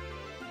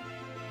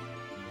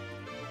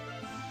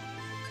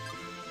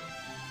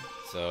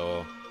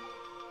 So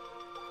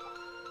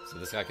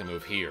this guy can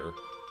move here.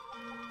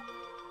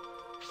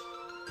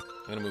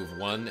 I'm gonna move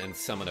 1 and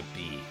summon a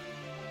bee.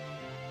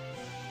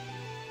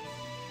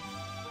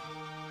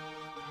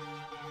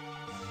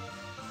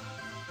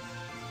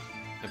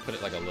 And put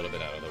it like a little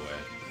bit out of the way.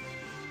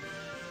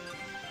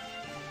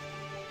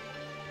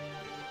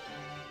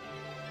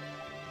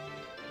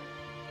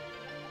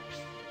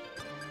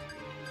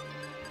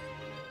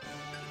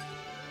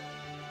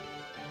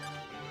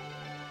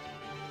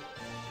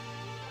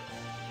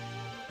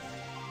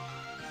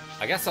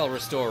 I guess I'll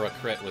restore a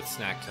crit with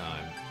snack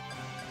time.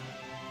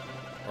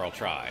 Or I'll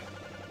try.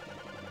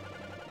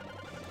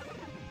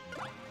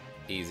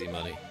 Easy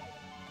money.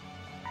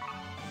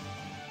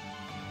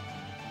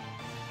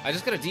 I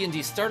just got a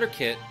D&D starter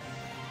kit.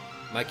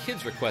 My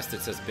kids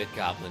requested, says Bit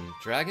Goblin.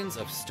 Dragons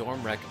of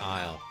Stormwreck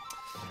Isle.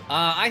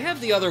 I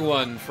have the other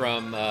one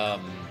from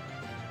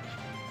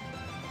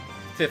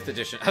 5th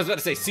edition. I was about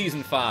to say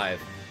Season 5.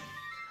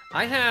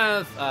 I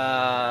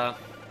have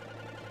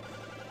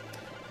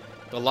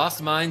The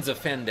Lost Mines of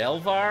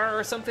Fandelvar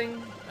or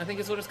something, I think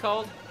is what it's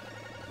called.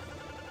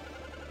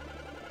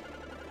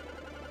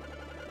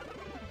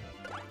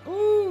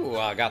 Ooh,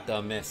 I got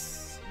the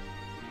miss.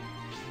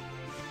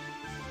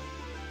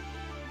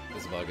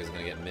 This bug is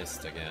gonna get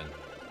missed again.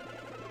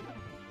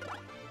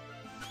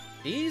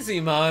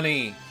 Easy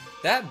money!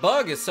 That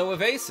bug is so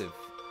evasive.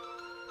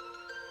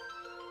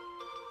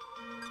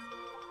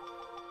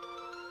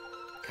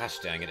 Gosh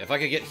dang it. If I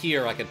could get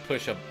here, I could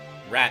push a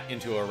rat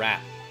into a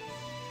rat.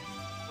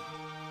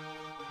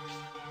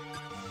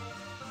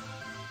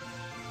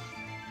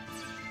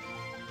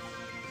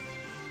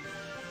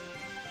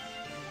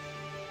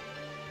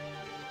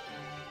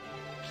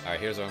 Alright,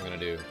 here's what I'm gonna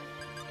do.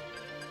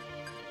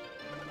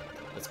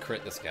 Let's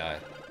crit this guy.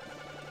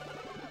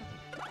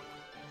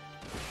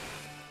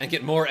 And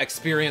get more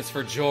experience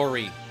for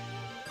Jory.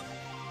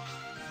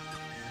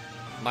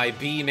 My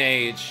bee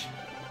mage.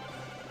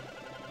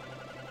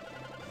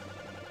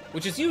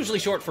 Which is usually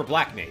short for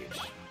black mage.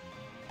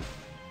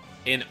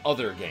 In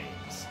other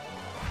games.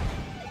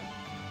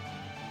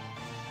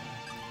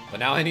 But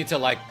now I need to,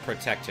 like,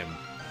 protect him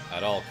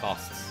at all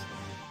costs.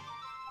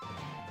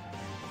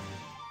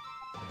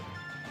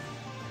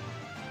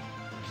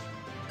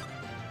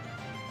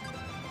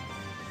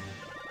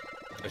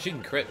 Oh, she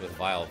can crit with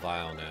Vile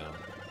now.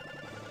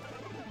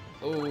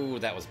 Oh,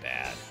 that was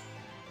bad.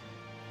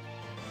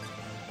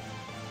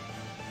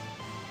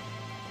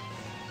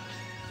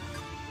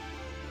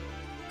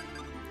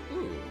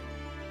 Ooh.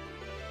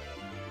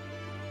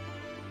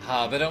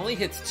 But it only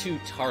hits 2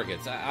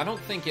 targets. I don't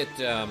think it,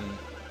 I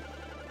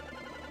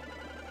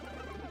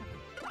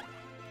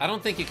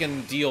don't think it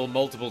can deal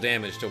multiple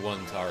damage to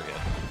one target.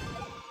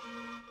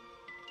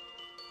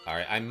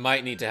 Alright, I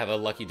might need to have a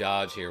lucky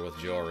dodge here with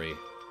Jory.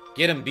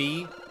 Get him,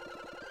 B.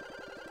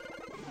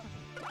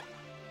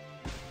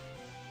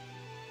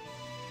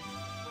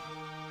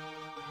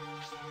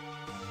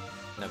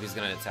 No, he's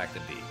gonna attack the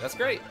B. That's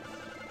great.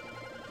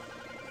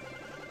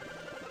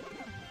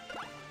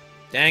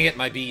 Dang it,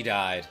 my B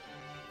died.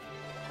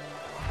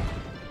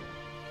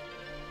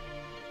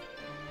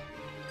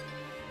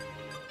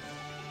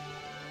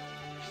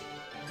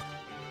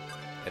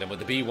 Hit him with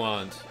the B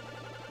wand.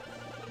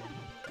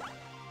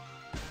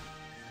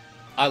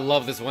 I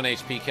love this 1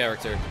 HP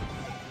character.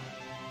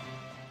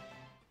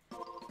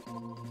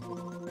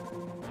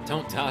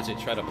 Don't dodge it,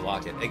 try to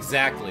block it.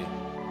 Exactly.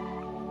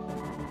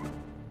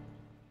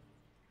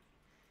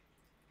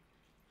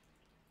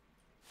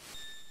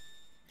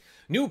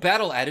 New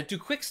battle added to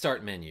quick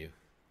start menu.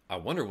 I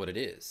wonder what it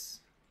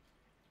is.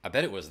 I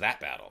bet it was that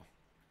battle.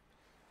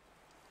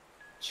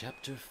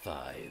 Chapter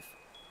 5.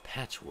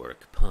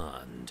 Patchwork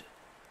Pond.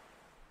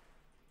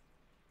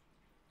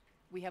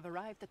 We have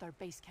arrived at our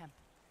base camp.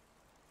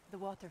 The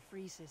water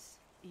freezes,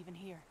 even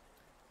here.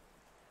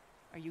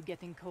 Are you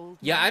getting cold?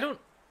 Yeah,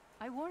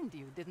 I warned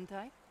you, didn't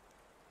I?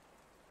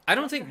 I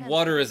don't think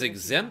water is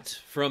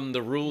exempt from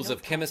the rules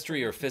of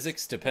chemistry or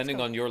physics depending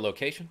on your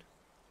location.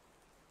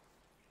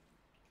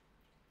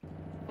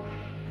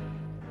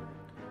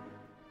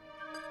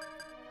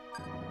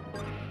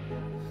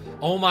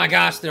 Oh my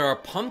gosh, there are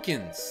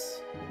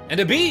pumpkins. And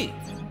a bee.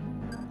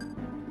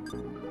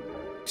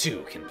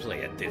 2 can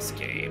play at this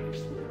game.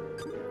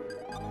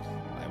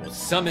 I will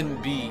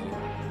summon bee.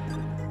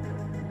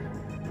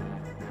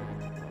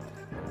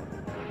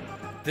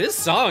 This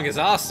song is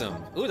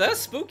awesome. Ooh, that's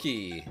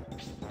spooky.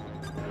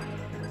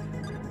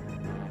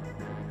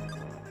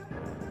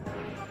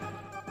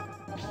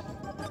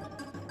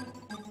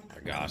 Oh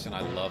gosh, and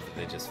I love that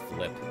they just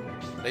flip.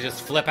 They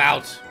just flip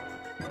out.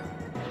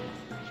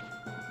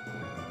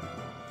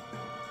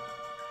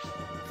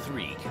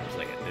 3 can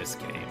play at this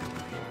game.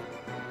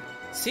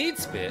 Seed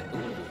Spit.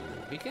 Ooh,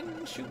 he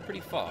can shoot pretty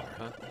far,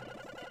 huh?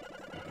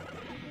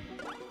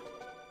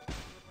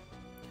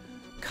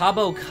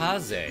 Cabo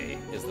Kaze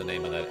is the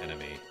name of that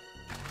enemy.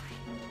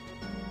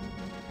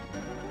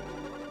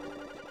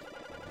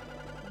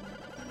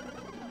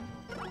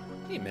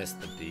 He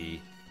missed the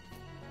D.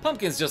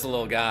 Pumpkin's just a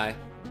little guy.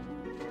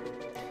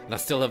 And I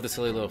still love the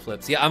silly little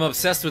flips. Yeah, I'm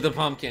obsessed with the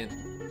pumpkin.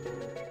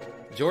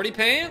 Jordy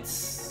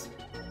Pants?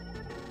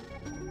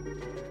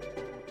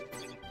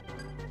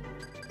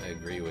 I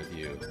agree with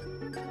you.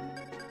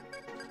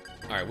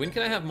 Alright, when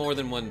can I have more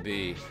than one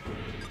B?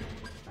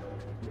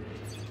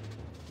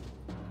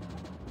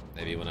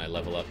 Maybe when I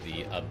level up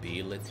the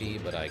ability,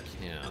 but I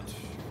can't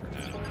for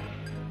now.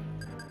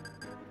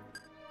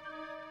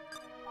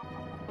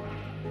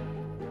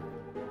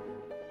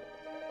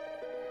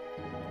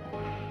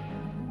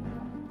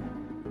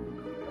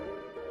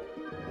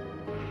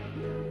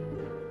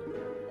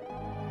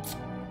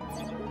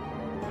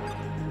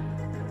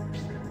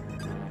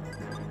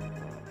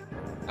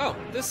 Oh,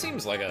 this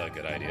seems like a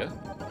good idea.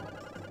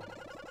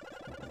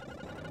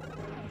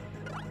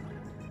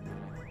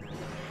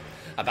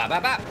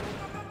 Ba-ba-ba!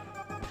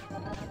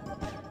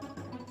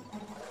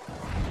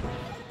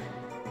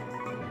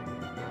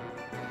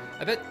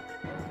 I bet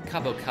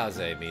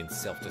Kabokaze means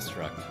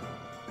self-destruct.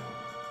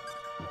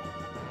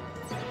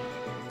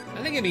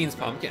 I think it means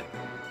pumpkin.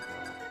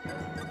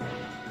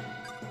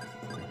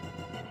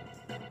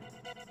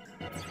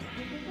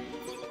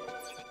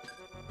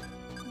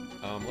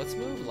 Let's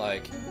move,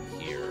 like,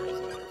 here, as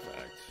a matter of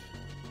fact.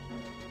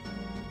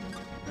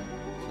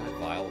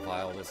 Can I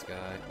Vile this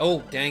guy?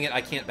 Oh, dang it,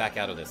 I can't back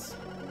out of this.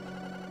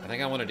 I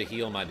think I wanted to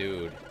heal my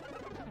dude.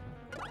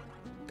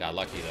 Got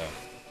lucky, though.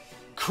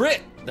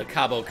 Crit the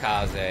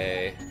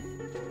Kabokaze.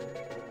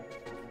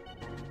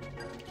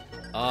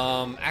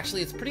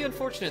 Actually, it's pretty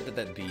unfortunate that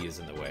that bee is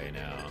in the way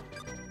now.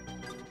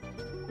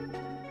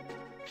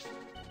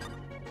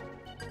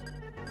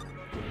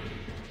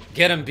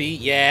 Get him, bee.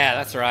 Yeah,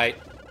 that's right.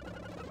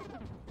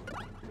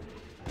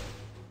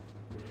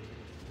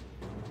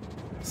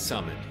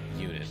 Summoned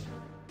unit.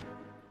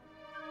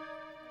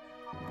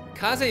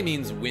 Kaze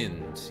means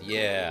wind.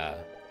 Yeah.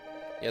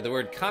 Yeah, the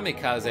word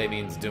kamikaze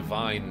means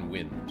divine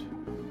wind.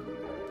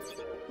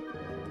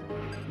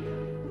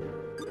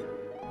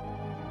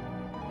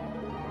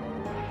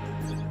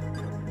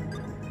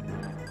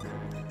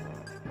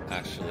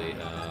 Actually,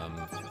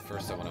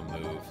 first I want to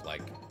move,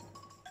 like...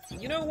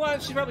 You know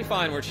what? She's probably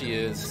fine where she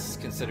is,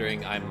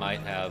 considering I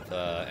might have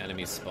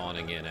enemies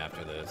spawning in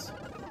after this.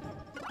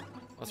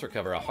 Let's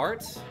recover a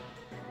heart.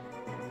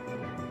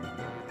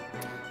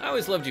 I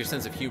always loved your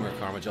sense of humor,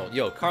 Karma Jolt.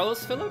 Yo,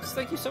 Carlos Phillips,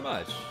 thank you so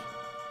much.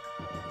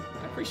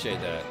 I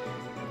appreciate that.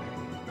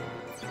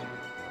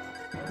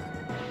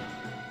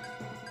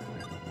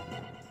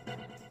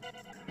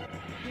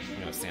 I'm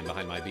gonna stand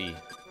behind my bee.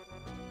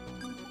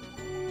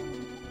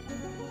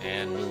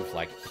 And move,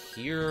 like,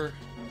 here.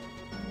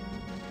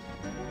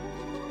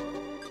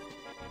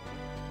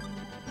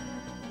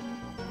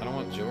 I don't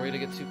want Jory to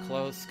get too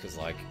close, because,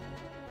 like,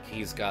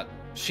 she's got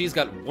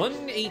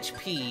 1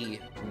 HP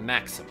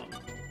maximum.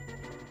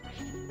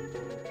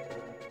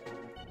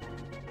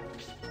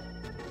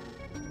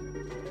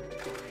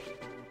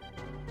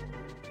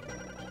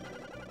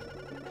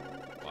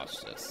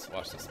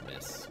 Watch this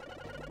miss.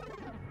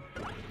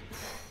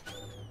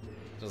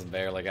 Just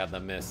barely got the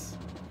miss.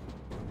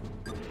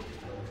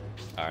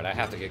 Alright, I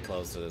have to get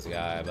close to this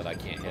guy, but I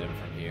can't hit him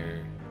from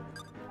here.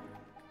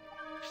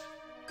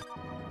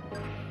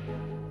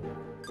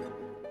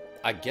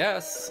 I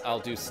guess I'll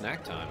do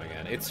snack time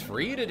again. It's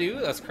free to do?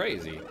 That's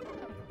crazy.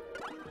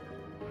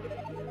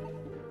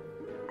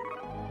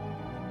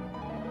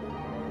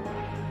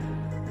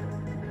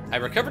 I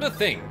recovered a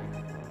thing.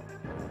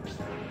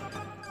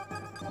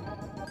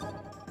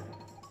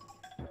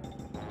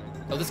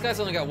 Oh, this guy's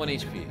only got 1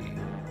 HP.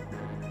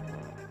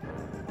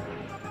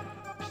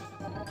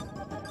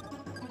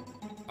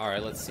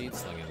 Alright, let's seed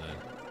sling him then.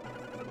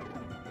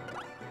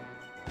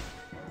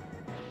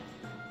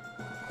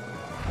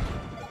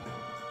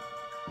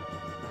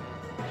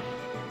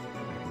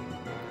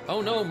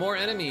 Oh no, more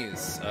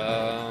enemies!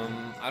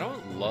 I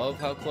don't love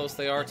how close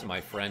they are to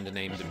my friend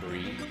named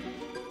Debris.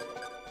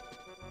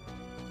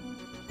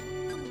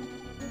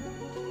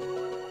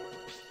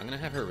 I'm gonna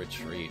have her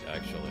retreat,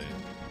 actually.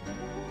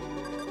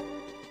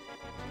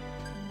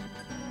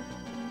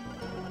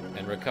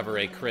 And recover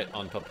a crit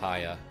on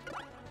Papaya.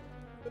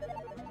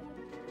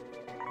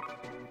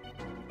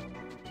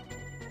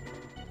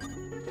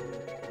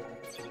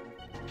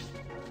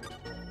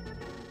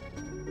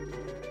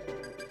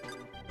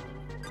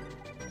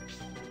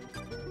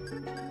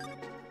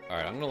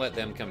 Alright, I'm gonna let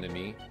them come to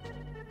me.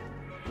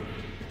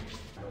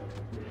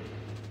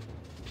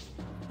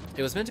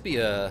 It was meant to be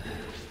a...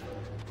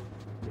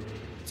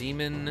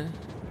 demon...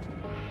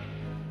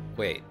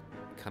 Wait.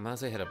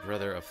 Kamaze had a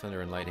brother of thunder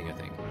and lightning, I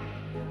think.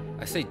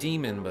 I say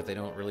demon, but they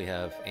don't really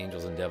have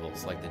angels and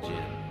devils like the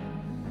Jinn.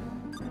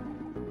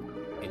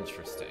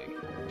 Interesting.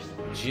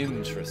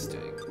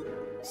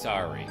 Jinteresting.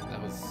 Sorry,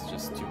 that was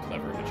just too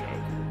clever of a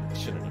joke. I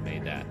shouldn't have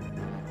made that.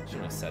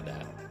 Shouldn't have said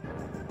that.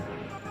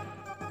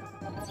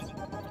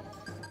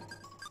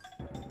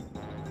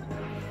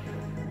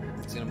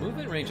 It's gonna move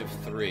in range of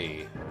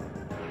 3.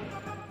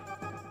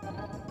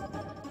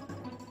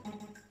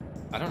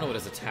 I don't know what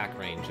his attack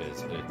range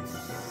is, but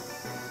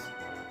it's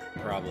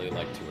probably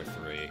like 2 or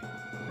 3.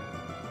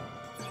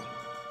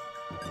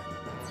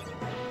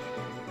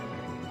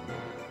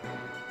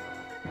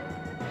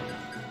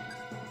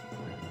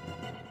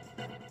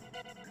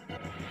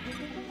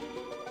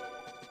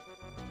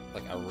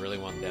 Like, I really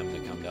want them to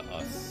come to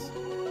us.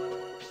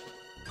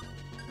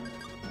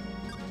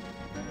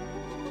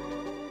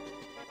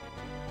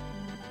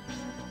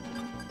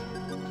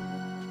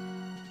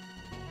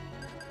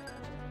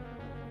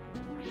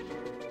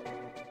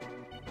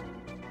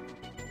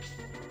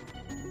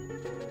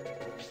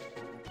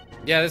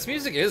 Yeah, this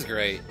music is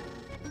great.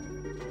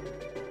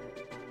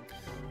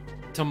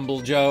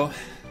 Tumble Joe.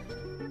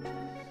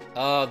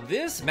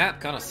 This map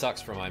kind of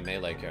sucks for my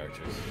melee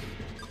characters.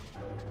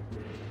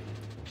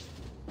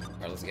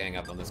 Alright, let's gang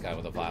up on this guy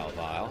with a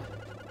vial.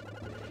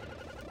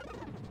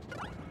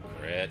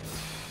 Crit.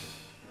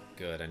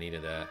 Good, I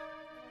needed that.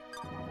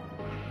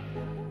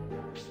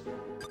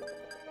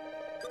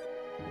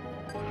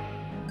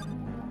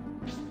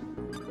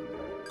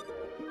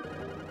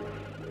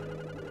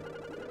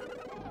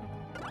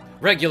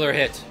 Regular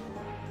hit.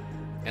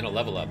 And a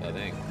level up, I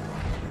think.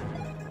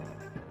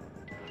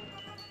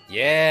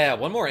 Yeah,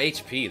 1 more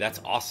HP. That's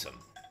awesome.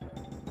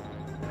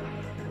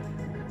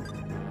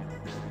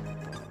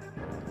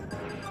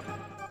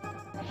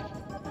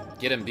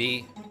 Get him,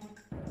 B.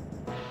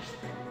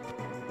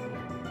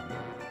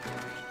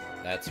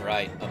 That's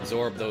right.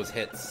 Absorb those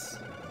hits.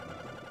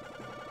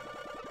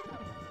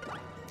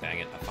 Dang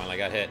it. I finally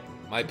got hit.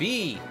 My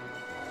B!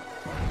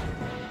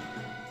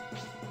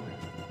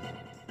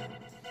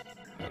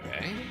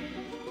 Okay.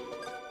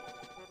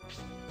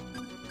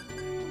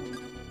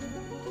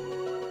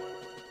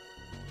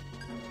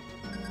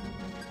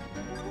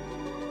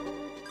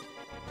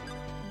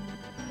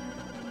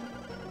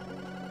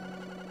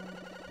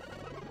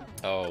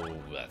 Oh,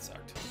 that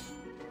sucked.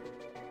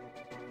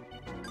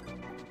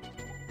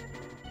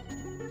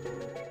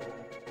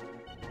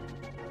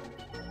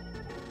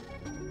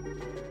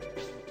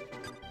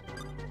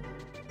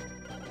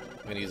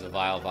 I'm gonna use a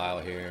vial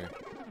here.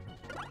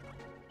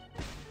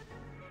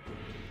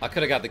 I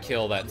could have got the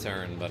kill that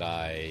turn, but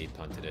I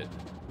punted it.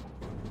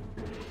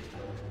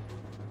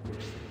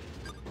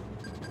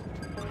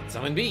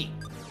 Summon B.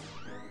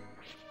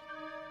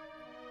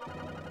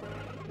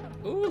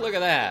 Ooh, look at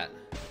that.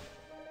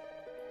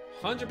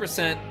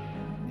 100%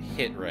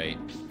 hit rate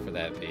for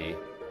that B.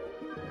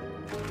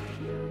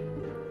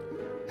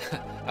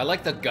 I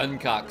like the gun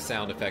cock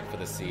sound effect for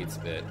the seed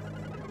spit.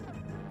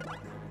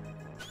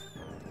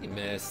 He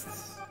missed.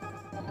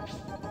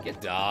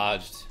 Get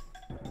dodged.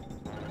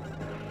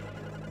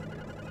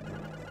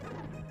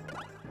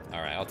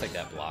 Alright, I'll take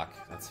that block.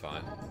 That's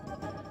fine.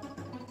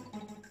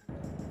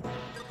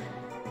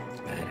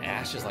 Man,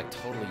 Ash is like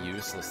totally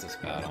useless this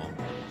battle.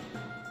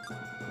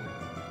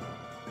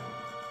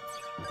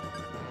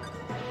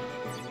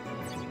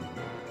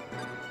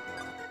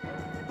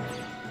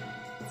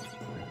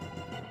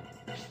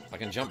 I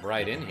can jump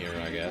right in here,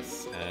 I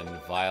guess, and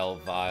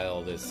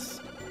vial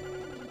this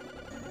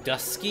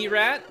dusky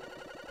rat.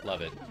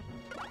 Love it.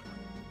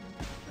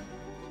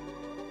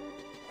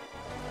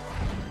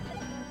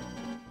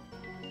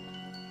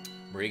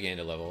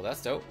 Regained a level.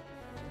 That's dope.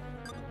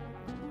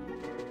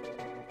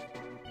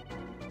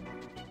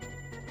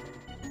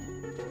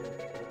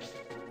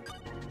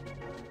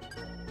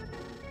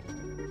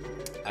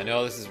 I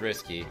know this is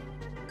risky.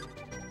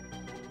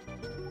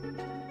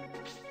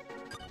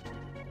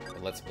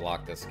 But let's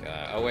block this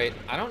guy. Oh wait,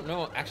 I don't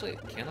know. Actually,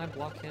 can I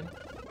block him?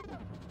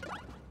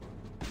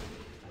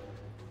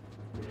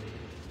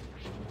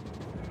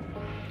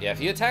 Yeah, if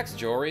he attacks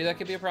Jory, that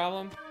could be a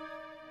problem.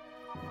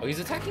 Oh, he's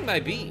attacking my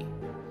B.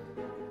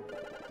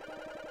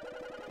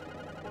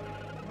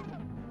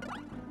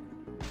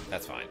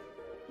 That's fine.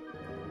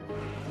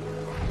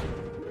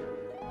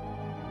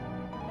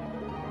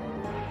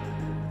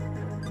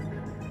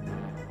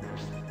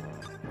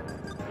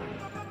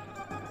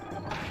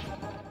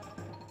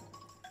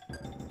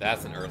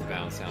 That's an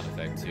Earthbound sound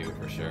effect too,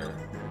 for sure.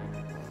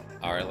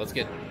 All right, let's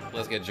get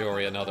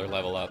Jory another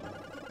level up.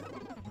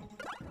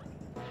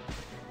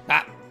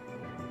 Ah!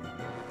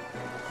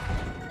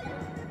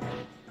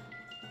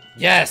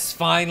 Yes,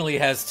 finally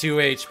has 2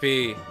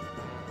 HP.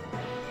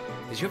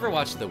 Did you ever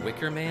watch The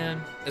Wicker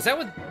Man? Is that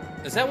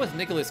with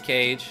Nicolas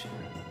Cage,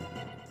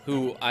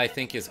 who I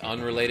think is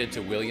unrelated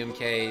to William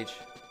Kage?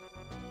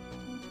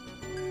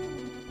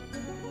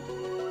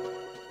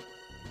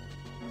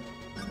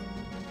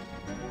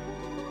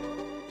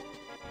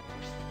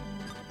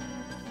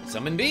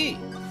 Summon B.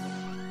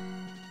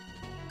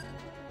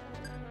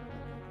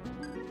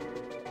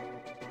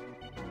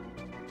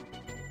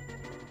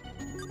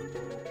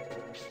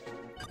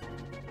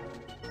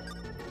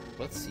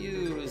 Let's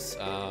use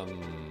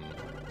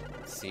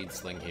Seed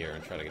Sling here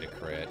and try to get a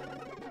crit.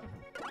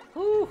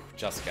 Whew,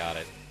 just got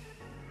it.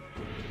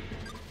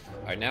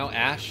 Alright, now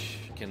Ash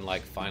can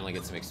like finally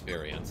get some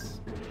experience.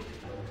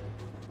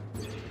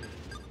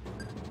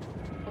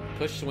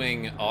 Push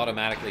Swing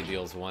automatically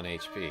deals 1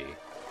 HP.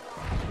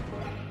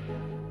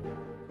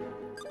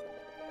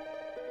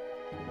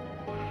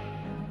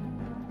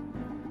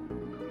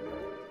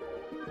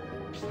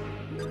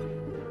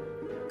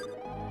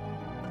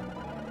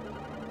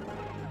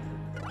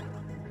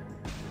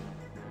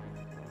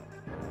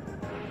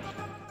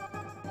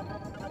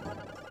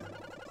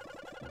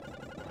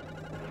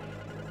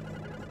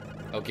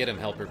 Oh, get him,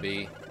 Helper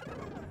B.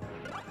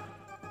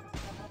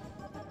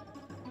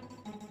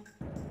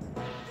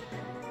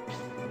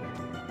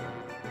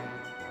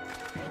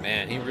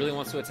 Man, he really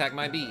wants to attack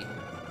my B.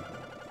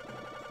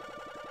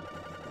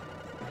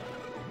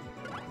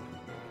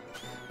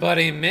 But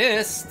he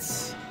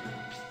missed!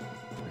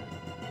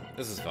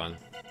 This is fun.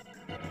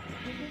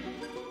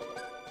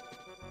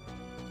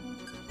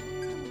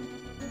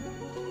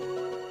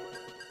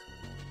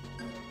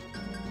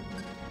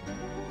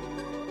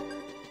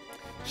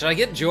 Should I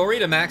get Jory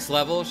to max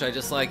level? Should I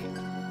just, like,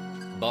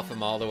 buff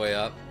him all the way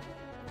up?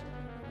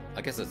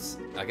 I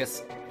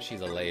guess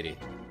she's a lady.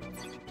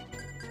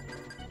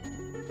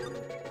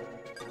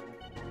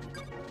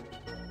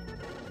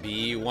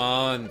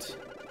 B1.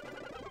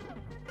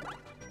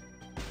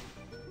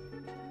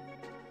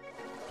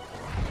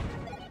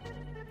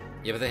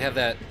 Yeah, but they have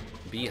that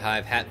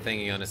beehive hat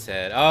thingy on his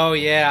head. Oh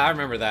yeah, I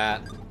remember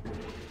that.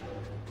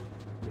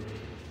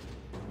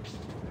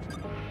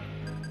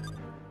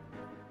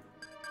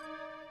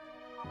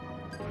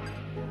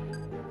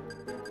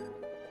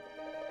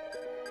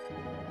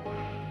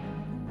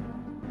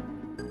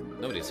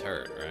 Nobody's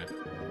hurt, right?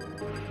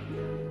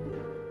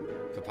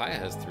 Papaya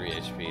has 3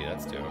 HP,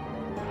 that's dope.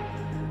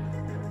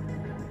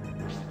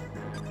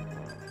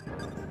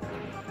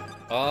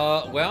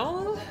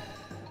 Well...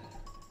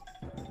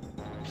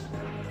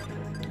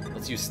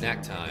 let's use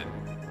snack time.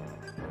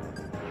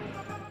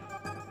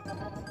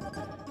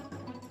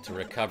 To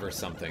recover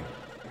something.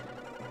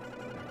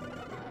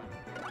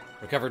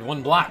 Recovered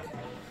 1 block!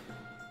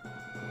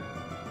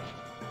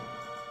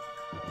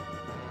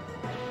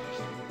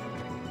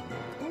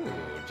 Ooh,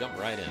 jump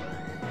right in.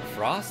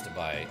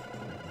 Frostbite.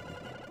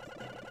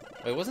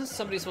 Wait, wasn't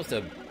somebody supposed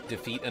to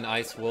defeat an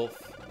ice wolf?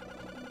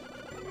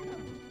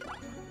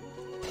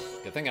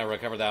 Good thing I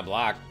recovered that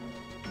block.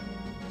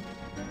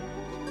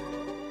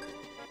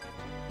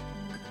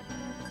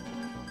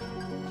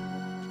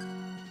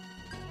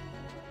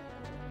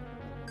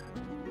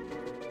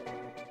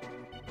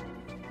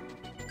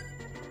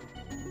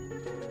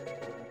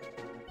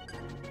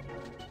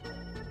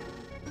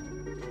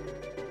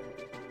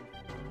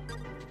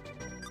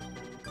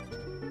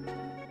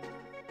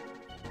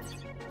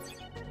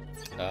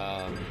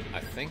 I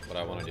think what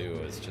I want to do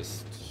is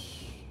just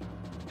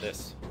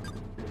this.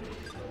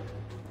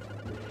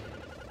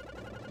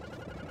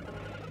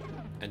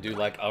 And do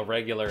like a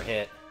regular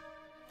hit.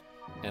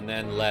 And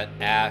then let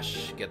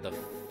Ash get the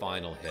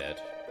final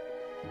hit.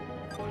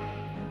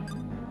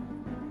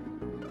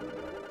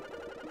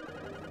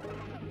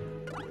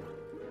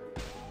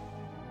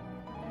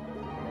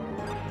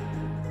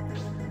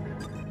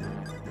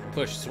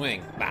 Push,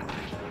 swing, bah.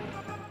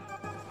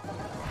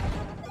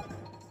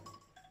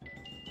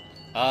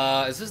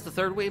 Is this the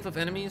 3rd wave of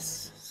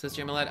enemies? Says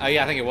Jamalad. Oh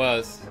yeah, I think it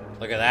was.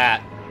 Look at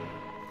that.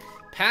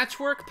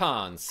 Patchwork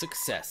Pond,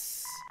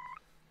 success.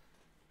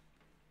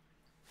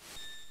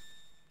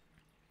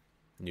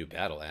 New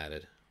battle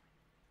added.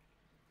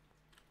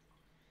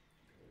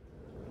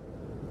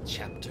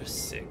 Chapter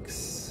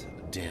 6,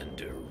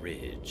 Dander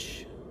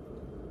Ridge.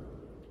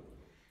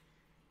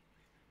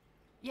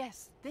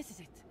 Yes, this is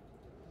it.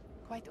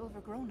 Quite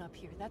overgrown up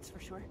here, that's for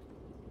sure.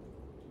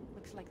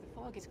 Looks like the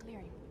fog is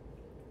clearing.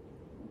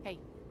 Hey,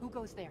 who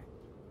goes there?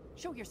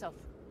 Show yourself.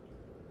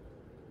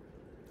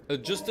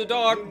 Just a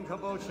dog. King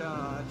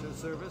Kabocha at your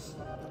service.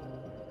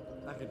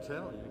 I can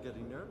tell you're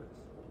getting nervous.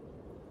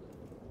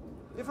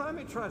 If I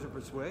may try to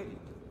persuade,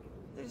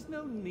 there's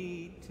no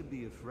need to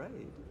be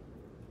afraid.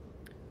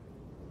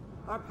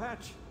 Our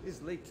patch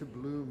is late to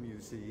bloom,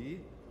 you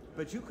see,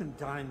 but you can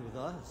dine with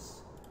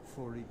us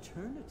for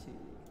eternity.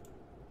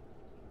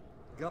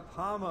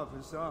 Gaphama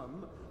for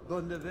some,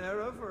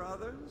 Bundavera for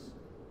others.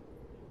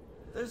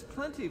 There's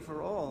plenty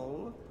for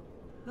all,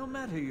 no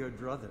matter your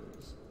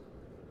druthers.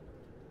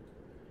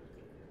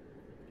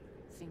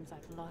 Seems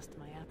I've lost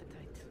my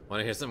appetite. Want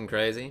to hear something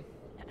crazy?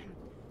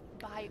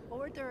 By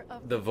order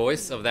of The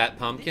voice of that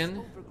pumpkin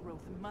this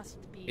overgrowth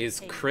must be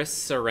is a- Chris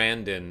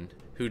Sarandon,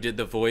 who did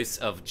the voice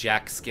of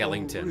Jack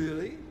Skellington. Oh,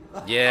 really?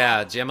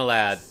 Yeah,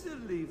 Gemalad.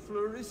 Silly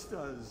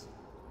floristas.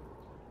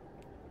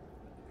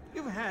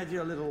 You've had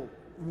your little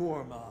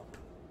warm-up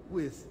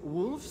with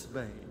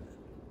Wolfsbane.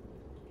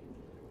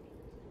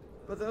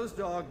 But those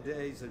dog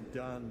days are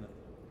done.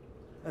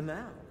 And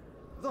now,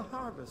 the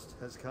harvest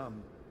has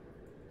come.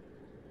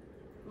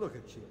 Look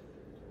at you.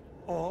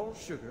 All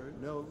sugar,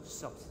 no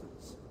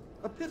substance.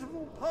 A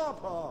pitiful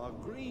pawpaw,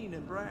 green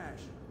and brash.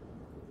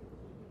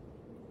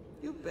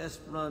 You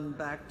best run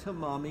back to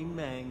Mommy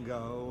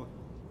Mango.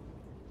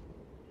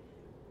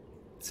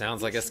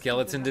 Sounds like a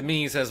skeleton to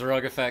me, says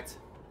Rogue Effect.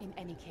 In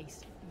any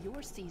case,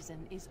 your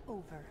season is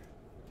over.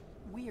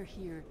 We're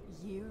here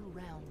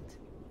year-round.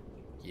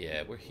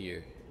 Yeah, we're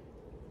here.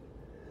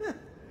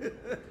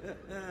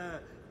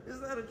 Is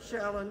that a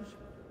challenge?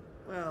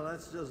 Well,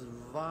 that's just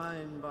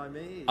fine by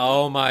me.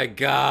 Oh my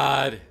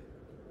god.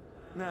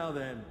 Now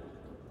then,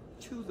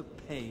 to the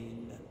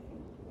pain.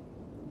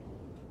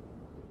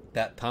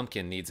 That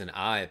pumpkin needs an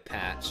eye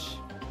patch.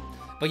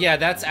 But yeah,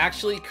 that's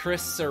actually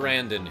Chris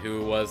Sarandon,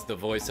 who was the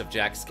voice of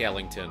Jack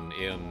Skellington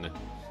in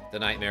The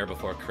Nightmare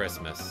Before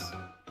Christmas.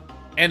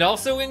 And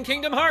also in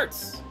Kingdom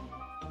Hearts.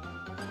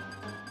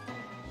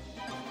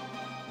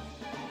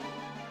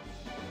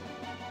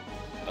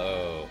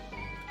 Oh.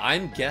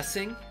 I'm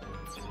guessing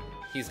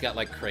he's got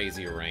like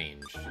crazy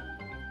range.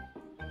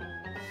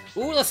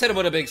 Ooh, let's hit him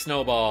with a big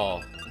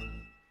snowball.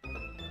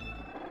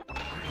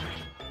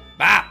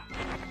 Bah!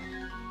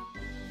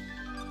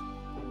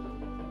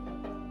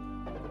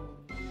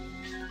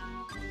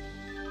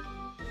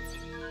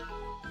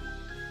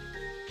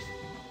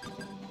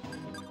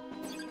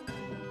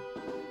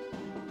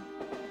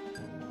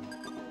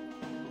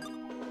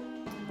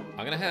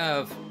 I'm gonna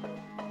have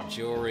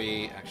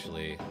Jory,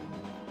 actually.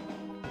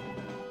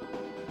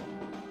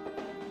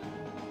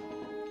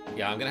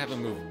 Yeah, I'm gonna have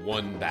him move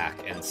one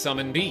back and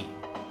summon B.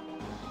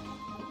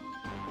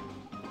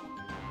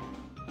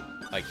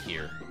 Like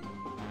here.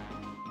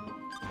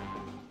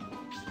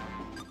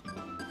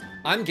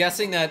 I'm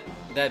guessing that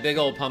that big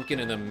old pumpkin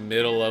in the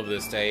middle of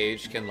the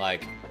stage can,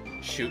 like,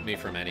 shoot me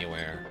from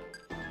anywhere.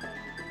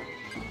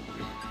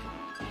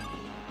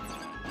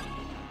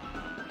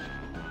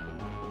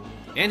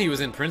 And he was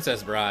in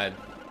Princess Bride.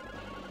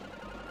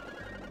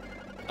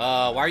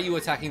 Why are you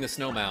attacking the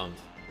snow mound?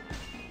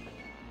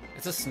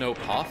 It's a snow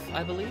puff,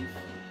 I believe.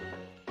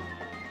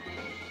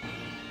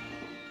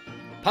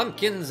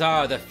 Pumpkins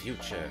are the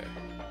future.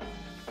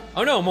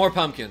 Oh no, more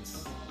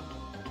pumpkins.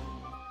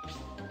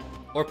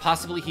 Or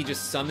possibly he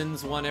just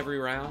summons one every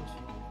round.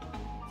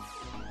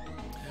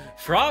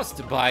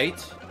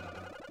 Frostbite.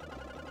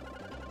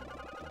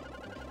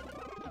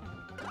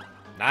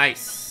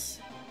 Nice.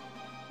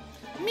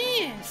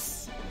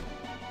 Miss.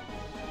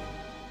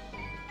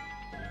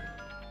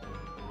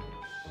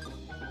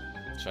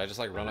 Should I just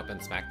like run up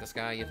and smack this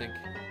guy, you think?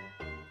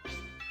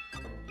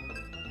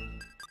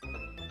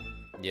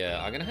 Yeah,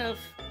 I'm gonna have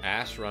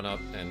Ash run up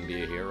and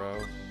be a hero.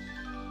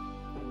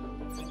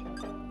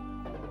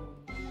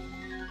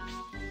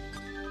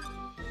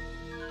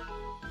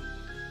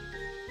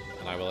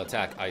 And I will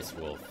attack Ice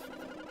Wolf.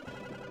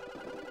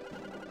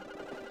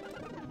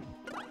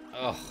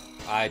 Ugh,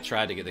 I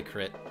tried to get the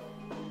crit.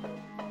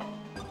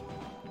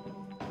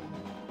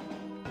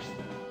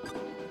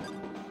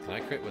 Can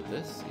I crit with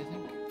this, you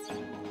think?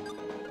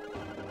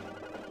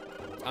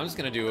 I'm just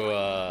gonna do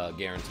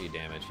guaranteed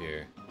damage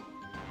here.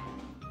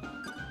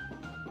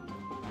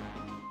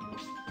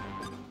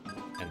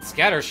 And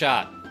scatter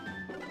shot.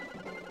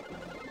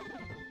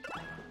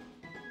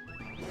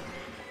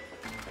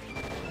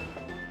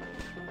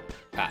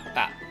 Pop,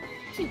 pop.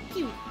 Pew,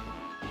 pew.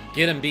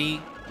 Get him,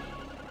 B.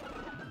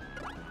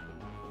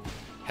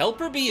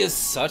 Helper B is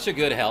such a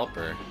good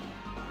helper.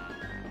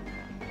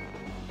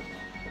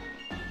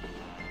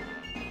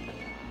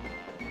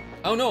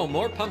 Oh no,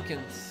 more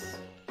pumpkins.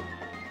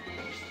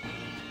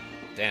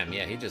 Damn,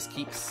 yeah, he just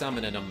keeps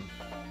summoning them.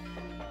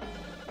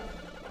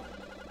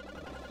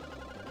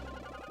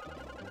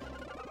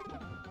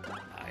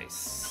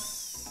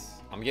 Nice.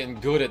 I'm getting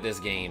good at this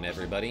game,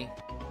 everybody.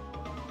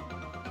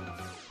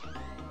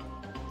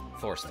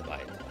 Forced to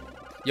bite.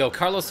 Yo,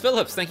 Carlos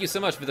Phillips, thank you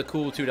so much for the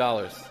cool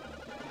 $2.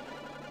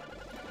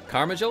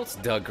 Karma Jolt's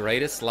the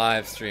greatest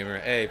live streamer.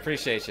 Hey,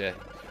 appreciate you.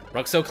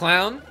 Ruxo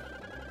Clown?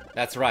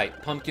 That's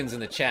right, pumpkins in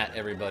the chat,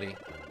 everybody.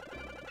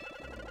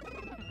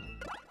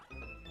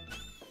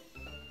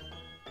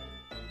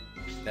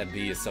 That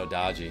bee is so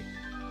dodgy.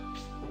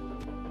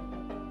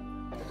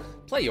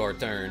 Play your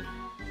turn.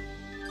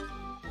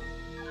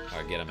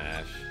 Alright, get him,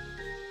 Ash.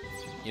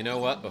 You know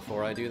what?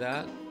 Before I do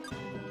that,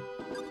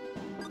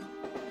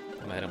 I'm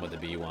gonna hit him with the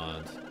bee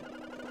wand.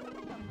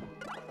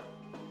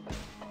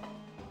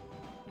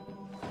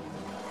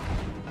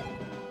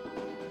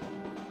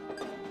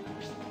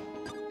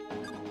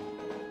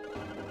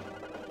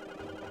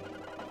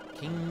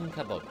 King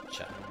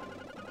Kabocha.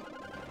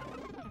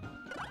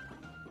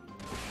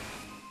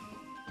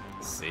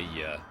 See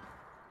ya.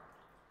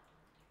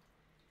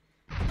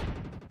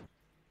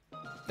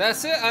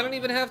 That's it. I don't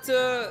even have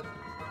to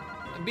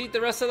beat the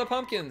rest of the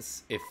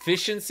pumpkins.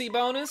 Efficiency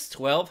bonus,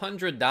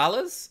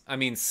 $1,200. I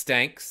mean,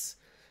 stanks.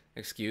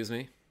 Excuse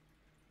me.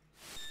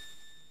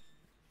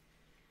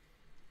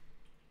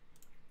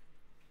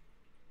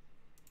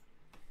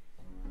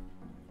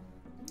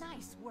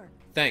 Nice work.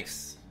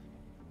 Thanks.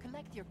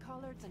 Collect your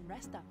collards and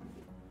rest up.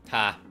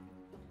 Ha.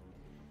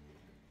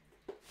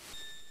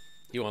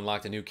 You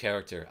unlocked a new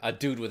character. A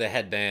dude with a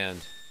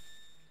headband.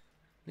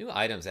 New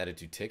items added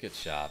to ticket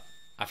shop.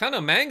 I found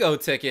a mango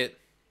ticket.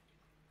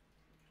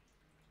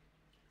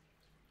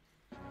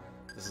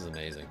 This is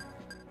amazing.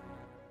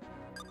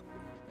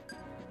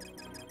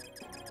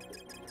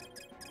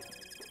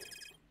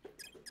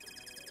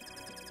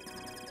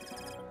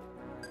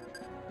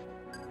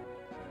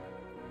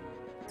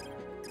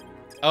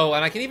 Oh,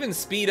 and I can even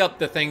speed up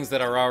the things that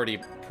are already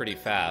pretty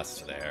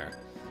fast there.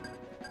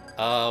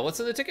 What's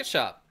in the ticket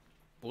shop?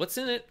 What's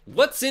in it?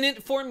 What's in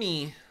it for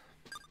me?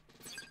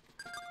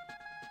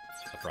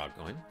 A frog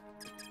coin.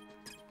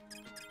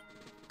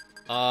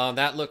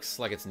 That looks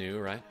like it's new,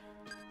 right?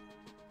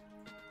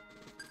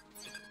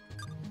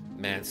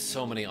 Man,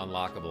 so many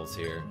unlockables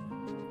here.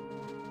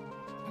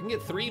 I can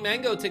get 3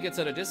 mango tickets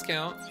at a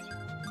discount.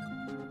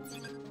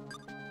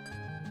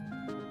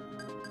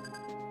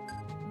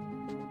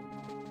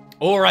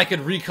 Or I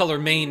could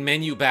recolor main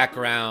menu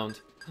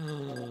background.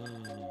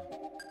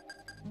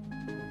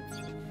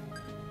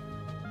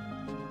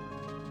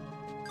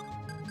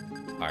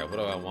 Alright, what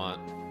do I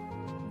want?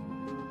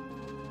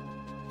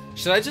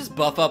 Should I just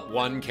buff up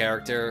one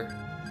character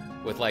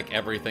with, like,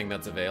 everything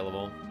that's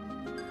available?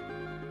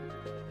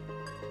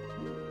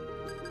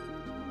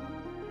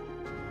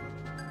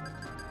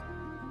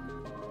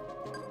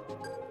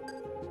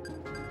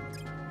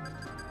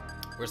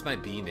 Where's my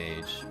B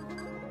mage?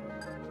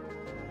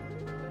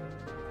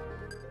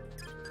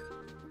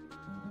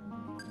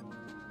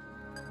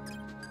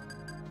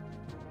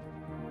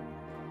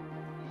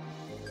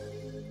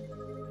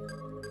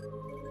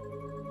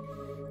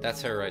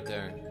 That's her right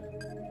there.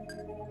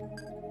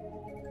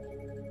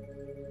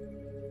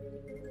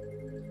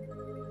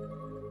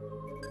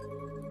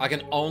 I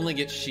can only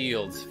get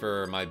shields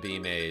for my B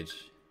mage.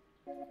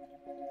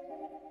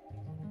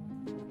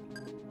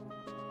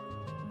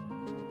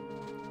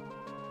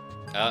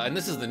 And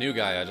this is the new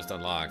guy I just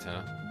unlocked,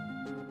 huh?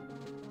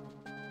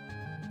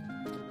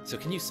 So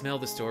can you smell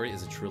the story?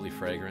 Is it truly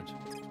fragrant?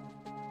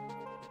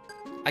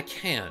 I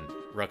can,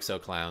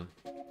 Ruxo Clown.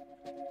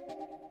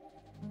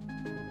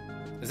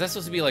 Is that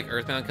supposed to be like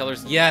Earthbound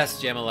colors? Yes,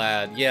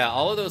 Gemalad. Yeah,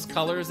 all of those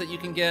colors that you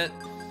can get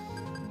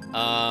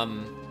are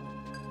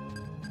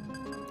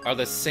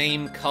the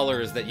same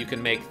colors that you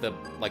can make the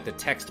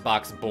text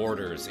box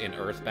borders in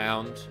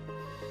Earthbound.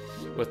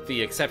 With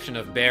the exception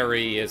of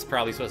berry is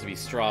probably supposed to be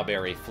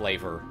strawberry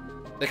flavor.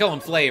 They call them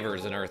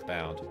flavors in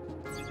Earthbound.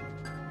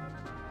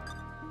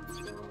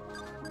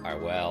 Alright,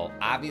 well,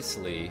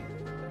 obviously...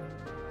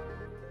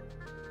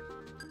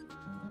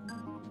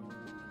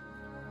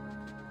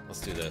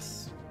 Let's do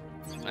this.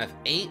 I have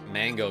 8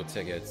 mango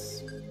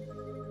tickets.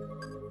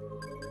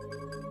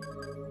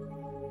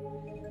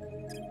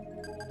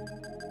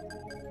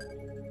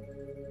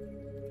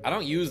 I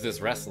don't use this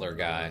wrestler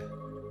guy.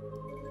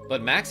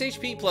 But max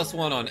HP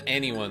 +1 on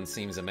anyone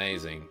seems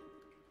amazing.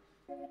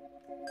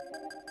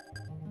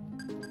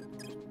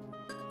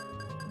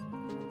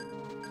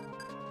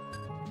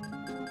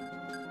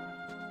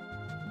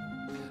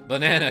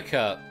 Banana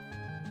cup.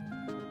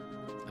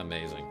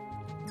 Amazing.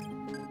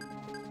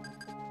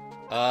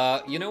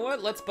 You know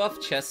what? Let's buff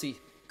Chessie.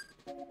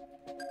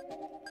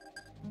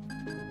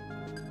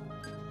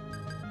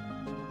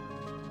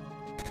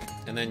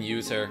 And then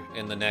use her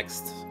in the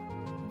next,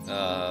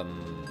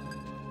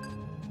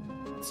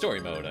 story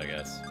mode, I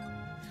guess.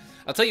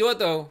 I'll tell you what,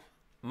 though.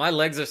 My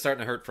legs are starting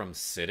to hurt from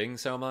sitting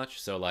so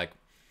much, so, like,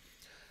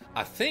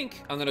 I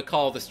think I'm gonna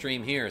call the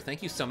stream here.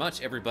 Thank you so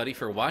much, everybody,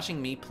 for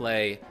watching me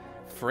play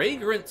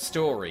Fragrant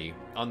Story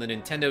on the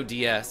Nintendo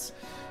DS.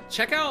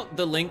 Check out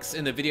the links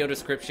in the video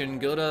description.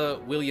 Go to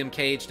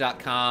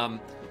williamkage.com.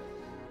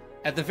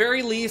 At the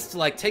very least,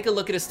 like, take a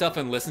look at his stuff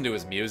and listen to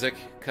his music,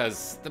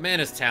 because the man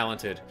is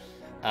talented.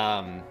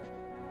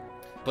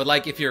 But,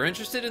 like, if you're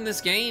interested in this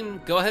game,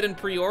 go ahead and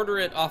pre-order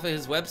it off of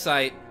his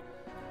website.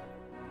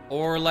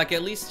 Or, like,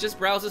 at least just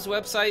browse his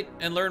website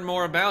and learn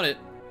more about it.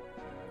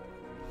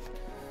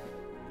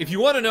 If you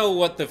want to know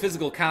what the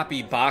physical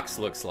copy box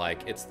looks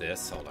like, it's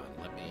this. Hold on,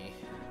 let me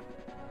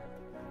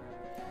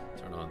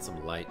turn on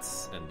some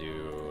lights and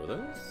do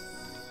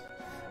this.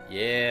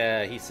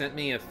 Yeah, he sent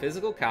me a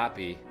physical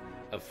copy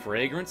of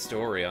Fragrant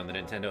Story on the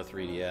Nintendo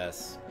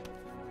 3DS.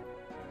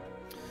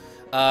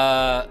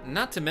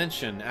 Not to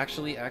mention,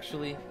 actually, I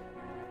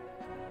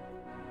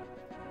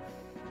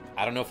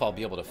don't know if I'll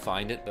be able to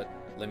find it, but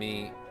let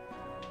me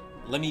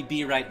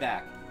be right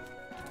back.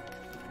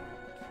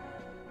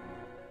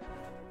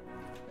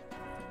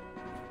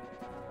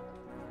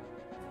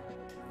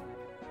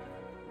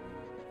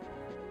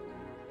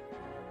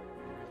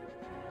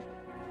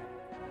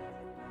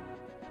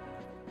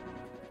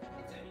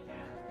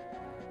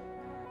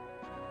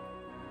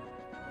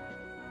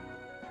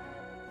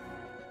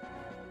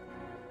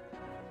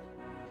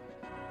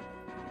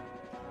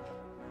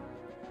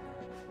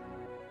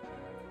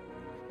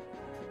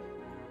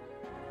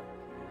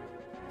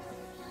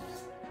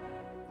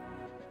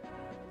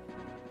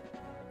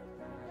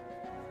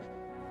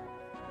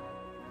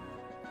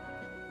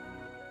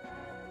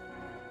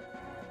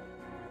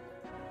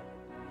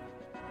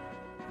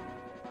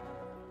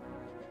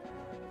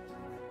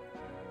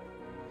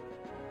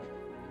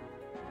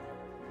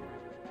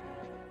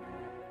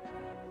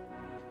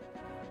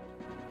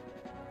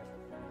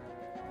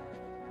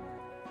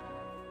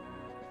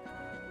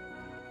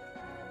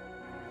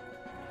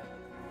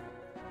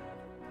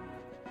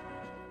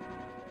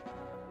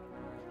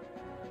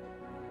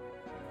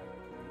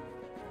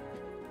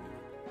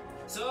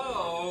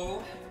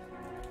 So,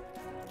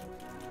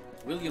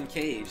 William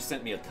Kage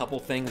sent me a couple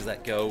things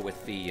that go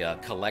with the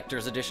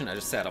collector's edition. I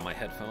just sat on my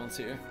headphones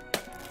here.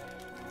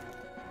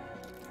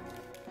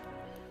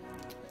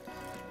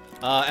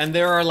 And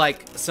there are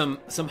like some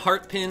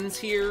heart pins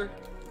here,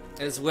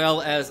 as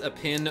well as a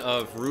pin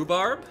of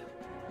rhubarb,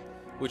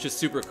 which is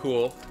super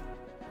cool.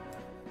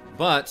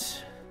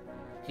 But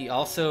he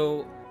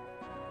also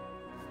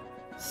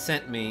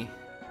sent me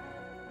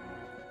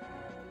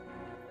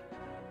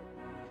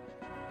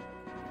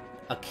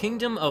a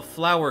Kingdom of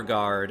Flower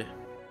Guard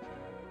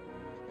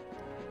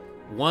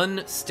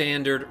 1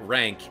 standard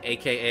rank,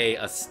 aka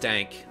a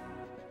stank.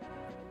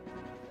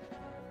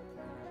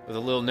 With a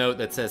little note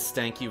that says,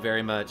 "Thank you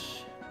very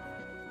much."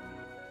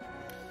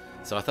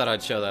 So I thought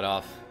I'd show that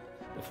off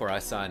before I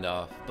signed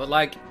off. But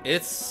like,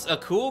 it's a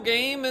cool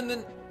game, and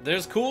then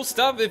there's cool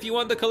stuff if you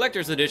want the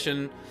collector's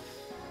edition.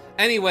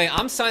 Anyway,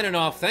 I'm signing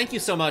off. Thank you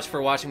so much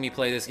for watching me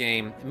play this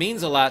game. It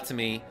means a lot to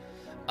me.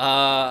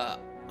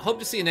 Hope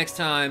to see you next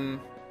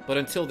time. But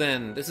until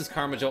then, this is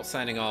Karma Jolt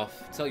signing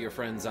off. Tell your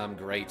friends I'm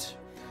great.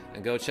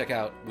 And go check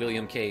out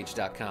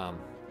WilliamKage.com.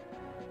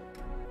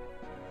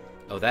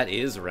 Oh, that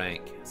is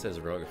rank. It says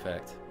Rogue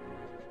Effect.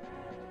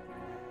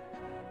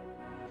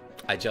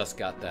 I just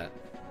got that.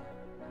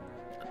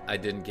 I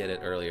didn't get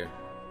it earlier.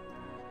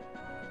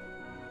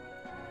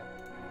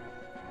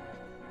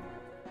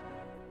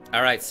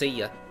 Alright, see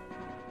ya.